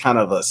was just kind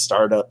of a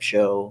startup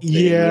show. They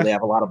didn't really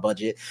have a lot of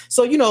budget,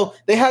 so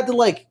they had to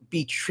like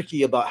be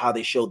tricky about how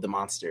they showed the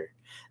monster.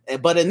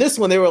 But in this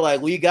one, they were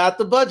like, "We got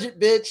the budget,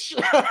 bitch."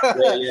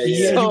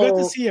 Yeah. So you got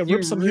to see it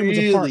rip some humans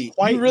apart.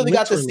 You really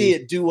got to see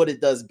it do what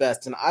it does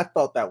best, and I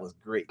thought that was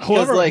great.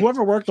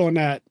 Whoever worked on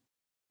that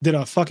did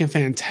a fucking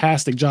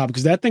fantastic job,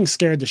 because that thing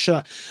scared the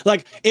shit.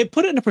 Like, it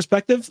put it into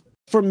perspective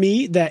for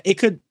me that it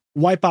could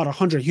wipe out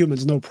 100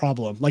 humans no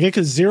problem. Like, it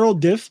could zero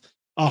diff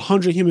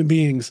 100 human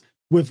beings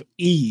with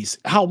ease.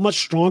 How much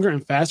stronger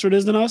and faster it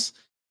is than us.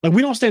 Like,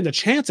 we don't stand a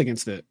chance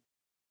against it.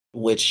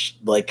 Which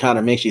like kind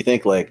of makes you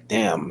think like,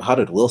 damn, how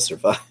did Will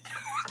survive?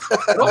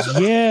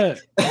 Yeah.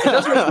 It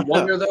does make you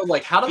wonder though,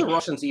 like, how do the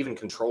Russians even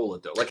control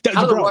it though? Like,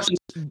 how do the Russians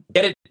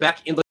get it back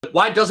in? Like,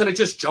 why doesn't it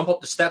just jump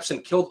up the steps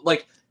and kill?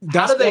 Like,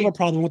 that's the other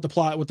problem with the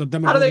plot with the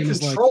Demogorgon. How do they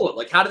control it?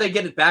 Like, how do they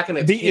get it back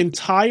in? The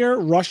entire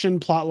Russian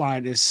plot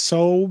line is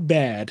so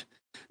bad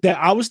that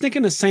I was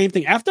thinking the same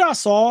thing after I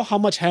saw how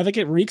much havoc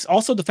it wreaks.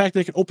 Also, the fact that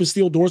it can open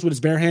steel doors with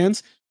its bare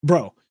hands,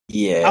 bro.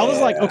 Yeah, I was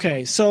like,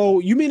 okay, so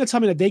you mean to tell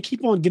me that they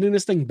keep on getting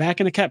this thing back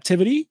into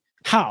captivity?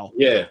 How?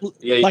 Yeah.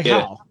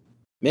 How?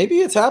 Maybe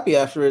it's happy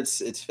after it's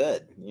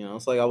fed.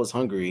 It's like I was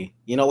hungry.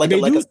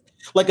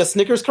 Like a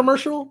Snickers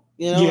commercial.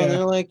 And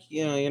they're like,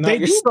 you're not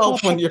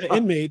yourself when you're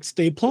inmates.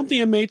 They plump the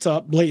inmates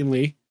up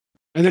blatantly,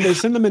 and then they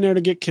send them in there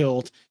to get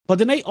killed. But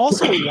then they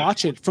also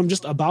watch it from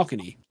just a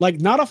balcony, like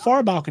not a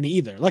far balcony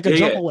either, like a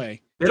jump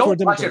away. They don't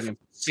watch it from a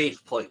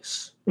safe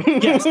place.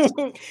 Yes.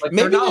 Like,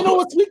 maybe they know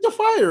it's weak to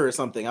fire or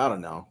something. I don't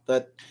know.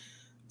 That's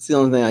the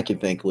only thing I can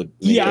think would.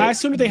 I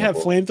assume they have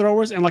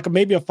flamethrowers, and like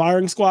maybe a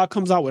firing squad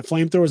comes out with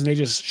flamethrowers, and they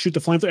just shoot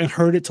the flamethrower and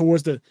herd it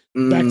towards back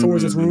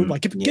towards this room.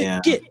 Like,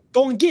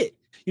 go and get.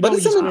 But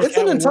it's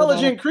an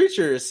intelligent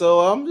creature, so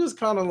I'm just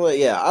kind of like,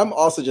 I'm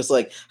also just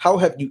like, how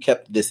have you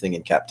kept this thing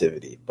in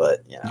captivity?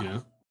 But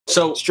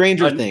so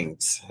Stranger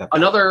Things.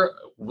 Another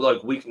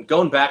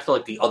going back to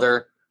like the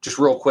other. Just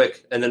real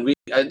quick, and then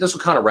this will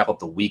kind of wrap up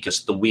the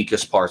weakest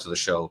parts of the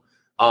show.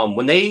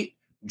 When they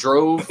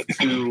drove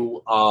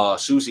to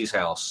Susie's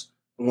house,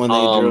 when they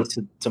drove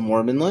to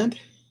Mormon Land,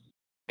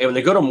 and when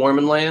they go to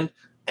Mormon Land,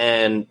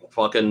 and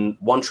fucking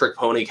One Trick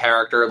Pony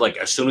character, like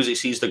as soon as he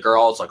sees the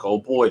girl, it's like, oh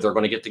boy, they're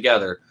going to get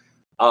together.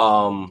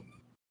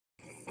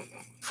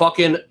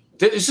 fucking.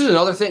 This is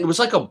another thing. It was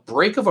like a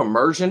break of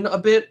immersion a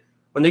bit.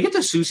 When they get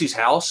to Susie's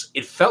house,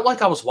 it felt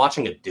like I was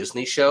watching a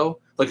Disney show.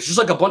 Like it's just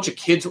like a bunch of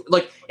kids.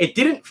 Like it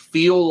didn't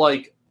feel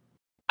like.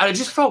 I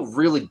just felt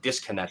really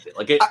disconnected.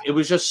 Like it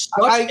was just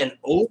such an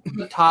over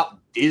the top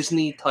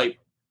Disney type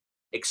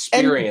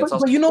experience.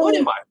 But you know, what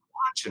am I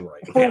watching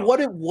right now? For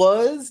what it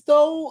was,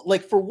 though,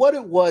 like for what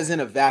it was in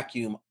a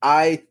vacuum,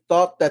 I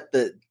thought that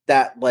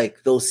that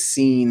like those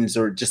scenes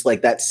or just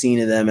like that scene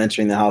of them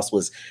entering the house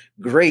was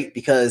great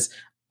because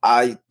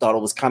I thought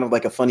it was kind of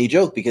like a funny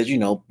joke because, you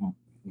know,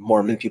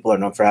 Mormon people are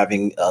known for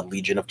having a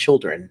legion of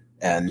children,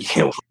 and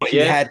he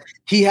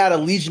had a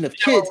legion of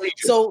kids.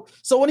 So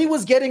when he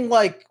was getting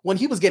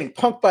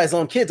punked by his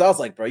own kids, I was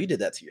like, bro, you did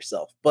that to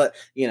yourself. But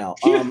you know,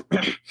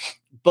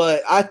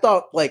 but I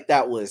thought like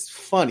that was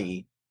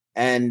funny.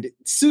 And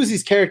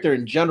Susie's character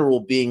in general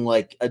being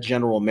like a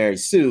General Mary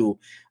Sue,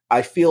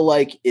 I feel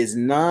like is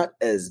not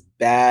as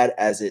bad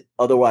as it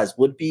otherwise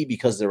would be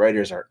because the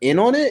writers are in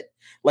on it.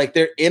 Like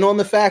they're in on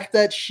the fact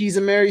that she's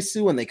a Mary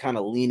Sue and they kind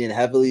of lean in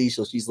heavily.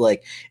 So she's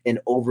like an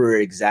over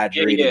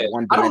exaggerated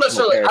one. I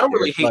don't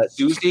really hate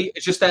Susie.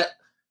 It's just that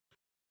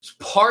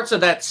parts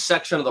of that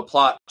section of the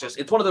plot,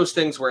 it's one of those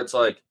things where it's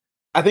like,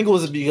 I think it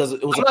was because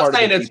it was a part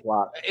of the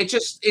plot. It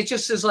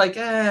just is like,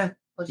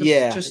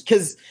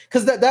 because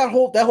that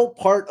whole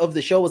part of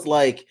the show was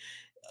like,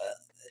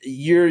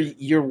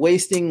 you're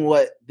wasting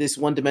what this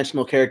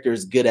one-dimensional character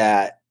is good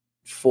at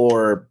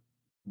for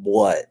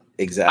what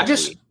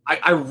exactly?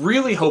 I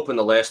really hope in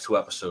the last 2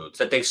 episodes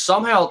that they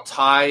somehow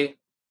tie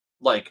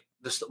like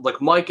this,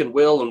 like Mike and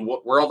Will and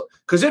what we're all,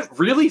 because it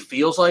really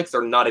feels like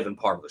they're not even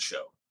part of the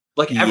show.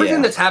 Like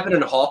everything that's happened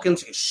in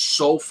Hawkins is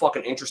so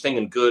fucking interesting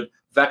and good.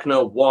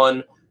 Vecna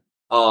won.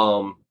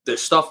 The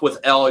stuff with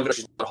Elle, even though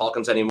she's not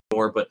Hawkins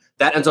anymore, but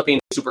that ends up being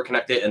super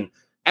connected, and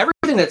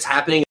everything that's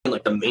happening in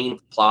like the main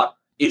plot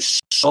is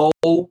so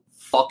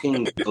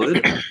fucking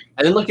good. And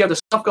then like you have the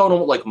stuff going on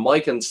with like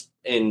Mike and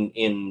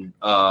in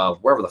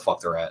wherever the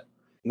fuck they're at.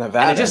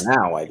 Nevada just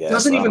now, I guess. It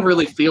doesn't even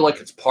really feel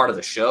like it's part of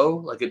the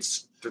show. Like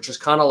they're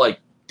just kind of like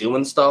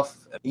doing stuff.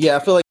 Yeah, I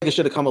feel like it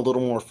should have come a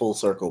little more full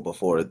circle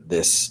before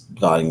this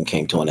volume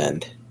came to an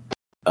end.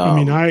 I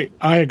mean,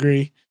 I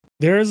agree.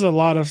 There's a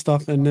lot of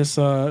stuff in this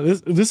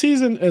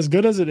season, as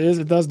good as it is,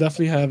 it does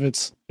definitely have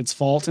its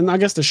faults. And I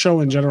guess the show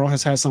in general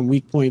has had some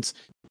weak points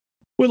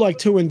with like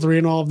 2 and 3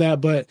 and all of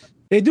that, but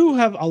they do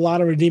have a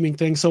lot of redeeming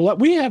things. So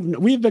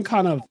we've been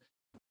kind of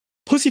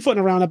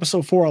pussyfooting around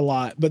episode 4 a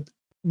lot, but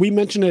we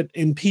mentioned it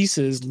in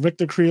pieces.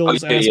 Victor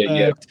Creel's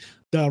aspect,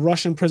 the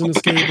Russian prison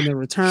escape and the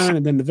return,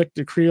 and then the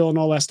Victor Creel and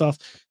all that stuff.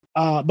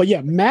 But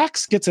yeah,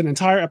 Max gets an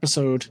entire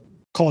episode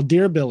called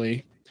Dear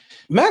Billy.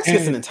 Max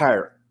gets an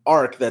entire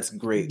arc that's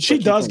great. She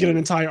does get an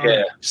entire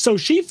arc. So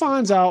she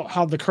finds out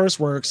how the curse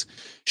works.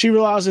 She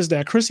realizes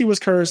that Chrissy was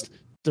cursed,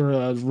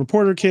 the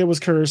reporter kid was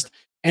cursed,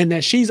 and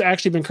that she's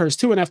actually been cursed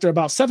too. And after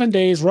about 7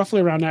 days,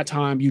 roughly around that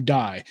time, you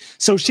die.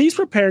 So she's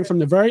preparing from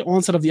the very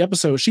onset of the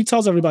episode. She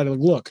tells everybody, like,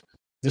 look,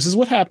 this is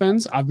what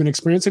happens. I've been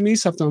experiencing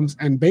these symptoms,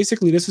 and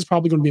basically this is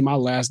probably going to be my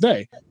last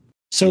day.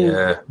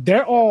 So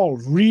they're all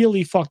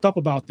really fucked up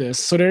about this.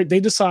 So they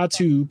decide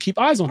to keep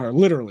eyes on her,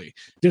 literally.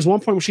 There's one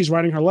point where she's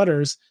writing her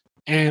letters,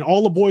 and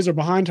all the boys are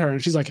behind her,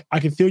 and she's like,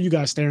 I can feel you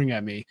guys staring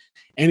at me.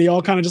 And they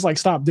all kind of just like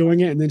stop doing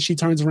it, and then she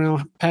turns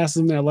around, passes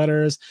them their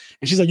letters,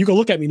 and she's like, you can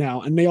look at me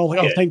now. And they all like,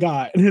 oh, thank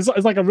God. And it's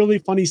like a really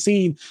funny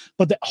scene.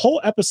 But the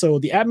whole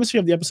episode, the atmosphere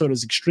of the episode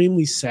is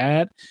extremely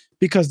sad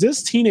because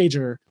this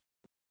teenager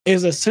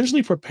is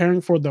essentially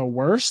preparing for the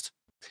worst.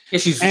 Yeah,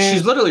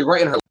 she's literally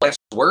writing her last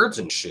words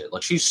and shit.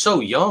 Like, she's so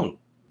young.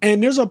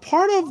 And there's a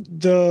part of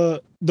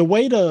the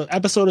way the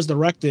episode is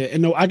directed,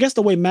 and I guess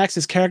the way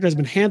Max's character has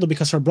been handled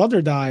because her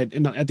brother died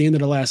at the end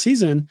of the last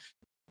season.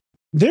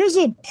 There's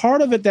a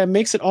part of it that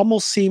makes it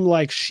almost seem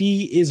like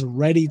she is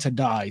ready to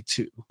die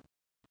too.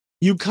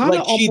 You kind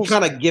of she's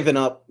kind of given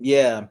up.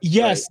 Yeah.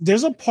 Yes,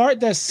 there's a part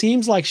that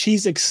seems like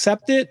she's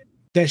accepted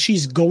that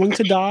she's going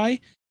to die.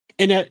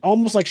 And that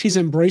almost like she's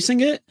embracing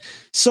it.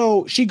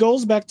 So she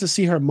goes back to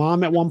see her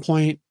mom at one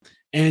point,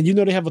 and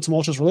they have a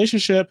tumultuous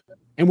relationship.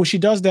 And when she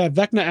does that,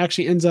 Vecna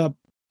actually ends up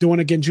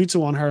doing a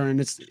genjutsu on her, and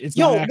it's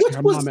not actually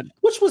her mom.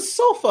 Which was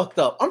so fucked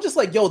up. I'm just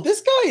like, yo,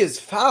 this guy is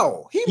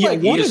foul. He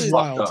is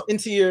wild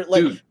into your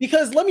like. Dude.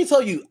 Because let me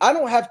tell you, I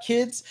don't have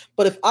kids,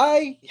 but if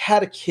I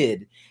had a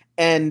kid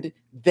and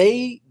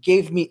they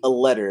gave me a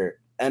letter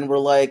and we're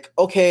like,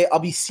 okay, I'll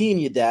be seeing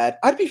you, Dad,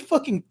 I'd be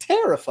fucking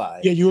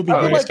terrified. Yeah, you would be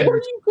very like, scared. what are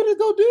you gonna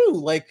go do?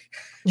 Like,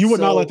 you would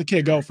not let the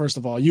kid go. First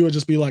of all, you would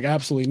just be like,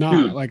 absolutely not.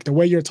 Dude, like the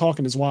way you're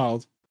talking is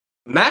wild.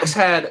 Max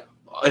had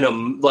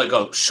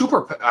a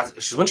super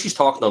when she's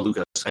talking to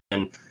Lucas,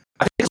 and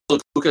I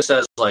think Lucas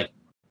says like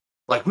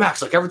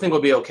Max, like everything will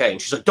be okay, and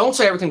she's like, don't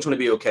say everything's going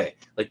to be okay.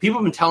 Like people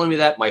have been telling me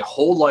that my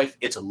whole life.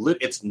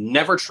 It's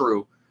never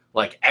true.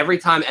 Like every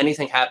time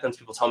anything happens,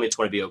 people tell me it's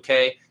going to be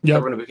okay.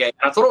 Never going to be okay.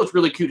 And I thought it was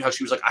really cute how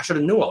she was like, I should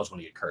have known I was going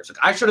to get cursed. Like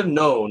I should have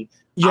known.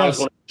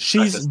 Yes,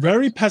 she's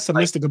very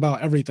pessimistic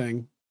about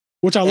everything,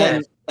 which I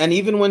love. And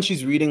even when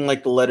she's reading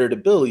like the letter to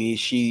Billy,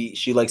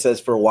 she like says,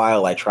 for a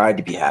while I tried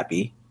to be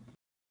happy.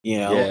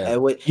 Yeah.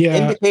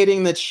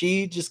 Indicating that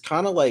she just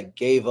kind of like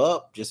gave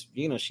up. Just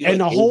she and like,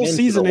 the whole gave in to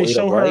season the they weight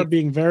show of her life.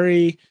 being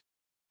very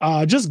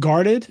just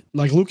guarded.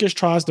 Like Lucas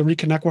tries to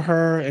reconnect with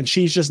her and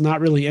she's just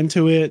not really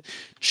into it.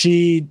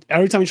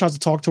 Every time he tries to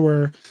talk to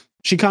her,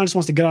 she kind of just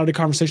wants to get out of the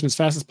conversation as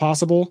fast as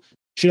possible.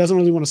 She doesn't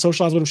really want to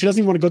socialize with him. She doesn't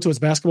even want to go to his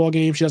basketball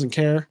game. She doesn't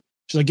care.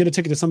 She's like, get a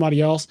ticket to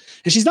somebody else.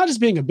 And she's not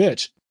just being a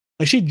bitch.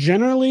 Like she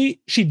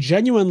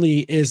genuinely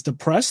is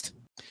depressed,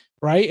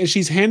 right? And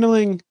she's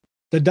handling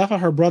the death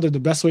of her brother the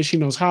best way she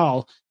knows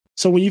how.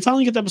 So when you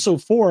finally get to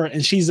episode 4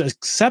 and she's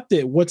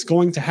accepted what's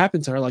going to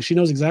happen to her, like she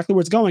knows exactly where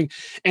it's going.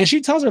 And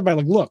she tells everybody,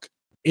 like, look,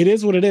 it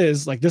is what it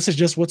is. Like, this is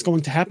just what's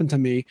going to happen to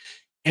me.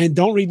 And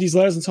don't read these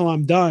letters until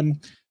I'm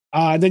done.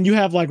 And then you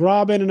have like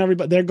Robin and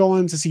everybody, they're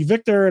going to see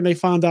Victor and they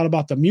found out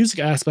about the music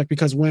aspect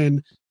because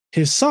when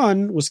his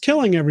son was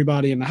killing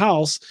everybody in the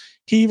house,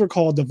 he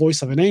recalled the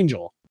voice of an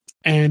angel.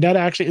 And that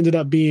actually ended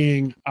up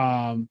being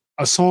a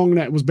song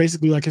that was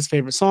basically like his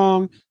favorite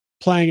song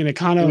playing, and it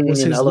kind of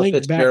was his Ella link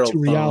Fitzgerald back to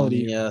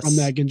reality yes. from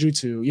that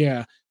genjutsu.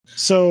 Yeah.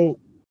 So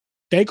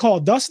they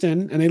called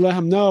Dustin and they let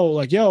him know,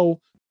 like,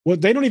 yo, well,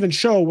 they don't even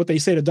show what they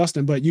say to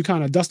Dustin, but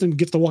Dustin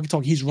gets the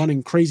walkie-talkie. He's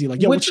running crazy.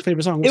 Like, yo, what's your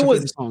favorite song? What's your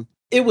favorite song?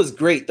 It was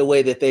great the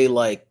way that they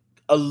like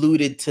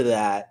alluded to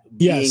that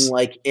being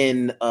like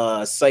in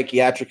a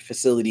psychiatric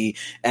facility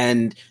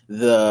and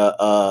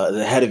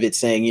the head of it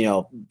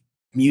saying,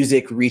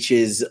 music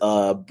reaches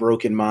a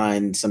broken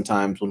mind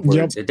sometimes when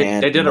words. They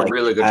did a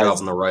really good job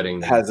in the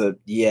writing.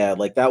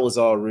 That was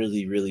all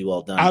really, really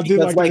well done. I did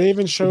like they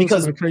even showed some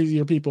of the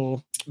crazier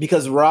people.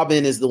 Because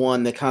Robin is the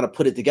one that kind of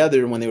put it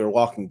together when they were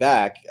walking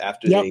back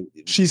after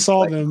she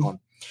saw them.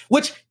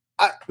 Which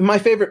my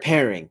favorite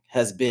pairing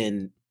has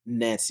been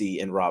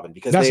Nancy and Robin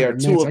because they are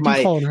two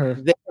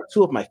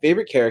of my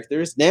favorite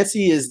characters.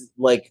 Nancy is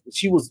like,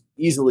 she was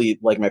easily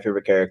like my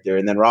favorite character,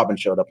 and then Robin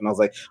showed up and I was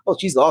like, oh,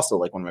 she's also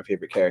like one of my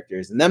favorite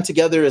characters. And them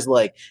together is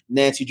like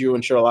Nancy Drew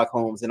and Sherlock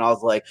Holmes, and I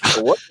was like,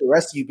 well, what the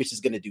rest of you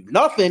bitches gonna do?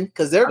 Nothing,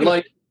 because they're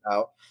gonna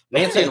out.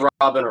 Nancy and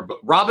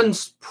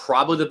Robin's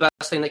probably the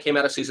best thing that came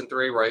out of season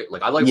 3, right?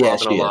 Like I like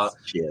Robin a lot.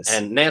 She is.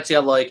 And Nancy, I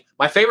like.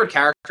 My favorite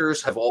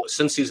characters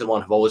since season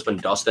 1 have always been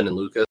Dustin and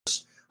Lucas.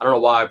 I don't know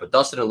why, but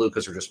Dustin and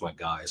Lucas are just my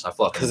guys. I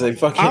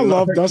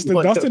love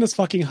Dustin. Dustin is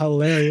fucking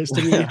hilarious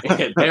to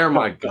me. They're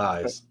my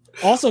guys.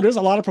 Also, there's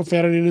a lot of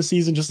profanity in this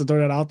season, just to throw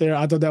that out there.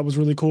 I thought that was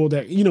really cool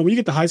that, when you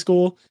get to high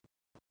school,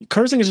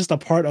 cursing is just a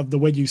part of the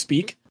way you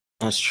speak.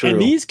 That's true.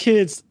 And these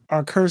kids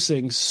are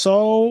cursing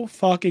so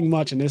fucking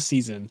much in this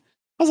season.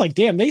 I was like,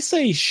 damn, they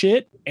say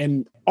shit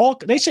and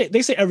they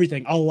say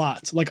everything a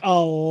lot. Like a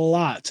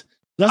lot.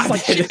 That's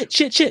like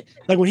shit.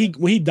 Like when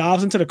he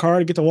dives into the car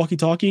to get the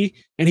walkie-talkie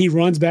and he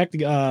runs back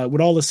with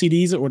all the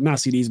CDs, or not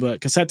CDs,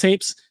 but cassette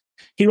tapes.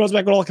 He runs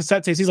back with all the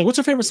cassette tapes. He's like, what's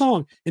your favorite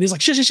song? And he's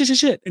like,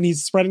 shit. And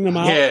he's spreading them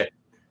out. Yeah.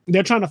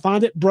 They're trying to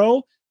find it.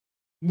 Bro,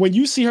 when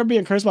you see her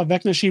being cursed by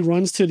Vecna, she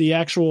runs to the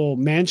actual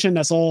mansion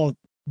that's all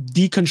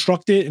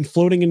deconstructed and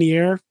floating in the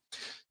air.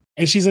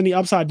 And she's in the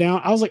upside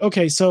down. I was like,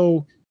 okay,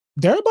 so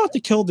they're about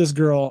to kill this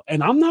girl.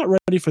 And I'm not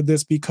ready for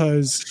this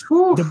because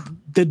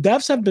the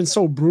deaths have been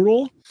so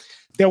brutal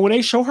that when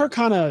they show her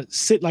kind of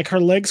sit, like her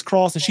legs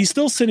crossed and she's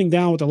still sitting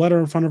down with the letter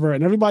in front of her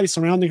and everybody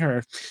surrounding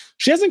her,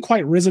 she hasn't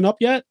quite risen up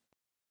yet.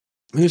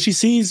 And then she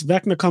sees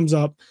Vecna comes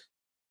up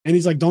and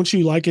he's like, don't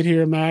you like it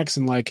here, Max?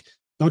 And like,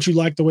 don't you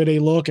like the way they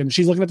look? And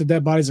she's looking at the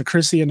dead bodies of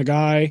Chrissy and the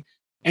guy.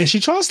 And she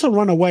tries to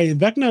run away. And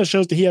Vecna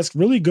shows that he has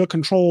really good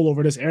control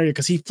over this area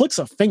because he flicks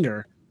a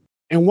finger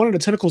and one of the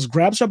tentacles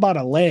grabs her by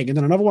the leg. And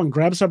then another one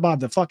grabs her by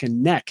the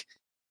fucking neck.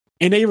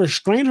 And they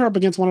restrain her up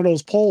against one of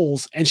those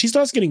poles. And she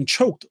starts getting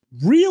choked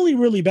really,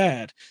 really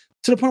bad.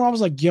 To the point where I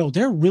was like, yo,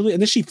 they're really...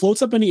 And then she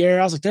floats up in the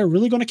air. I was like, they're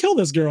really going to kill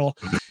this girl.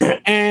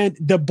 And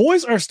the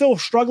boys are still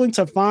struggling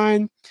to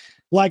find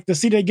like the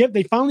CD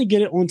they finally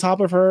get it on top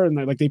of her. And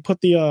like they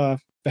put the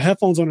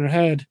headphones on her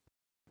head.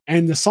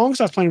 And the song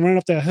starts playing Running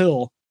Up That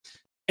Hill.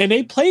 And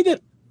they played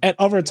it at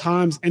other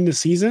times in the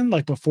season,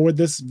 like before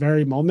this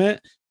very moment.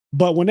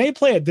 But when they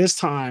play it this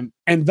time,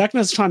 and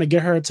Vecna's trying to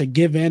get her to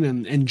give in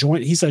and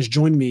join, he says,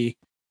 join me,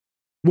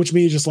 which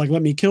means just like,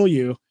 let me kill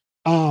you.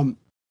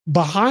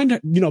 Behind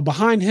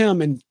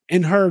him and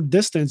in her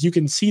distance, you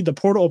can see the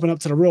portal open up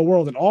to the real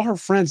world and all her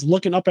friends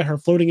looking up at her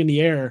floating in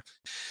the air.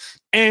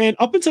 And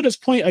up until this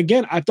point,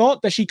 again, I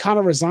thought that she kind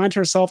of resigned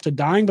herself to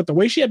dying, but the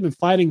way she had been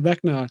fighting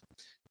Vecna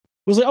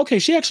was like, okay,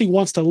 she actually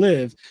wants to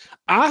live.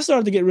 I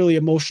started to get really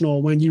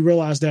emotional when you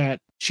realize that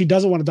she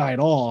doesn't want to die at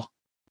all.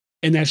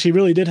 And that she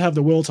really did have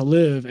the will to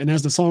live. And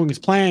as the song is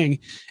playing,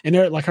 and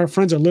they're like, her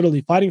friends are literally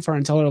fighting for her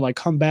and tell her, like,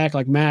 come back,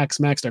 like Max,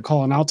 they're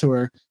calling out to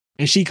her.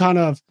 And she kind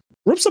of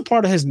rips a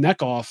part of his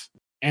neck off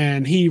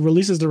and he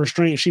releases the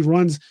restraint. She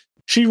runs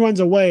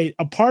away.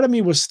 A part of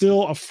me was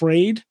still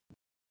afraid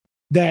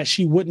that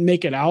she wouldn't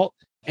make it out.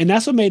 And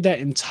that's what made that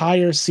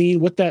entire scene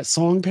with that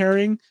song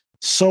pairing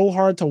so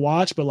hard to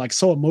watch, but like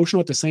so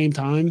emotional at the same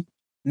time.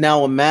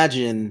 Now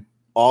imagine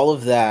all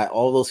of that,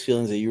 all those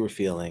feelings that you were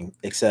feeling,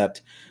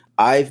 except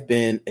I've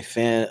been a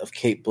fan of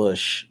Kate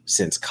Bush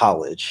since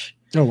college.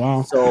 Oh,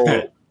 wow.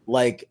 So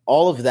like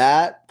all of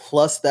that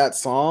plus that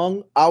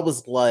song, I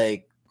was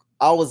like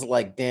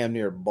damn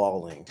near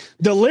bawling.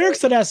 The lyrics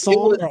to that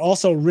song are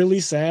also really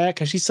sad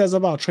because she says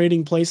about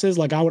trading places.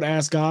 Like, I would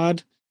ask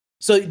God.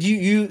 So do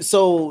you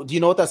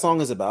know what that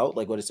song is about?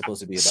 Like what it's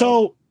supposed to be about?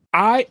 So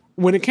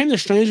when it came to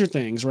Stranger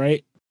Things,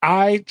 right?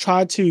 I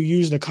tried to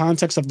use the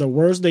context of the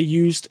words they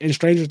used in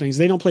Stranger Things.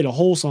 They don't play the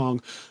whole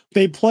song.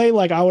 They play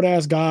like, I would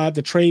ask God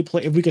to trade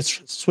if we could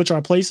switch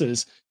our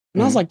places.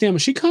 And I was like, damn,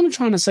 is she kind of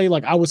trying to say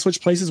like I would switch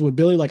places with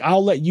Billy? Like,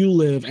 I'll let you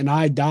live and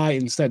I die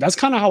instead. That's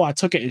kind of how I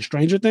took it in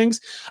Stranger Things.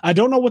 I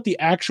don't know what the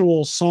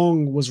actual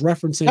song was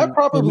referencing. That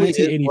probably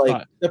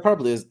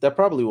is that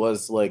probably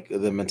was like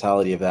the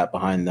mentality of that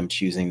behind them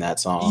choosing that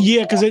song.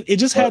 Yeah, because it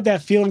just had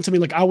that feeling to me.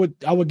 Like I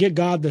would get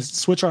God to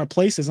switch our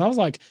places. I was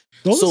like,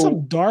 those are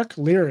some dark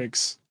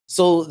lyrics.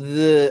 So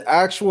the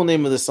actual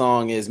name of the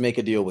song is "Make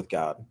a Deal with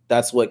God."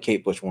 That's what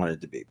Kate Bush wanted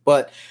it to be,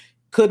 but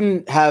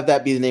couldn't have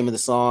that be the name of the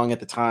song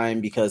at the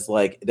time because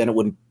like then it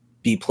wouldn't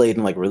be played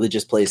in like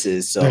religious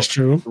places. So that's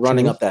true.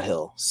 Running Up That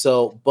Hill.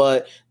 So,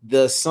 but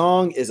the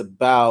song is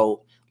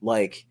about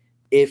like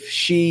if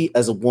she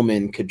as a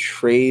woman could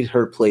trade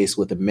her place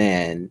with a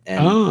man,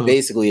 and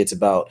basically it's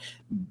about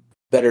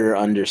better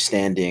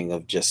understanding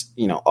of just,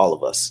 you know, all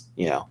of us,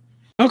 you know.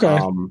 Okay.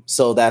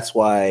 So that's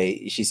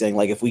why she's saying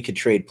like if we could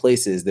trade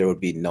places, there would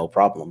be no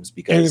problems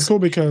because and it's cool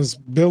because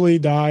Billy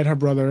died, her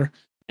brother,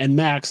 and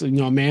Max, you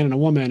know, a man and a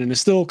woman, and it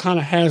still kind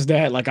of has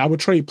that like I would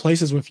trade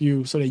places with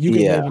you so that you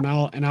can live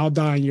and I'll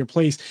die in your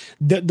place.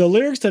 The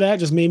lyrics to that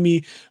just made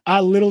me.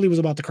 I literally was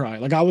about to cry.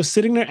 Like I was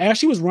sitting there as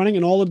she was running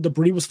and all the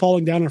debris was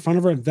falling down in front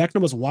of her, and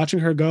Vecna was watching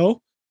her go.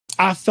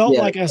 I felt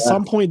like at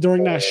some point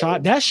during that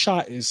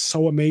shot is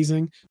so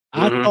amazing.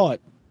 I thought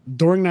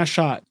during that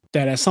shot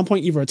that at some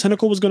point either a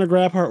tentacle was going to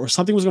grab her or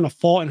something was going to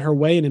fall in her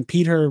way and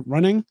impede her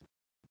running,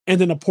 and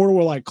then a portal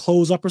will like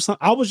close up or something.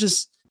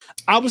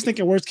 I was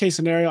thinking worst case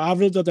scenario. I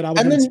really thought that I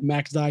was going to see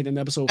Max died in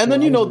episode 4. And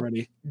then, you know,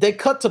 they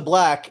cut to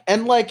black.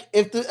 And like,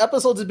 if the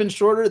episodes had been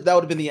shorter, that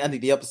would have been the end of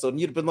the episode. And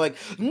you'd have been like,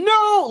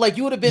 no, like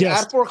you would have been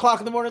at 4:00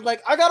 in the morning.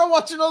 Like, I got to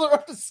watch another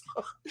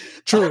episode.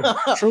 True.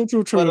 But,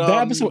 if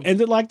that episode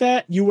ended like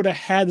that, you would have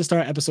had to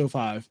start episode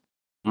 5.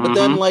 But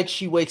then like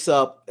she wakes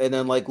up and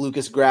then like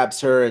Lucas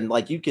grabs her and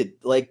like you could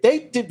like,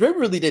 they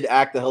really did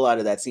act the hell out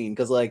of that scene.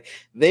 Cause like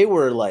they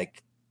were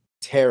like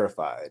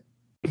terrified.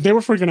 They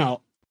were freaking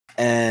out.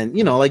 And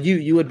you know, like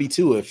you would be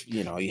too if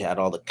you know you had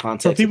all the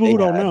context. For people who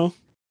don't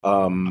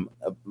know,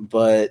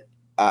 but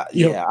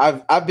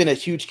yeah, I've been a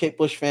huge Kate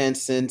Bush fan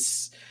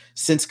since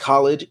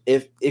college.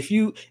 If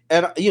you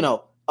and you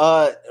know,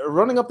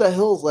 Running Up That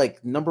Hill is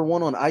like number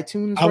 1 on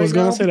iTunes. I was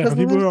gonna say that for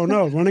people who don't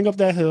know, Running Up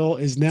That Hill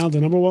is now the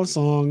number 1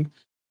 song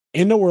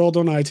in the world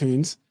on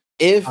iTunes.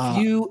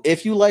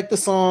 If you like the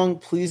song,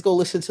 please go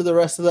listen to the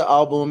rest of the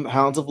album.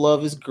 Hounds of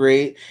Love is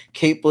great.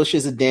 Kate Bush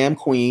is a damn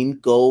queen.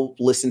 Go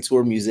listen to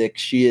her music.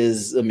 She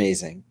is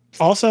amazing.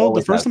 Also,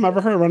 the first time I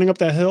ever heard Running Up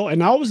That Hill,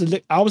 and I was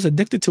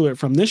addicted to it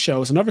from this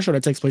show. It's another show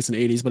that takes place in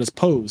the 80s, but it's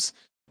Pose.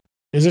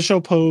 There's a show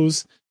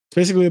Pose. It's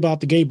basically about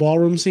the gay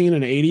ballroom scene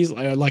in the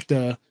 80s, like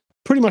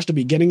pretty much the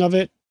beginning of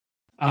it.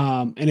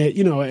 And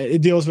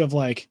it deals with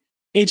like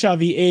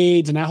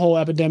HIV/AIDS and that whole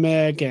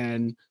epidemic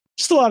and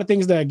just a lot of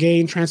things that gay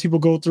and trans people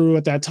go through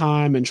at that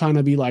time and trying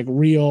to be like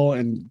real.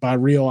 And by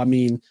real, I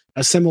mean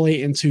assimilate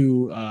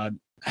into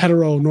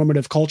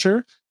heteronormative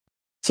culture.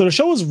 So the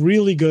show was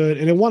really good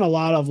and it won a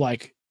lot of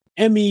like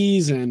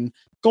Emmys and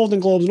Golden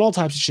Globes and all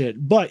types of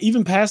shit. But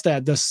even past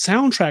that, the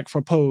soundtrack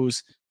for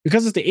Pose,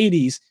 because it's the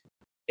 80s,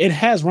 it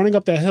has Running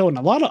Up That Hill and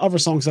a lot of other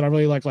songs that I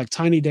really like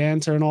Tiny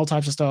Dancer and all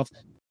types of stuff.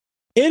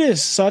 It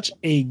is such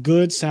a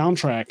good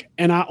soundtrack.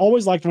 And I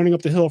always liked Running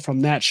Up the Hill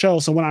from that show.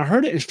 So when I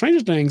heard it in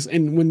Stranger Things,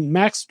 and when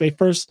they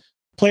first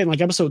played in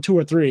like episode 2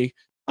 or 3,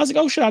 I was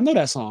like, oh shit, I know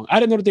that song. I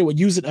didn't know that they would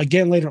use it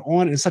again later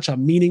on in such a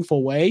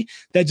meaningful way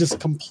that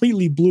just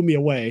completely blew me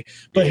away.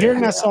 But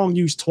hearing that song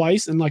used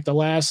twice in like the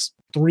last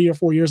 3 or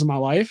 4 years of my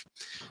life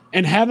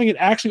and having it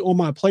actually on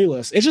my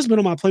playlist, it's just been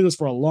on my playlist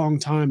for a long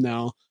time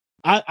now.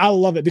 I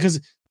love it because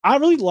I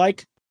really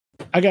like,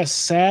 I guess,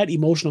 sad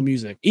emotional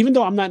music, even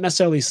though I'm not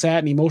necessarily sad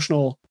and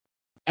emotional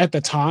at the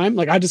time.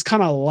 Like I just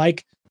kind of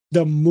like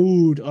the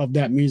mood of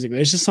that music.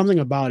 There's just something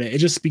about it. It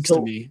just speaks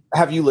to me.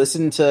 Have you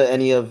listened to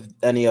any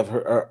of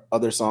her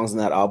other songs in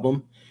that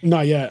album?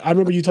 Not yet. I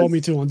remember you told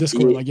me to on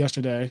Discord like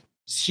yesterday.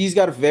 She's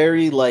got a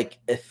very like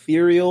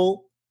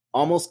ethereal,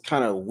 almost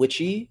kind of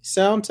witchy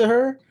sound to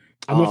her.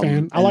 I'm a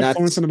fan. I like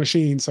Florence and the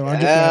Machine, so I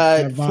get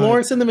that vibe.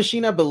 Florence and the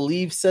Machine, I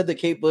believe, said that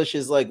Kate Bush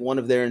is like one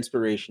of their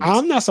inspirations.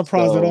 I'm not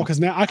surprised at all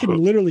because now I can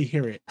literally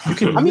hear it. You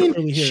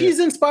can she's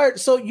inspired.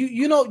 So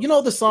you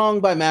know the song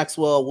by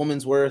Maxwell,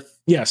 "Woman's Worth,"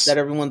 yes, that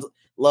everyone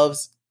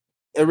loves.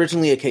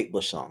 Originally a Kate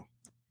Bush song.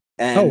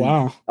 And,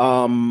 oh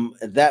wow.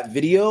 That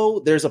video,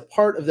 there's a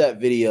part of that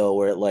video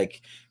where it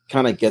like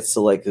kind of gets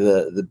to like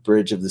the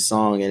bridge of the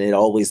song, and it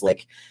always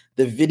like.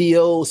 The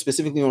video,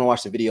 specifically when I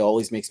watch the video,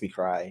 always makes me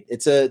cry.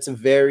 It's a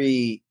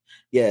very,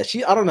 I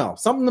don't know,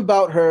 something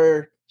about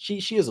her.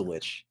 She is a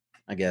witch,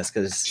 I guess,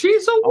 because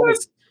she's a witch.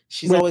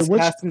 She's always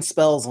casting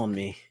spells on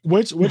me.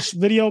 Which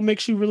video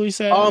makes you really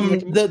sad?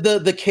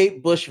 The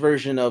Kate Bush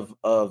version of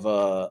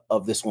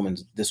this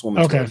woman's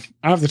okay, work.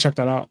 I have to check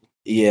that out.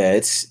 Yeah,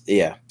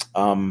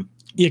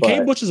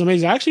 Kate Bush is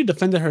amazing. I actually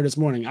defended her this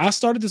morning. I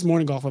started this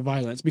morning off with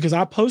violence because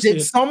I posted.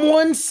 Did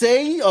someone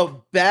say a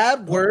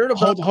bad word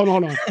about? Hold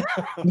on.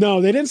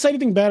 No, they didn't say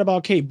anything bad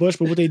about Kate Bush,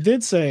 but what they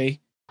did say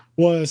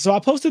was, so I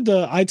posted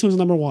the iTunes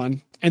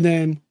 #1, and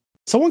then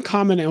someone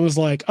commented and was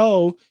like,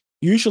 "Oh,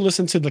 you should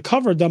listen to the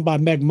cover done by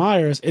Meg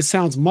Myers. It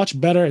sounds much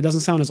better. It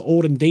doesn't sound as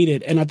old and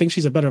dated, and I think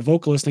she's a better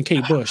vocalist than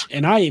Kate Bush."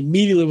 And I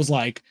immediately was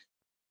like,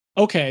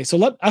 "Okay."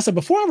 So I said,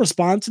 before I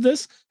respond to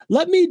this,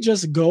 let me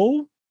just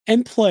go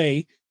and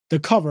play the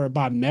cover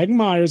by Meg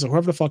Myers or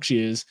whoever the fuck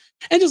she is.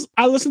 And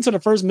I listened to the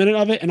first minute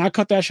of it and I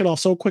cut that shit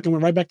off so quick and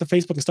went right back to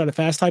Facebook and started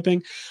fast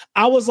typing.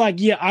 I was like,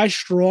 yeah, I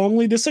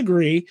strongly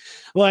disagree.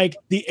 Like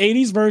the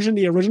 80s version,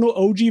 the original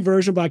OG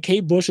version by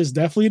Kate Bush is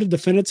definitely the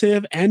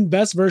definitive and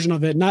best version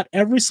of it. Not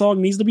every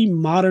song needs to be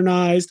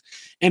modernized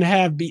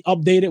and be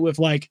updated with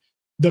like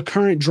the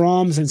current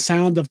drums and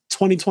sound of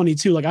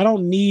 2022. Like I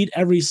don't need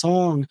every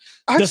song.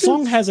 The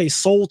song has a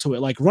soul to it.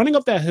 Like Running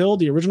Up That Hill,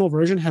 the original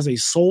version has a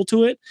soul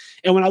to it.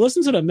 And when I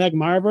listen to the Meg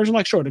Meyer version,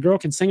 like sure, the girl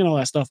can sing and all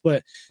that stuff,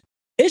 but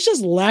it's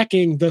just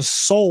lacking the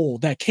soul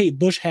that Kate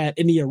Bush had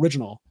in the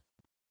original.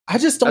 I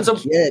just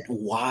don't get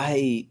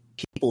why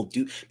people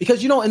do,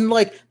 because in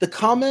like the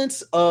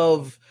comments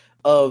of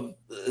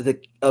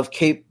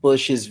Kate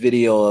Bush's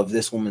video of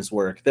this woman's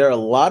work, there are a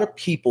lot of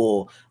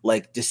people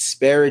like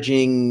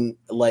disparaging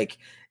like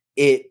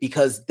it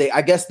because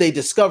I guess they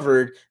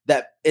discovered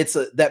that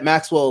that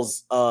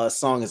Maxwell's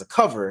song is a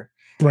cover.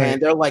 Right.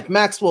 And they're like,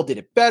 Maxwell did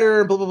it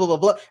better, blah, blah, blah, blah,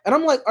 blah. And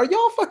I'm like, are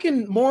y'all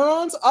fucking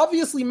morons?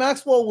 Obviously,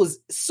 Maxwell was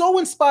so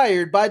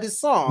inspired by this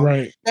song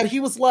that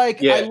he was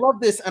like, I love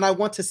this and I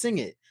want to sing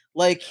it.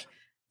 Like,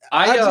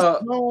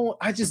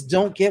 I just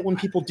don't get when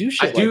people do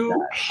shit like that. I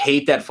do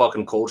hate that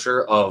fucking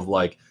culture of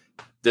like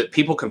the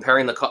people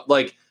comparing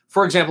like,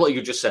 for example, like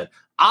you just said,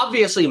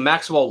 obviously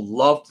Maxwell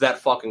loved that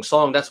fucking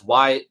song. That's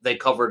why they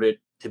covered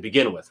it to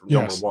begin with,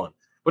 number one.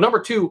 But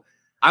number two,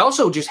 I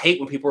also just hate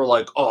when people are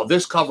like, oh,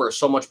 this cover is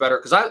so much better.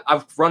 Because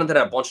I've run into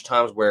that a bunch of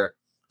times where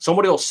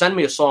somebody will send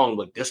me a song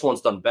like this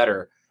one's done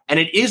better. And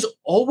it is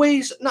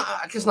always,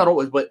 I guess not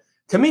always, but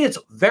to me, it's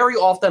very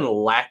often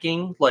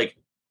lacking like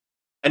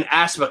an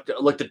aspect,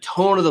 like the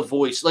tone of the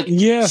voice. Like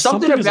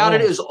something about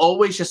it is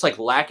always just like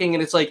lacking.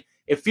 And it's like,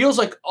 it feels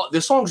like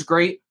this song's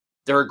great.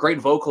 They're a great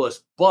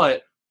vocalist,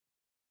 but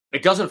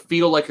it doesn't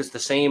feel like it's the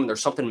same.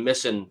 There's something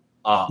missing.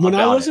 When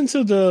I listened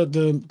to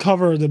the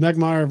cover, the Meg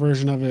Meyer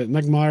version of it,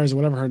 Meg Myers,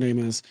 whatever her name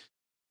is,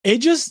 it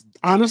just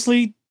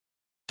honestly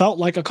felt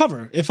like a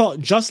cover. It felt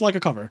just like a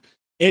cover.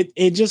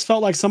 It just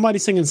felt like somebody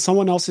singing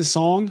someone else's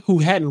song who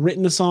hadn't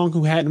written the song,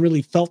 who hadn't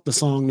really felt the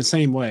song the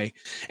same way.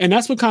 And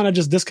that's what kind of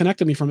just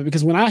disconnected me from it,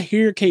 because when I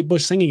hear Kate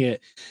Bush singing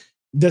it,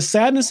 the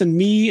sadness in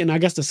me, and I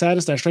guess the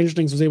sadness that Stranger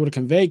Things was able to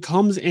convey,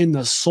 comes in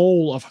the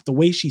soul of the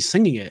way she's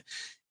singing it.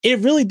 It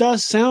really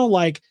does sound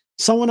like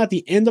someone at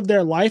the end of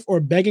their life or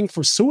begging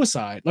for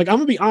suicide. Like, I'm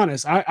gonna be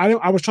honest.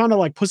 I was trying to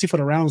like pussyfoot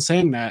around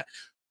saying that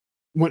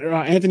when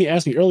Anthony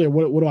asked me earlier,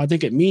 what do I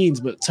think it means?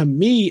 But to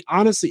me,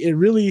 honestly, it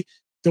really,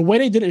 the way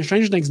they did it in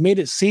Stranger Things made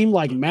it seem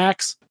like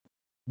Max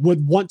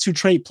would want to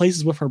trade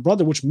places with her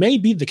brother, which may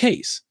be the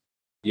case.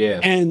 Yeah.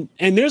 And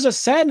there's a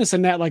sadness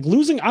in that, like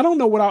losing, I don't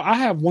know what I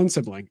have one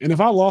sibling. And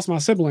if I lost my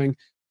sibling,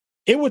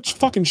 it would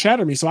fucking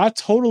shatter me. So I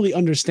totally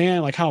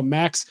understand like how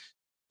Max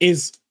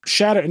is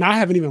shattered, and I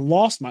haven't even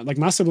lost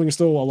my sibling is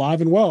still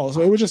alive and well.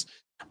 So it was just,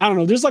 I don't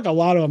know. There's like a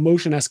lot of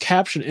emotion that's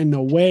captured in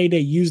the way they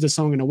use the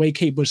song and the way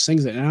Kate Bush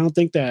sings it. And I just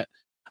think that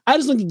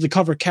the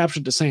cover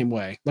captured the same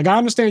way. Like, I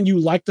understand you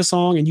like the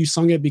song and you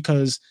sung it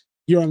because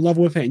you're in love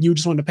with it and you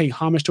just want to pay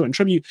homage to it and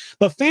tribute,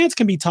 but fans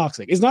can be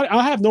toxic. It's not,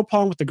 I have no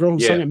problem with the girl who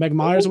sung it, Meg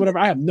Myers or whatever.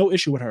 I have no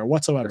issue with her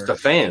whatsoever. It's the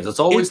fans. It's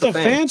always the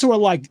fans who are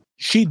like,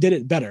 she did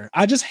it better.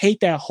 I just hate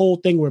that whole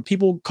thing where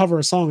people cover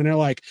a song and they're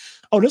like,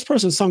 oh, this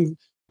person sung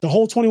the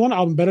whole 21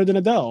 album better than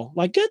Adele.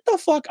 Like, get the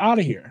fuck out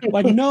of here.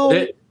 Like,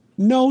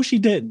 no, she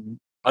didn't.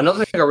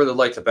 Another thing I really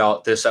liked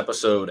about this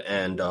episode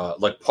and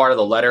like part of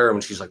the letter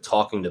when she's like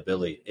talking to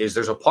Billy is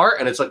there's a part,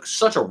 and it's like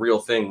such a real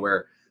thing,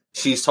 where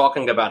she's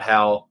talking about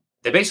how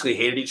they basically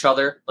hated each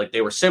other. Like,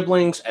 they were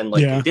siblings and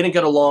like they didn't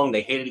get along.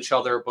 They hated each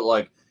other, but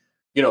like,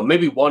 you know,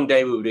 maybe one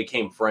day we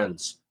became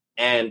friends.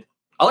 And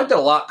I like that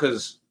a lot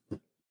because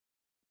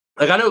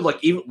like, I know, like,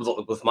 even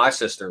with my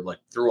sister, like,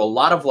 through a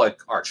lot of,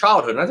 like, our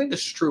childhood, and I think this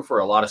is true for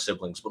a lot of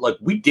siblings, but, like,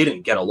 we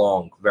didn't get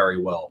along very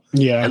well.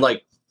 Yeah. And,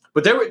 like,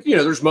 but there were, you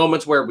know, there's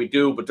moments where we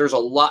do, but there was,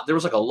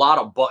 like, a lot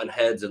of button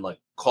heads and, like,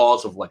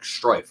 cause of, like,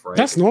 strife, right?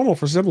 That's normal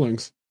for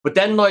siblings. But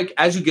then, like,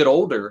 as you get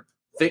older,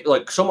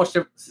 like, so much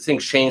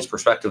things change,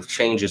 perspective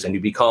changes, and you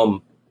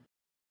become,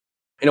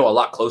 you know, a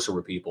lot closer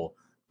with people.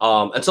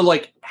 And so,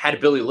 like, had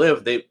Billy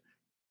lived, they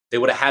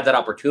would have had that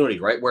opportunity,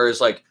 right?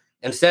 Whereas, like,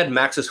 instead,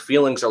 Max's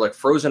feelings are like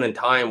frozen in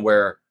time,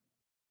 where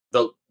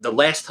the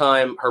last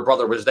time her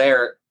brother was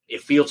there,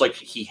 it feels like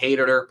he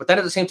hated her. But then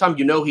at the same time,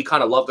 you know, he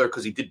kind of loved her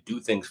because he did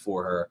do things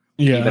for her,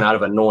 even out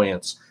of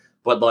annoyance.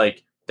 but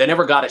like they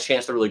never got a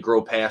chance to really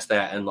grow past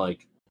that and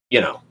like,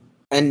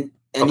 and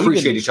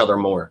appreciate each other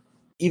more.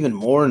 Even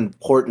more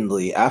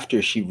importantly,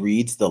 after she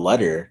reads the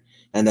letter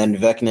and then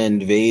Vecna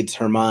invades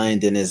her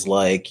mind and is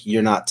like,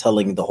 "You're not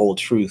telling the whole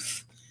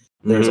truth."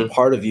 There's a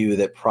part of you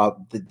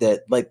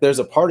there's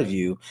a part of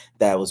you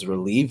that was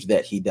relieved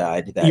that he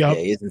died that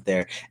day, isn't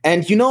there?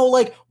 And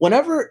like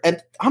whenever,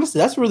 and honestly,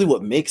 that's really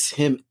what makes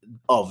him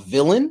a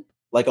villain,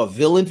 like a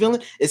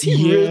villain, is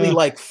he really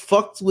like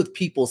fucked with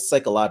people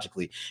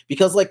psychologically,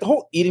 because like the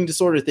whole eating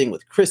disorder thing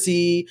with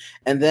Chrissy,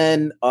 and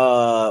then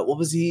what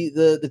was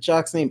the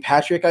jock's name?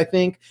 Patrick, I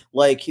think.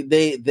 Like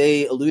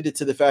they alluded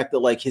to the fact that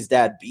like his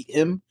dad beat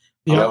him.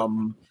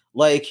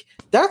 Like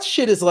that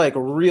shit is like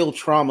real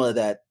trauma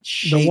that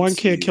shapes the one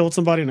kid you. killed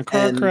somebody in a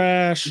car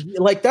crash.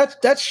 Like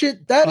that shit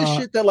is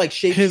shit that like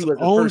shapes his you as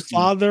a own person.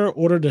 father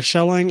ordered a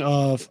shelling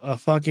of a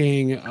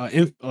fucking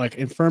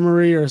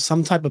infirmary or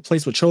some type of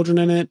place with children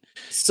in it.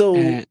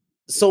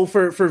 So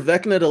for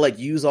Vecna to like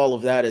use all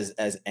of that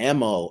as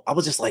ammo, I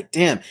was just like,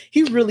 damn,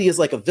 he really is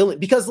like a villain,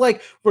 because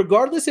like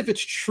regardless if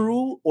it's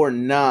true or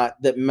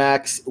not that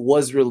Max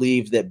was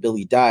relieved that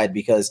Billy died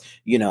because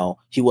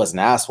he was an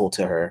asshole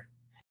to her,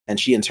 and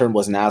she in turn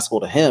was an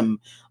asshole to him,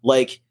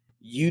 like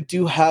you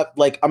do have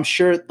like, I'm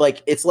sure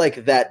like it's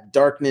like that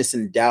darkness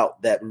and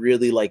doubt that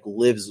really like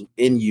lives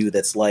in you,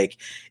 that's like,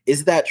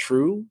 is that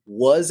true?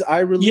 Was I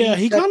really? Yeah,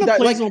 he kind of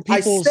plays like, on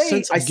people's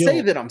sense of guilt. I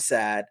say that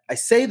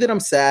I'm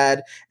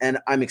sad and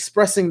I'm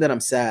expressing that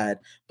I'm sad,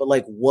 but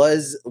like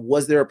was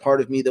there a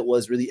part of me that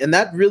was really, and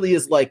that really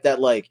is like that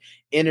like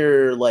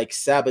inner like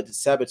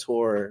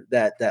saboteur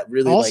that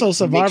really also like,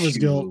 survivor's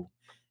guilt.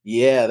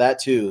 Yeah, that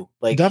too.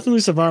 Like definitely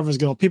survivor's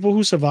guilt. People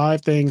who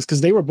survive things, because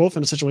they were both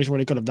in a situation where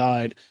they could have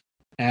died,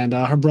 and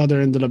her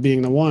brother ended up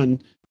being the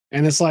one.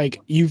 And it's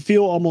like you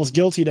feel almost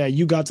guilty that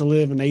you got to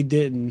live and they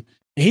didn't.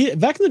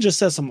 Vecna just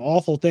says some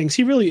awful things.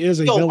 He really is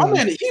a villain.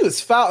 Man, he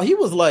was foul. He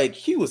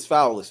was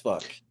foul as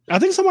fuck. I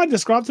think somebody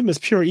described him as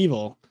pure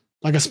evil,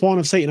 like a spawn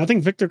of Satan. I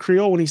think Victor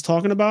Creel, when he's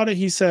talking about it,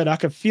 he said, I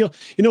could feel,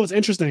 it's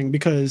interesting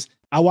because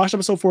I watched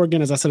episode 4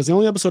 again. As I said, it's the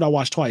only episode I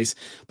watched twice.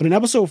 But in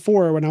episode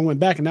 4, when I went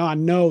back and now I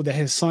know that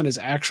his son is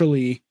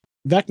actually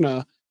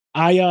Vecna,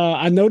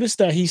 I noticed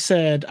that he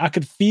said, I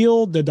could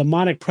feel the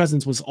demonic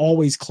presence was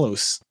always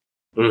close.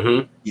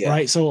 Mm-hmm. Yeah.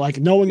 Right. So like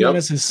knowing that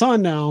it's his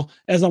son now,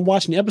 as I'm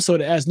watching the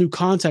episode, it adds new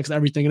context to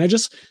everything. And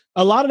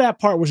a lot of that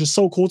part was just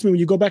so cool to me when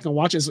you go back and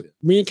watch it.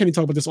 Me and Kenny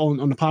talk about this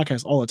on the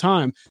podcast all the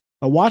time.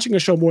 But watching a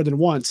show more than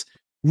once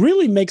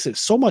really makes it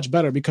so much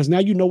better, because now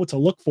you know what to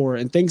look for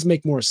and things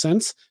make more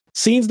sense.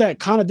 Scenes that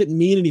kind of didn't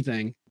mean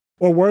anything,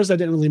 or words that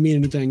didn't really mean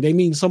anything, they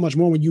mean so much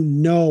more when you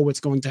know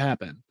what's going to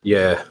happen.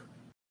 Yeah.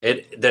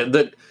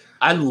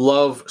 I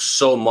love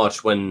so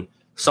much when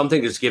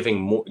something is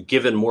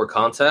given more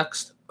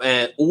context,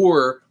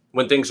 or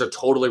when things are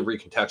totally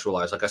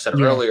recontextualized. Like I said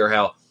earlier,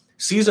 how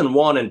season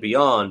 1 and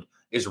beyond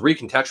is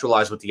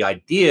recontextualized with the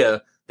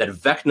idea that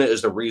Vecna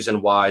is the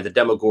reason why the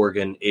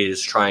Demogorgon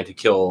is trying to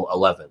kill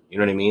 11. You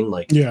know what I mean?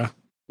 Like,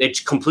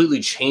 it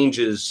completely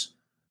changes,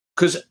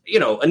 because,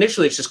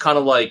 initially it's just kind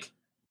of like,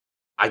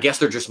 I guess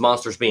they're just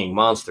monsters being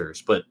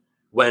monsters. But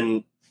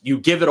when you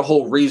give it a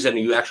whole reason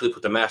and you actually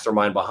put the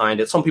mastermind behind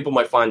it, some people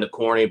might find it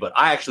corny, but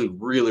I actually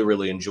really,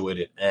 really enjoyed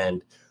it.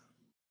 And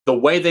the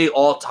way they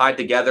all tied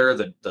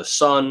together, the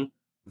son,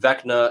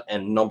 Vecna,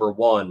 and number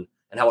 1,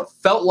 and how it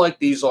felt like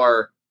these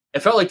are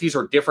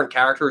different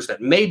characters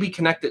that may be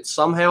connected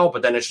somehow,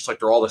 but then it's just like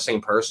they're all the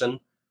same person.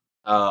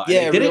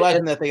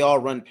 Realizing that they all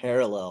run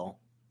parallel.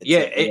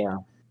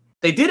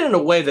 They did it in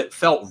a way that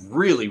felt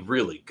really,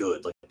 really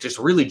good, like just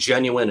really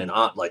genuine and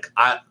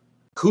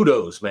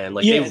kudos, man.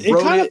 Like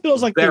it kind of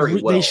feels like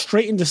they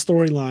straightened the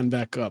storyline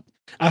back up.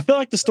 I feel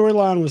like the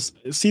storyline was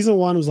season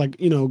 1 was like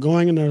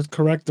going in the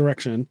correct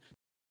direction.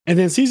 And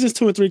then seasons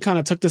 2 and 3 kind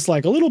of took this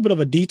like a little bit of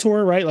a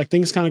detour, right? Like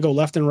things kind of go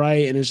left and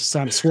right, and it's just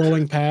kind of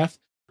swirling path.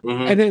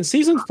 Mm-hmm. And then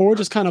season 4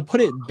 just kind of put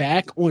it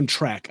back on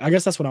track. I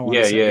guess that's what I want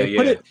to say.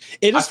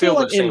 It just feels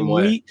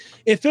like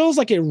it feels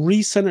like it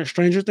re-centered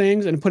Stranger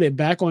Things and put it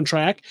back on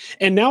track.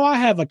 And now I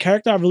have a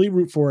character I really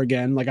root for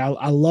again. Like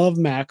I love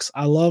Max.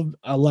 I love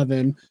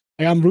 11.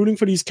 Like I'm rooting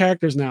for these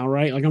characters now,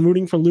 right? Like I'm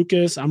rooting for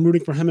Lucas. I'm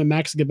rooting for him and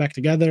Max to get back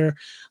together.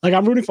 Like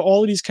I'm rooting for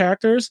all of these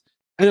characters.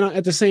 And then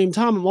at the same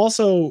time,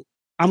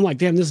 I'm like,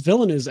 damn, this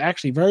villain is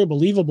actually very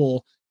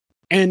believable,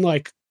 and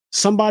like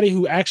somebody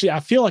who actually I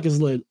feel like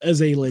is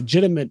a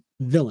legitimate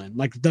villain,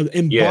 like the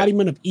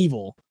embodiment of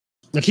evil.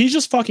 Like he's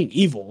just fucking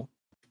evil.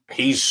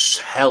 He's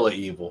hella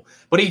evil,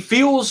 but he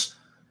feels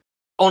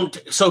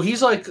so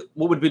he's like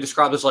what would be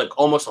described as like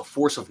almost a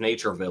force of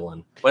nature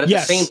villain, but at the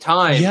same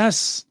time,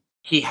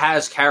 he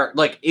has character.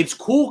 Like it's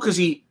cool because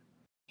he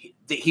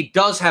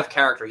does have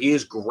character. He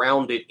is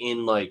grounded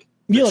in like.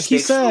 Yeah, like he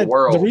said,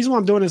 the reason why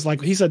I'm doing is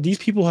like he said, these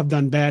people have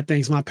done bad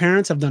things. My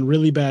parents have done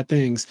really bad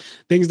things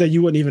that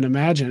you wouldn't even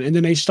imagine. And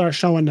then they start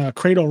showing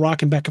Cradle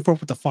rocking back and forth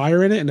with the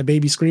fire in it and the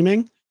baby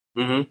screaming.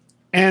 Mm-hmm.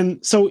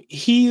 And so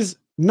he's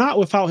not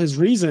without his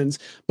reasons.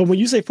 But when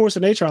you say force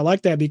of nature, I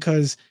like that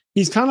because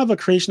he's kind of a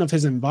creation of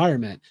his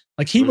environment.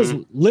 Like he was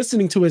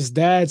listening to his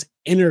dad's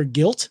inner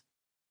guilt,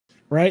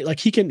 right? Like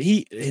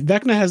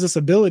Vecna has this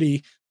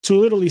ability to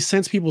literally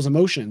sense people's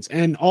emotions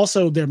and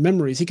also their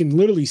memories. He can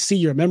literally see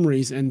your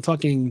memories and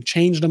fucking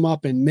change them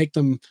up and make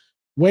them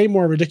way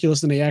more ridiculous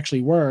than they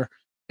actually were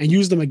and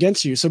use them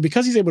against you. So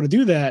because he's able to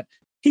do that,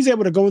 he's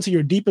able to go into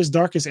your deepest,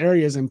 darkest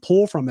areas and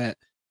pull from it.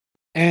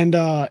 And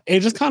it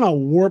just kind of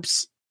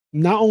warps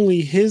not only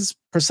his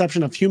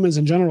perception of humans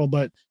in general,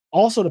 but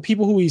also the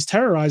people who he's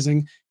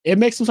terrorizing. It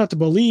makes him start to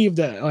believe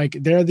that like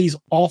they're these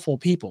awful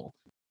people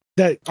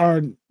that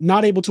are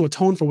not able to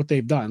atone for what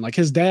they've done. Like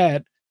his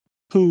dad,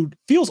 who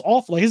feels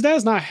awful. Like his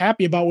dad's not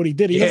happy about what he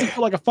did. He doesn't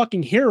feel like a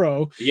fucking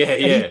hero.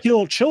 He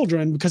killed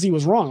children because he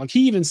was wrong. Like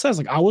he even says,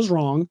 like, I was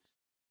wrong,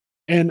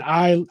 and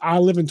I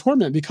live in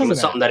torment because of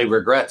that. Something that he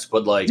regrets,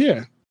 but like,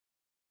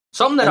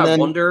 something that I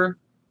wonder.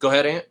 Go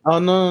ahead, Ant. Oh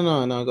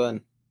no, go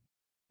ahead.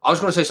 I was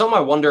going to say something.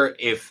 I wonder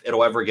if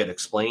it'll ever get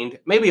explained.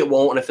 Maybe it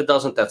won't, and if it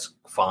doesn't, that's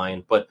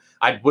fine. But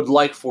I would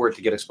like for it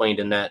to get explained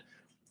in that.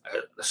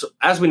 So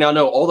as we now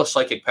know, all the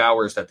psychic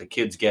powers that the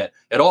kids get,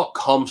 it all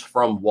comes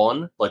from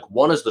one. Like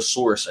one is the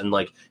source, and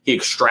like he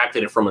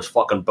extracted it from his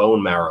fucking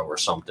bone marrow or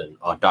something.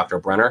 Dr.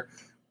 Brenner.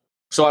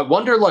 So I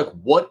wonder, like,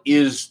 what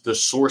is the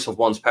source of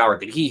one's power?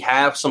 Did he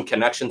have some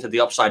connection to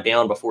the Upside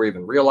Down before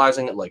even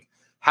realizing it? Like,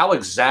 how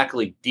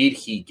exactly did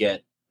he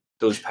get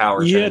those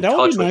powers? Yeah, that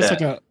would be nice.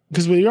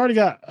 Because we already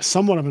got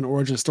somewhat of an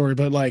origin story,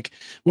 but like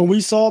when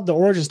we saw the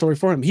origin story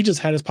for him, he just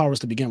had his powers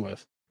to begin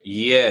with.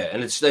 Yeah,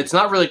 and it's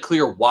not really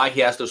clear why he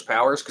has those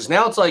powers, because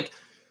now it's like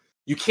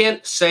you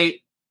can't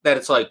say that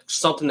it's like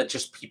something that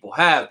just people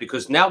have,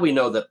 because now we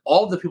know that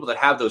all the people that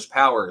have those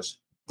powers,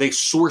 they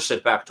source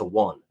it back to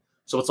one.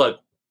 So it's like,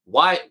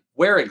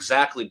 where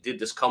exactly did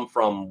this come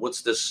from?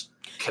 What's this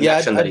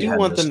connection? I do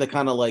want them to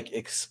kind of like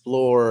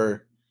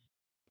explore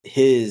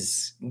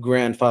his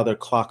grandfather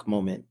clock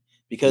moment,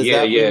 because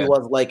that really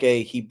was like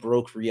he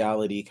broke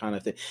reality kind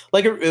of thing.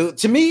 Like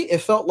to me,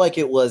 it felt like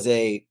it was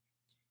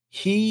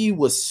he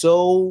was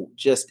so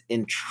just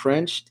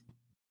entrenched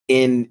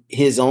in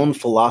his own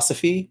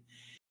philosophy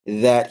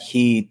that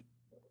he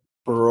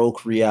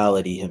broke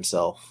reality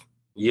himself.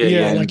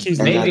 Like he's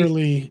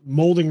literally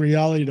molding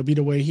reality to be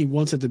the way he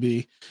wants it to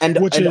be,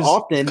 which is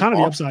often kind of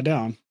the Upside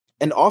Down.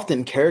 And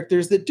often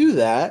characters that do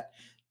that,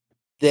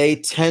 they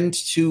tend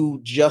to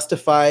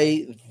justify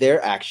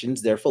their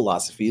actions, their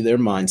philosophy, their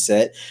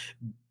mindset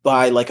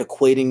by like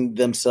equating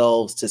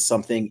themselves to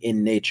something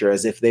in nature,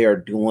 as if they are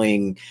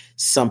doing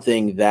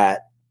something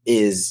that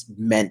is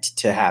meant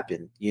to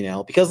happen,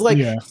 because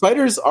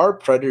spiders are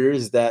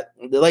predators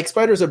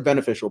spiders are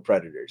beneficial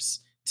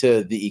predators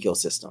to the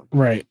ecosystem.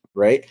 Right.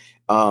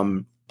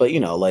 But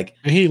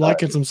and he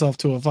likens himself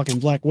to a fucking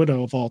Black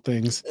Widow of all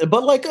things.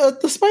 But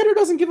the spider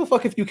doesn't give a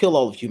fuck if you kill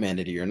all of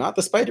humanity or not.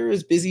 The spider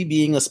is busy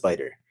being a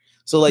spider.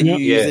 So you're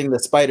using the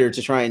spider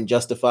to try and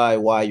justify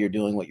why you're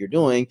doing what you're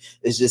doing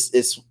is just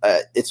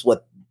it's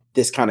what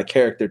this kind of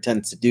character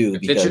tends to do.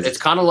 It's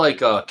kind of like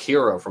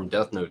Kira from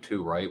Death Note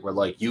 2, right? Where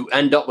like you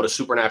end up with a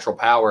supernatural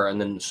power,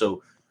 and then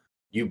so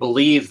you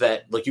believe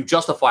that like you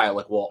justify it,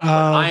 like, well,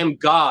 I am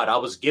God. I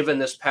was given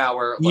this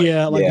power.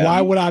 Why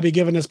would I be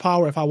given this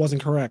power if I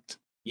wasn't correct?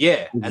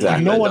 Yeah, exactly.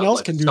 And no one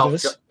else can do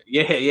this.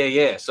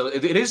 Yeah. So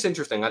it is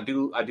interesting. I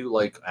do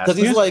like, because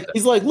he's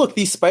like, look,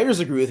 these spiders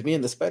agree with me,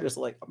 and the spider's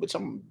like, bitch,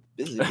 I'm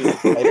busy being a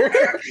spider.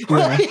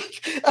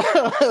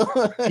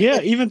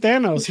 Even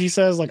Thanos, he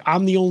says like,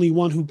 I'm the only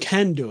one who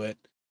can do it.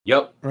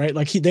 Yep. Right.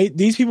 Like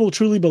these people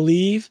truly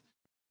believe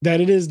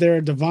that it is their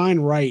divine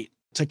right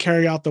to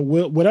carry out the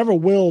will, whatever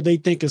will they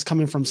think is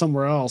coming from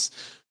somewhere else.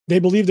 They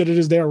believe that it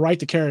is their right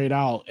to carry it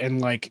out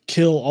and like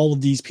kill all of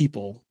these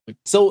people.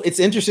 So it's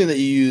interesting that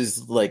you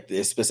use like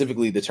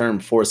specifically the term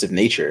force of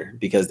nature,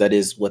 because that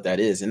is what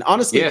that is. And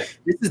honestly,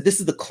 this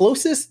is the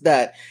closest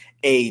that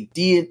a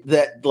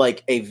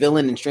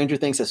villain in Stranger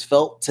Things has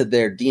felt to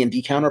their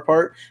D&D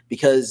counterpart,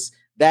 because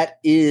that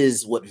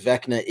is what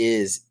Vecna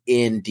is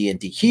in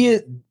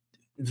D&D.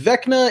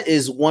 Vecna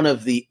is one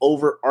of the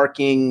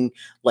overarching,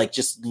 like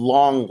just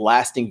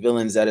long-lasting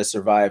villains that has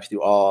survived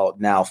through all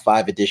now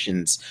 5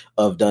 editions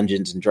of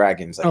Dungeons and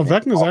Dragons.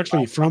 Vecna is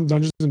actually from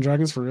Dungeons and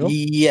Dragons for real?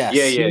 Yes.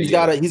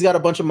 He's got a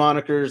bunch of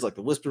monikers, like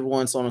the Whispered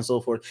One, so on and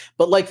so forth.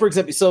 But like, for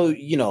example, so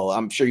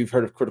I'm sure you've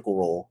heard of Critical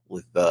Role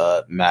with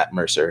Matt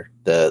Mercer,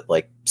 the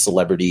like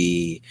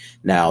celebrity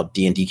now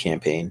D&D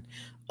campaign.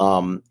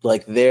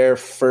 Like their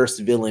first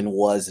villain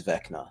was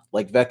Vecna.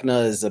 Like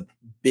Vecna is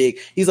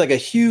he's like a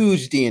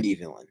huge D&D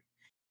villain.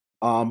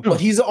 But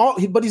he's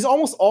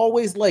almost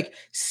always like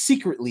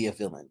secretly a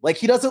villain. Like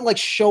he doesn't like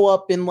show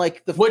up in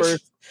like the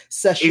first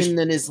session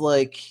and is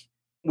like,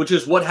 which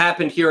is what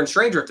happened here in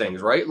Stranger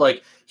Things, right?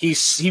 Like he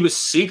was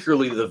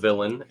secretly the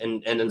villain,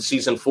 and in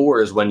season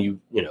 4 is when you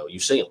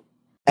see him.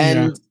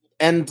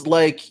 And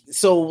like,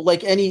 so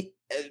like any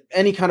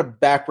kind of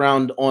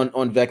background on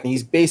Vecna,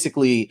 he's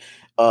basically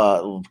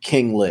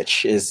King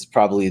Lich is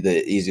probably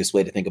the easiest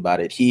way to think about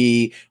it.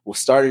 He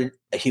was a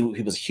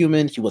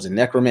human, he was a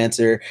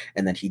necromancer,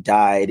 and then he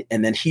died,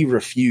 and then he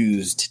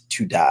refused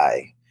to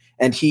die.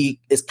 And he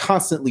is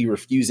constantly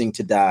refusing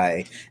to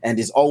die and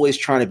is always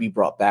trying to be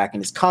brought back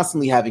and is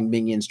constantly having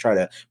minions try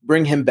to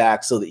bring him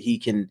back so that he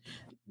can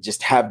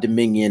just have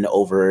dominion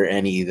over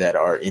any that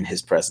are in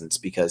his presence,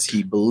 because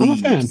he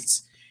believes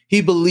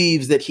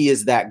that he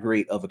is that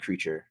great of a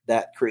creature,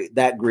 that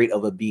great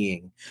of a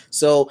being.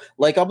 So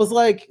like I was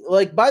like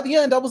by the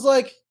end I was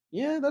like,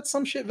 yeah, that's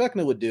some shit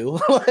Vecna would do.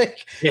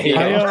 Like,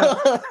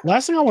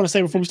 last thing I want to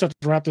say before we start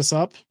to wrap this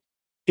up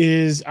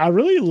is I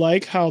really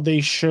like how they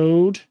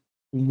showed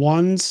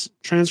One's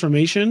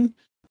transformation.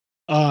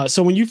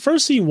 So when you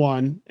first see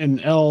One in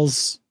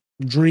L's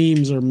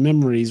dreams or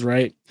memories,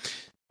 right?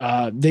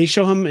 They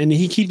show him and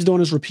he keeps doing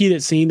this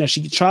repeated scene that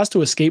she tries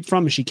to escape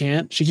from and she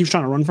can't. She keeps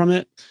trying to run from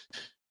it.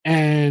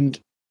 And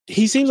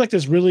he seems like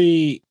this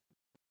really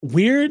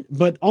weird,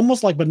 but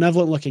almost like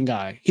benevolent looking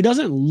guy. He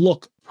doesn't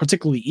look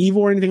particularly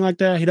evil or anything like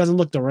that. He doesn't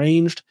look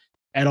deranged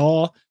at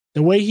all.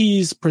 The way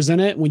he's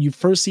presented when you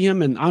first see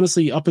him, and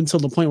honestly, up until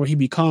the point where he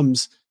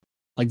becomes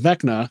like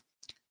Vecna,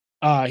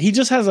 he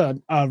just has a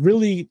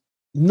really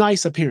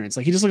nice appearance.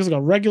 Like he just looks like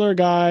a regular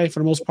guy for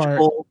the most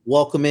part.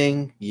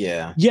 Welcoming.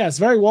 Yeah. Yes,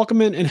 very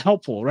welcoming and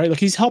helpful, right? Like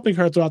he's helping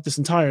her throughout this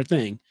entire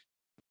thing.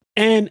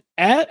 And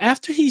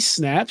after he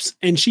snaps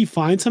and she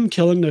finds him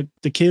killing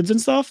the kids and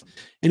stuff,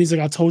 and he's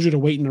like, I told you to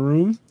wait in the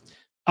room.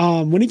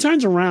 When he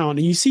turns around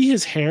and you see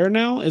his hair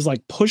now is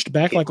like pushed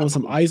back like on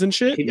some eyes and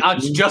shit. I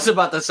was just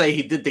about to say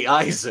he did the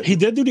eyes. He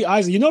did do the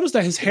eyes. You notice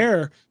that his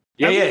hair...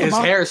 his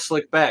hair is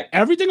slicked back.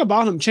 Everything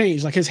about him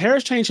changed. Like his hair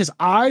has changed. His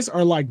eyes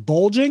are like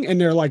bulging and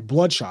they're like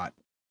bloodshot.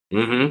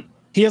 Mm-hmm.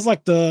 He has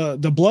like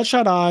the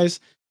bloodshot eyes.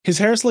 His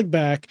hair slicked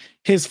back.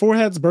 His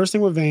forehead's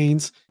bursting with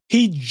veins.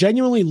 He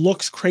genuinely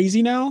looks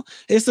crazy now.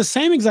 It's the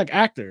same exact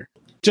actor,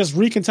 just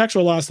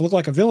recontextualized to look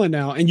like a villain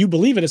now, and you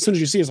believe it as soon as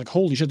you see it. It's like,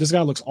 holy shit, this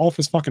guy looks off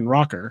his fucking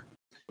rocker.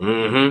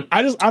 Mm-hmm.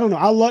 I don't know.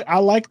 I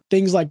like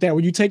things like that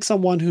where you take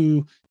someone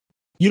who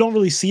you don't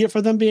really see it for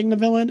them being the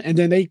villain, and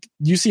then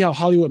you see how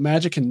Hollywood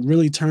magic can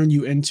really turn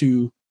you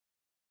into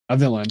a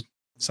villain.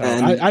 So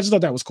I just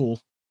thought that was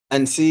cool.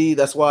 And see,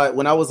 that's why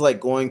when I was like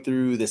going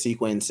through the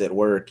sequence at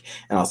work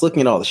and I was looking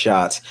at all the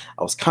shots,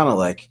 I was kind of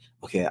like,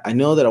 okay, I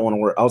know that I want to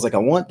work. I was like, I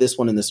want this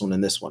one and this one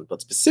and this one.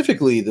 But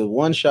specifically, the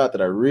one shot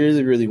that I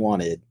really, really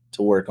wanted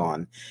to work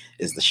on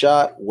is the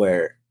shot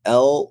where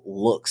Elle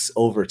looks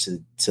over to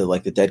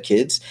like the dead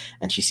kids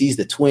and she sees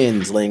the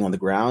twins laying on the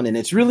ground. And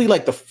it's really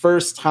like the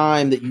first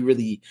time that you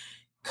really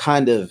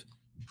kind of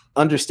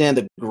understand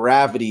the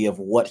gravity of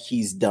what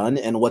he's done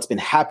and what's been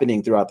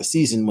happening throughout the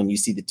season when you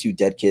see the two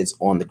dead kids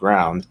on the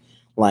ground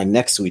lying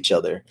next to each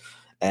other.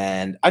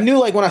 And I knew,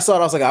 like, when I saw it,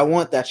 I was like, I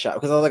want that shot,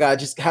 because I was like, I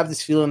just have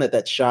this feeling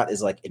that shot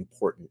is like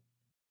important.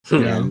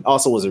 And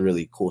also was a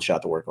really cool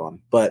shot to work on.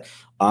 But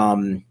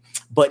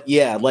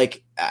yeah,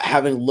 like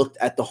having looked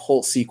at the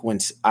whole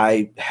sequence,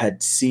 I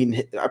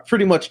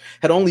pretty much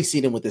had only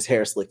seen him with his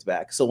hair slicked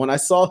back. So when I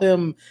saw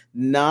him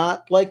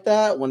not like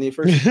that, when he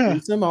first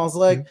introduced him, I was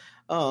like,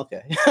 oh,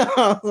 okay.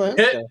 I was like,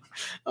 okay.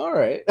 All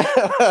right.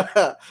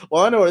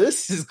 Well, I know where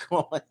this is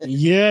going.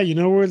 Yeah, you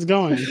know where it's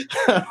going.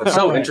 It's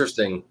so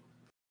interesting.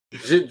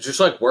 Just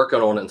like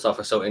working on it and stuff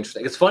is so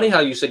interesting. It's funny how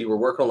you said you were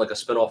working on like a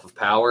spinoff of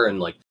Power and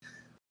like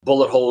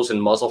bullet holes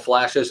and muzzle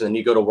flashes, and then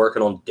you go to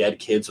working on dead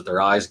kids with their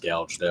eyes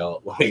gouged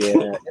out. Like,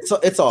 yeah,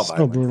 it's all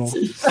so brutal.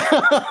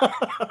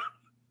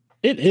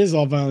 It is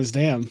all violence.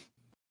 Damn.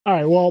 All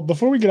right. Well,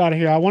 before we get out of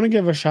here, I want to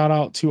give a shout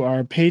out to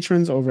our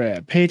patrons over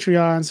at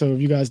Patreon. So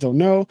if you guys don't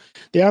know,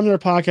 the I Am Nerd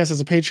Podcast is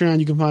a Patreon.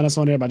 You can find us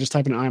on there by just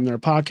typing I Am Nerd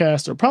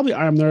Podcast, or probably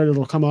I Am Nerd.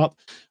 It'll come up.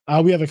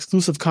 We have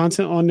exclusive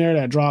content on there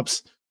that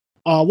drops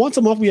once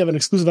a month. We have an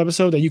exclusive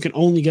episode that you can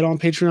only get on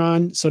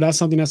Patreon. So that's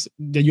something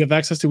that you have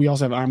access to. We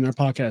also have I Am Nerd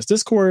Podcast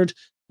Discord.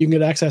 You can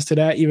get access to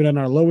that even in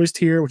our lowest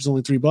tier, which is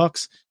only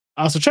 $3.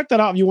 So check that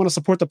out if you want to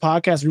support the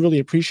podcast. We really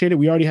appreciate it.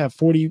 We already have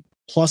 40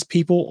 plus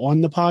people on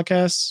the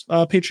podcast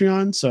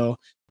Patreon. So,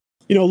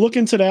 look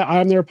into that.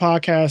 I'm Their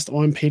Podcast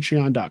on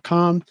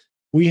patreon.com.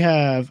 We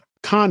have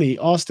Connie,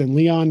 Austin,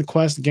 Leon,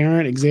 Quest,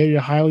 Garrett, Xavier,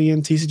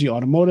 Hylian, TCG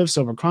Automotive,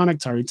 Silver Chronic,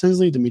 Tyree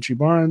Tinsley, Dimitri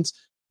Barnes,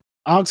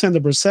 Alexander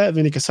Brissett,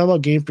 Vinny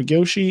Casello, Game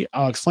Prigoshi,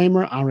 Alex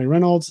Flamer, Henri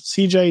Reynolds,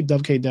 CJ,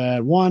 WK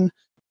Dad 1,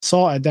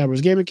 Saul at Dabbers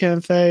Gaming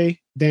Cafe,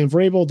 Dan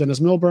Vrabel, Dennis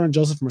Milburn,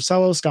 Joseph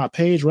Marcello, Scott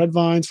Page, Red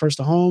Vines, First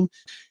to Home,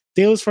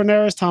 Dallas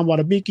Fernandez, Tom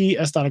Wadabiki,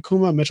 Estat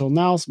Akuma, Mitchell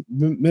Nouse,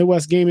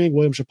 Midwest Gaming,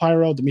 William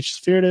Shapiro,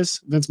 Demetrius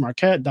Feartis, Vince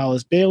Marquette,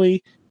 Dallas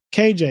Bailey,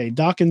 KJ,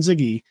 Doc and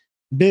Ziggy,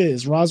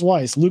 Biz, Roz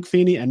Weiss, Luke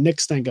Feeney, and Nick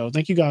Stenko.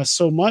 Thank you guys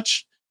so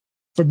much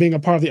for being a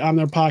part of the I'm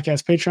Their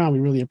Podcast Patreon. We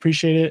really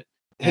appreciate it.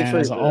 And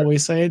as I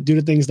always say, do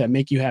the things that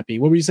make you happy.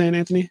 What were you saying,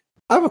 Anthony?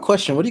 I have a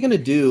question. What are you going to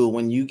do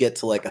when you get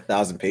to like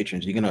 1,000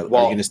 patrons? Are you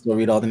going to still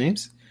read all the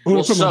names?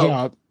 First of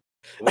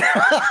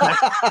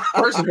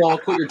all,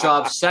 quit your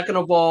job. Second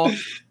of all,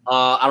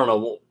 I don't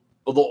know.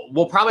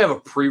 We'll probably have a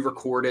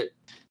pre-recorded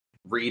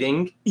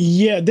reading.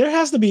 Yeah, there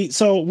has to be.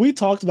 So we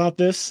talked about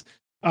this.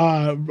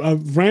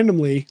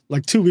 randomly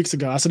like 2 weeks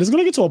ago. I said it's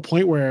going to get to a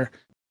point where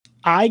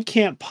I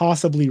can't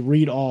possibly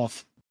read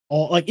off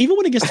all, like even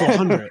when it gets to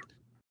 100,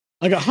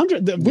 like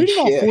 100, reading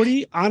off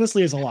 40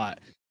 honestly is a lot.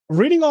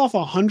 Reading off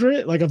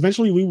 100, like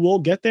eventually we will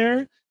get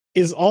there,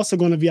 is also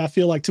going to be, I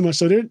feel like, too much.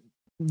 So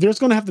there's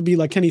going to have to be,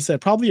 like Kenny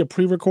said, probably a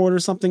pre-record or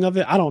something of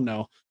it. I don't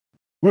know.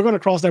 We're going to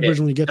cross that bridge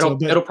when we get to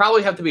it. It'll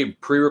probably have to be a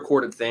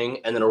pre-recorded thing,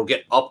 and then it'll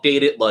get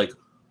updated like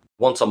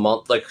once a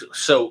month. Like,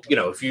 so, you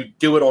know, if you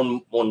do it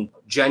on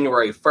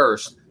January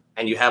 1st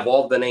and you have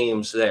all the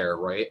names there,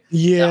 right?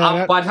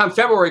 Yeah. By the time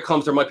February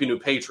comes, there might be new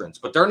patrons,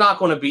 but they're not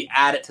going to be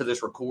added to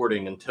this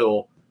recording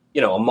until,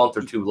 you know, a month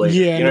or two later.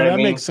 Yeah, you know what I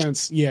mean? makes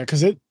sense. Yeah,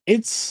 because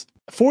it's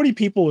 40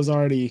 people is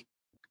already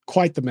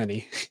quite the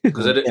many.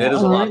 Because it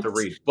is a lot to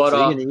read. But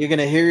so you're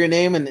gonna hear your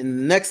name in the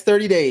next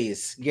 30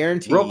 days,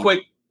 guaranteed. Real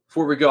quick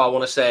before we go, I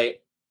want to say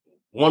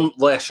one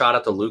last shout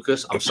out to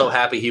Lucas. I'm so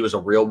happy he was a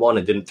real one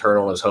and didn't turn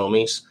on his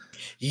homies.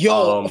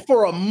 Yo,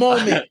 for a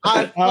moment,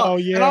 and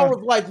I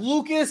was like,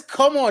 Lucas,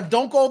 come on,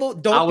 don't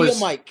be a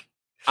Mike.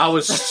 I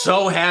was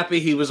so happy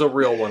he was a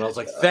real one. I was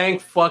like,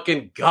 thank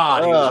fucking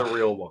God he was a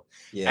real one.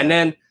 Yeah. And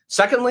then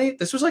secondly,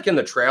 this was like in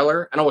the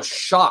trailer, and I was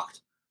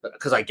shocked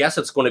because I guess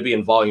it's going to be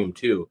in volume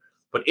 2.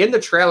 But in the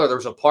trailer, there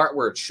was a part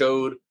where it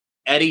showed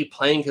Eddie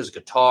playing his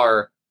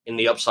guitar in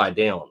the Upside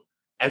Down.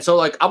 And so,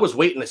 like, I was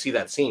waiting to see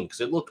that scene because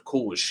it looked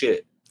cool as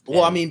shit.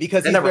 Well, I mean,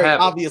 because he's very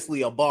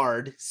obviously a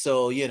bard,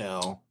 so, you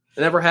know.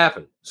 It never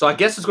happened. So I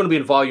guess it's going to be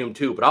in volume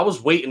 2, but I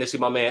was waiting to see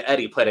my man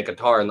Eddie play the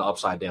guitar in the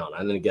Upside Down.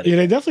 I didn't get it. Yeah,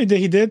 they definitely did.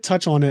 He did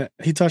touch on it.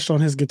 He touched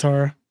on his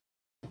guitar.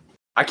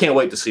 I can't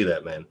wait to see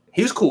that, man.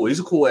 He's cool. He's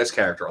a cool-ass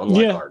character,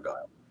 unlike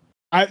Argyle.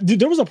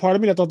 There was a part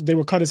of me that thought that they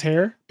would cut his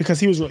hair because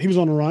he was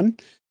on a run.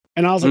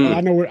 And I was like,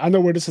 I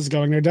know where this is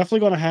going. They're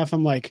definitely going to have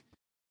him like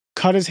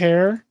cut his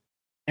hair,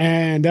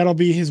 and that'll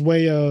be his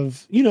way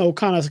of, you know,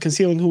 kind of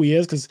concealing who he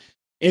is. Because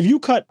if you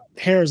cut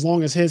hair as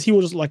long as his, he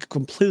was just like a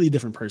completely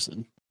different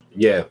person.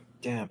 Yeah.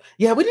 Damn.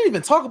 Yeah, we didn't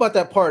even talk about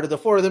that part of the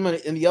four of them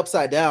in the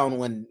Upside Down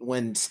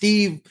when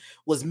Steve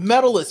was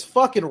metal as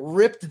fucking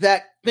ripped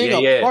that thing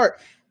apart.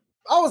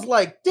 I was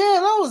like,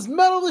 damn, that was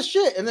metal as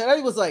shit. And then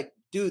Eddie was like,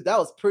 dude, that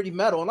was pretty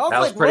metal. And I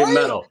was like, pretty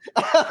metal.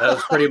 That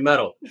was pretty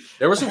metal.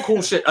 There was some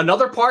cool shit.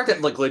 Another part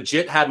that like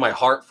legit had my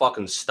heart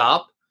fucking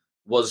stop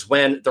was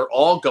when they're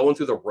all going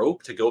through the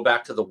rope to go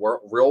back to the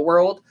real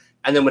world.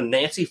 And then when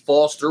Nancy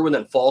falls through and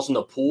then falls in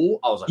the pool,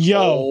 I was like,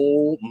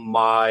 oh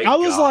my God. I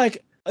was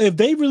like, if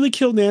they really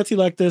killed Nancy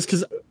like this,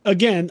 because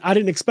again, I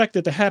didn't expect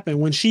it to happen.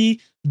 When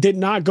she did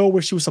not go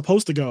where she was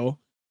supposed to go,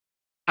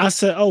 I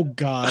said, "Oh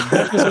God,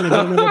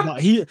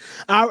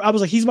 I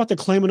was like, he's about to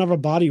claim another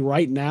body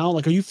right now.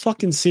 Like, are you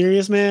fucking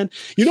serious, man?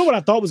 You know what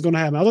I thought was going to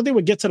happen? I thought they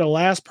would get to the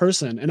last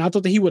person, and I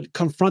thought that he would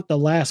confront the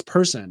last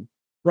person,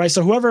 right?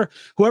 So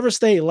whoever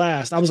stayed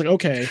last, I was like,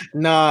 okay,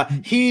 nah.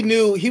 He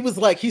knew. He was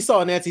like, he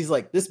saw Nancy's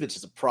like, this bitch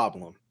is a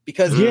problem.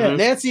 Because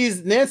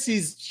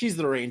Nancy's she's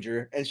the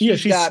ranger, and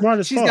she's smart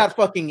as fuck. She's got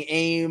fucking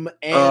aim,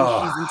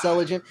 and she's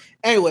intelligent.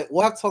 Anyway,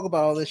 we'll have to talk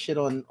about all this shit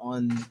on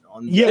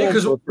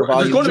because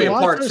there's going to be a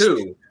part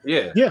 2.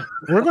 Yeah,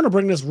 we're going to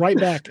bring this right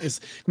back.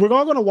 We're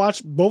all going to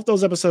watch both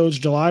those episodes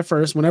July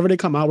 1st. Whenever they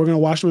come out, we're going to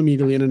watch them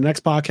immediately. And the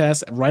next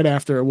podcast right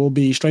after will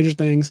be Stranger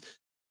Things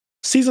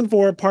season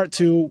 4, part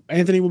 2.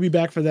 Anthony will be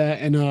back for that,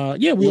 and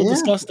we'll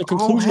discuss the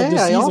conclusion of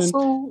this season.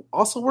 I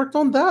also worked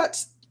on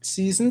that.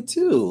 Season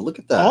 2. Look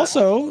at that.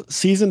 Also,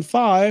 season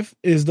 5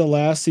 is the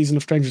last season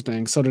of Stranger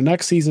Things. So the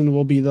next season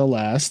will be the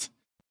last.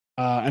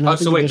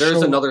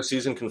 There's another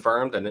season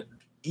confirmed, and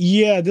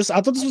I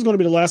thought this was going to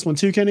be the last one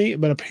too, Kenny.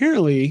 But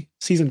apparently,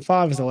 season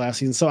 5 is the last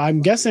season. So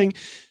I'm guessing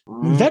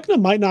Vecna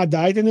might not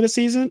die at the end of the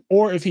season,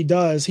 or if he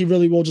does, he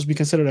really will just be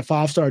considered a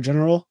 5-star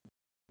general,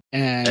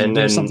 and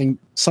there's something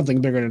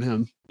bigger than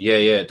him.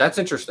 Yeah, that's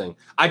interesting.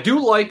 I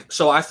do like.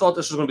 So I thought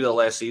this was going to be the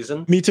last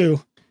season. Me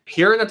too.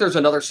 Hearing that there's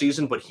another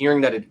season, but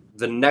hearing that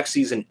the next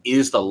season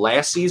is the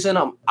last season,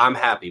 I'm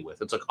happy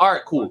with. It's like, all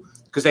right, cool,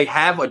 because they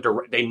have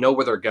they know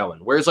where they're going.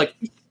 Whereas like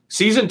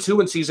season 2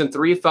 and season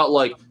 3 felt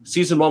like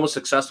season 1 was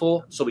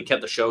successful, so we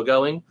kept the show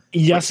going.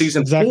 Yes, but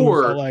season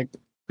 4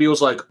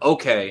 feels like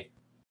okay,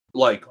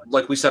 like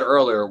we said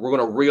earlier, we're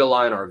going to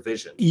realign our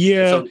vision.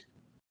 Yeah, so,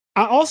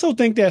 I also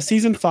think that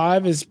season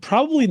 5 is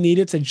probably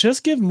needed to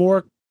just give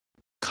more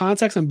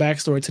context and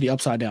backstory to the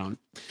Upside Down,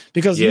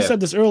 because you said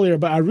this earlier,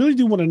 but I really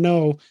do want to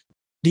know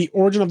the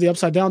origin of the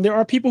Upside Down. There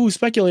are people who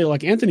speculate,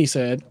 like Anthony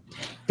said,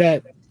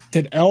 that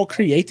did Elle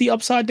create the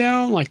Upside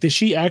Down? Like, did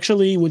she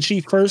actually, when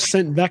she first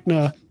sent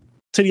Vecna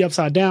to the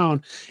Upside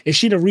Down, is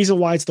she the reason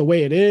why it's the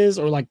way it is,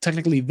 or like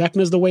technically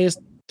Vecna's the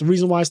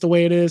reason why it's the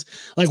way it is?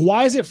 Like,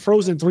 why is it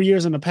frozen 3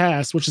 years in the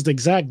past, which is the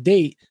exact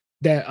date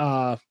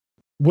that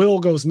Will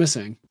goes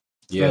missing?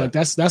 Yeah, so, like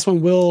that's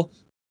when Will.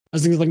 I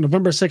think it's like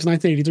November 6,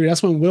 1983.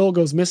 That's when Will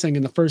goes missing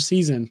in the first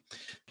season.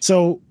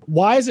 So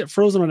why is it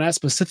frozen on that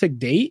specific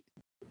date?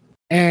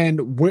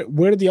 And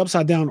where did the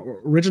Upside Down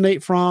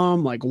originate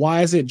from? Like,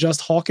 why is it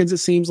just Hawkins? It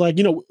seems like,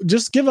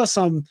 just give us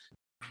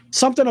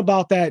something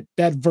about that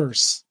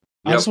verse.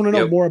 I just want to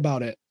know more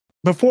about it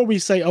before we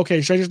say,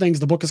 okay, Stranger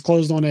Things, the book is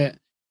closed on it.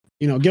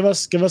 give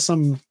us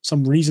some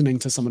reasoning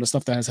to some of the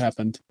stuff that has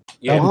happened.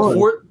 Yeah,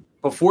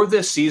 before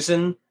this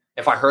season,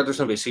 if I heard there's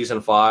going to be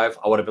season 5,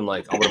 I would have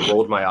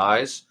rolled my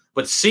eyes.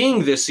 But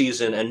seeing this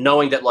season and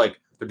knowing that like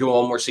they're doing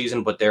one more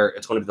season, but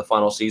it's going to be the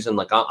final season,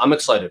 like I'm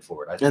excited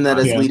for it. And that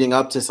is leading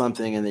up to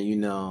something, and then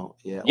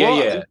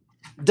yeah.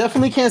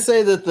 Definitely can't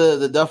say that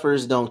the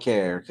Duffers don't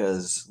care,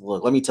 because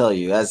look, let me tell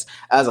you, as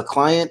a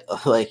client,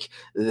 like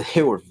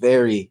they were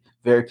very,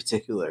 very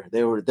particular.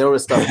 There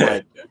was stuff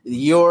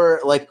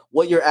like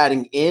what you're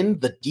adding in,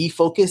 the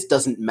defocus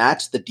doesn't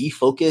match the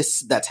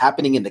defocus that's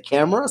happening in the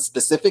camera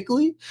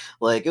specifically.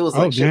 Like it was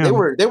shit.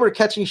 They were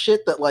catching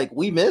shit that like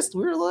we missed.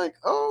 We were like,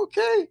 oh,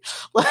 okay,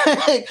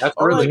 like that's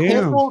really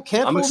cancel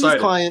these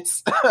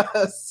clients.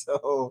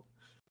 So.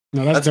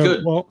 No, that's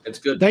good. Well, it's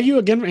good. Thank you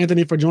again,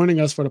 Anthony, for joining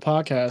us for the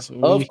podcast.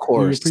 Of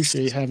course. We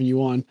appreciate having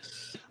you on.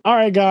 All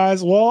right,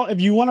 guys. Well,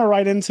 if you want to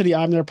write into the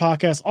I'm There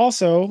podcast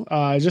also,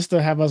 just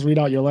to have us read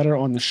out your letter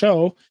on the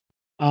show,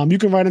 you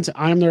can write into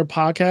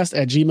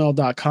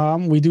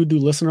imtherepodcast@gmail.com. We do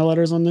listener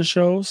letters on this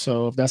show.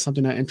 So if that's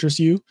something that interests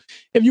you,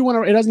 if you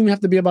want to, it doesn't even have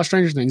to be about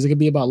Stranger Things. It could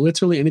be about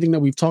literally anything that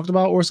we've talked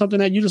about or something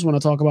that you just want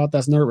to talk about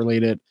that's nerd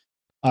related.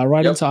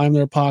 Write into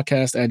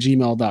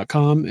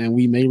imtherepodcast@gmail.com and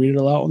we may read it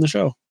aloud on the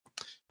show.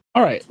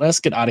 All right, let's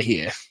get out of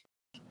here.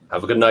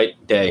 Have a good night,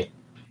 day,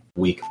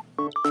 week,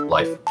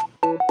 life.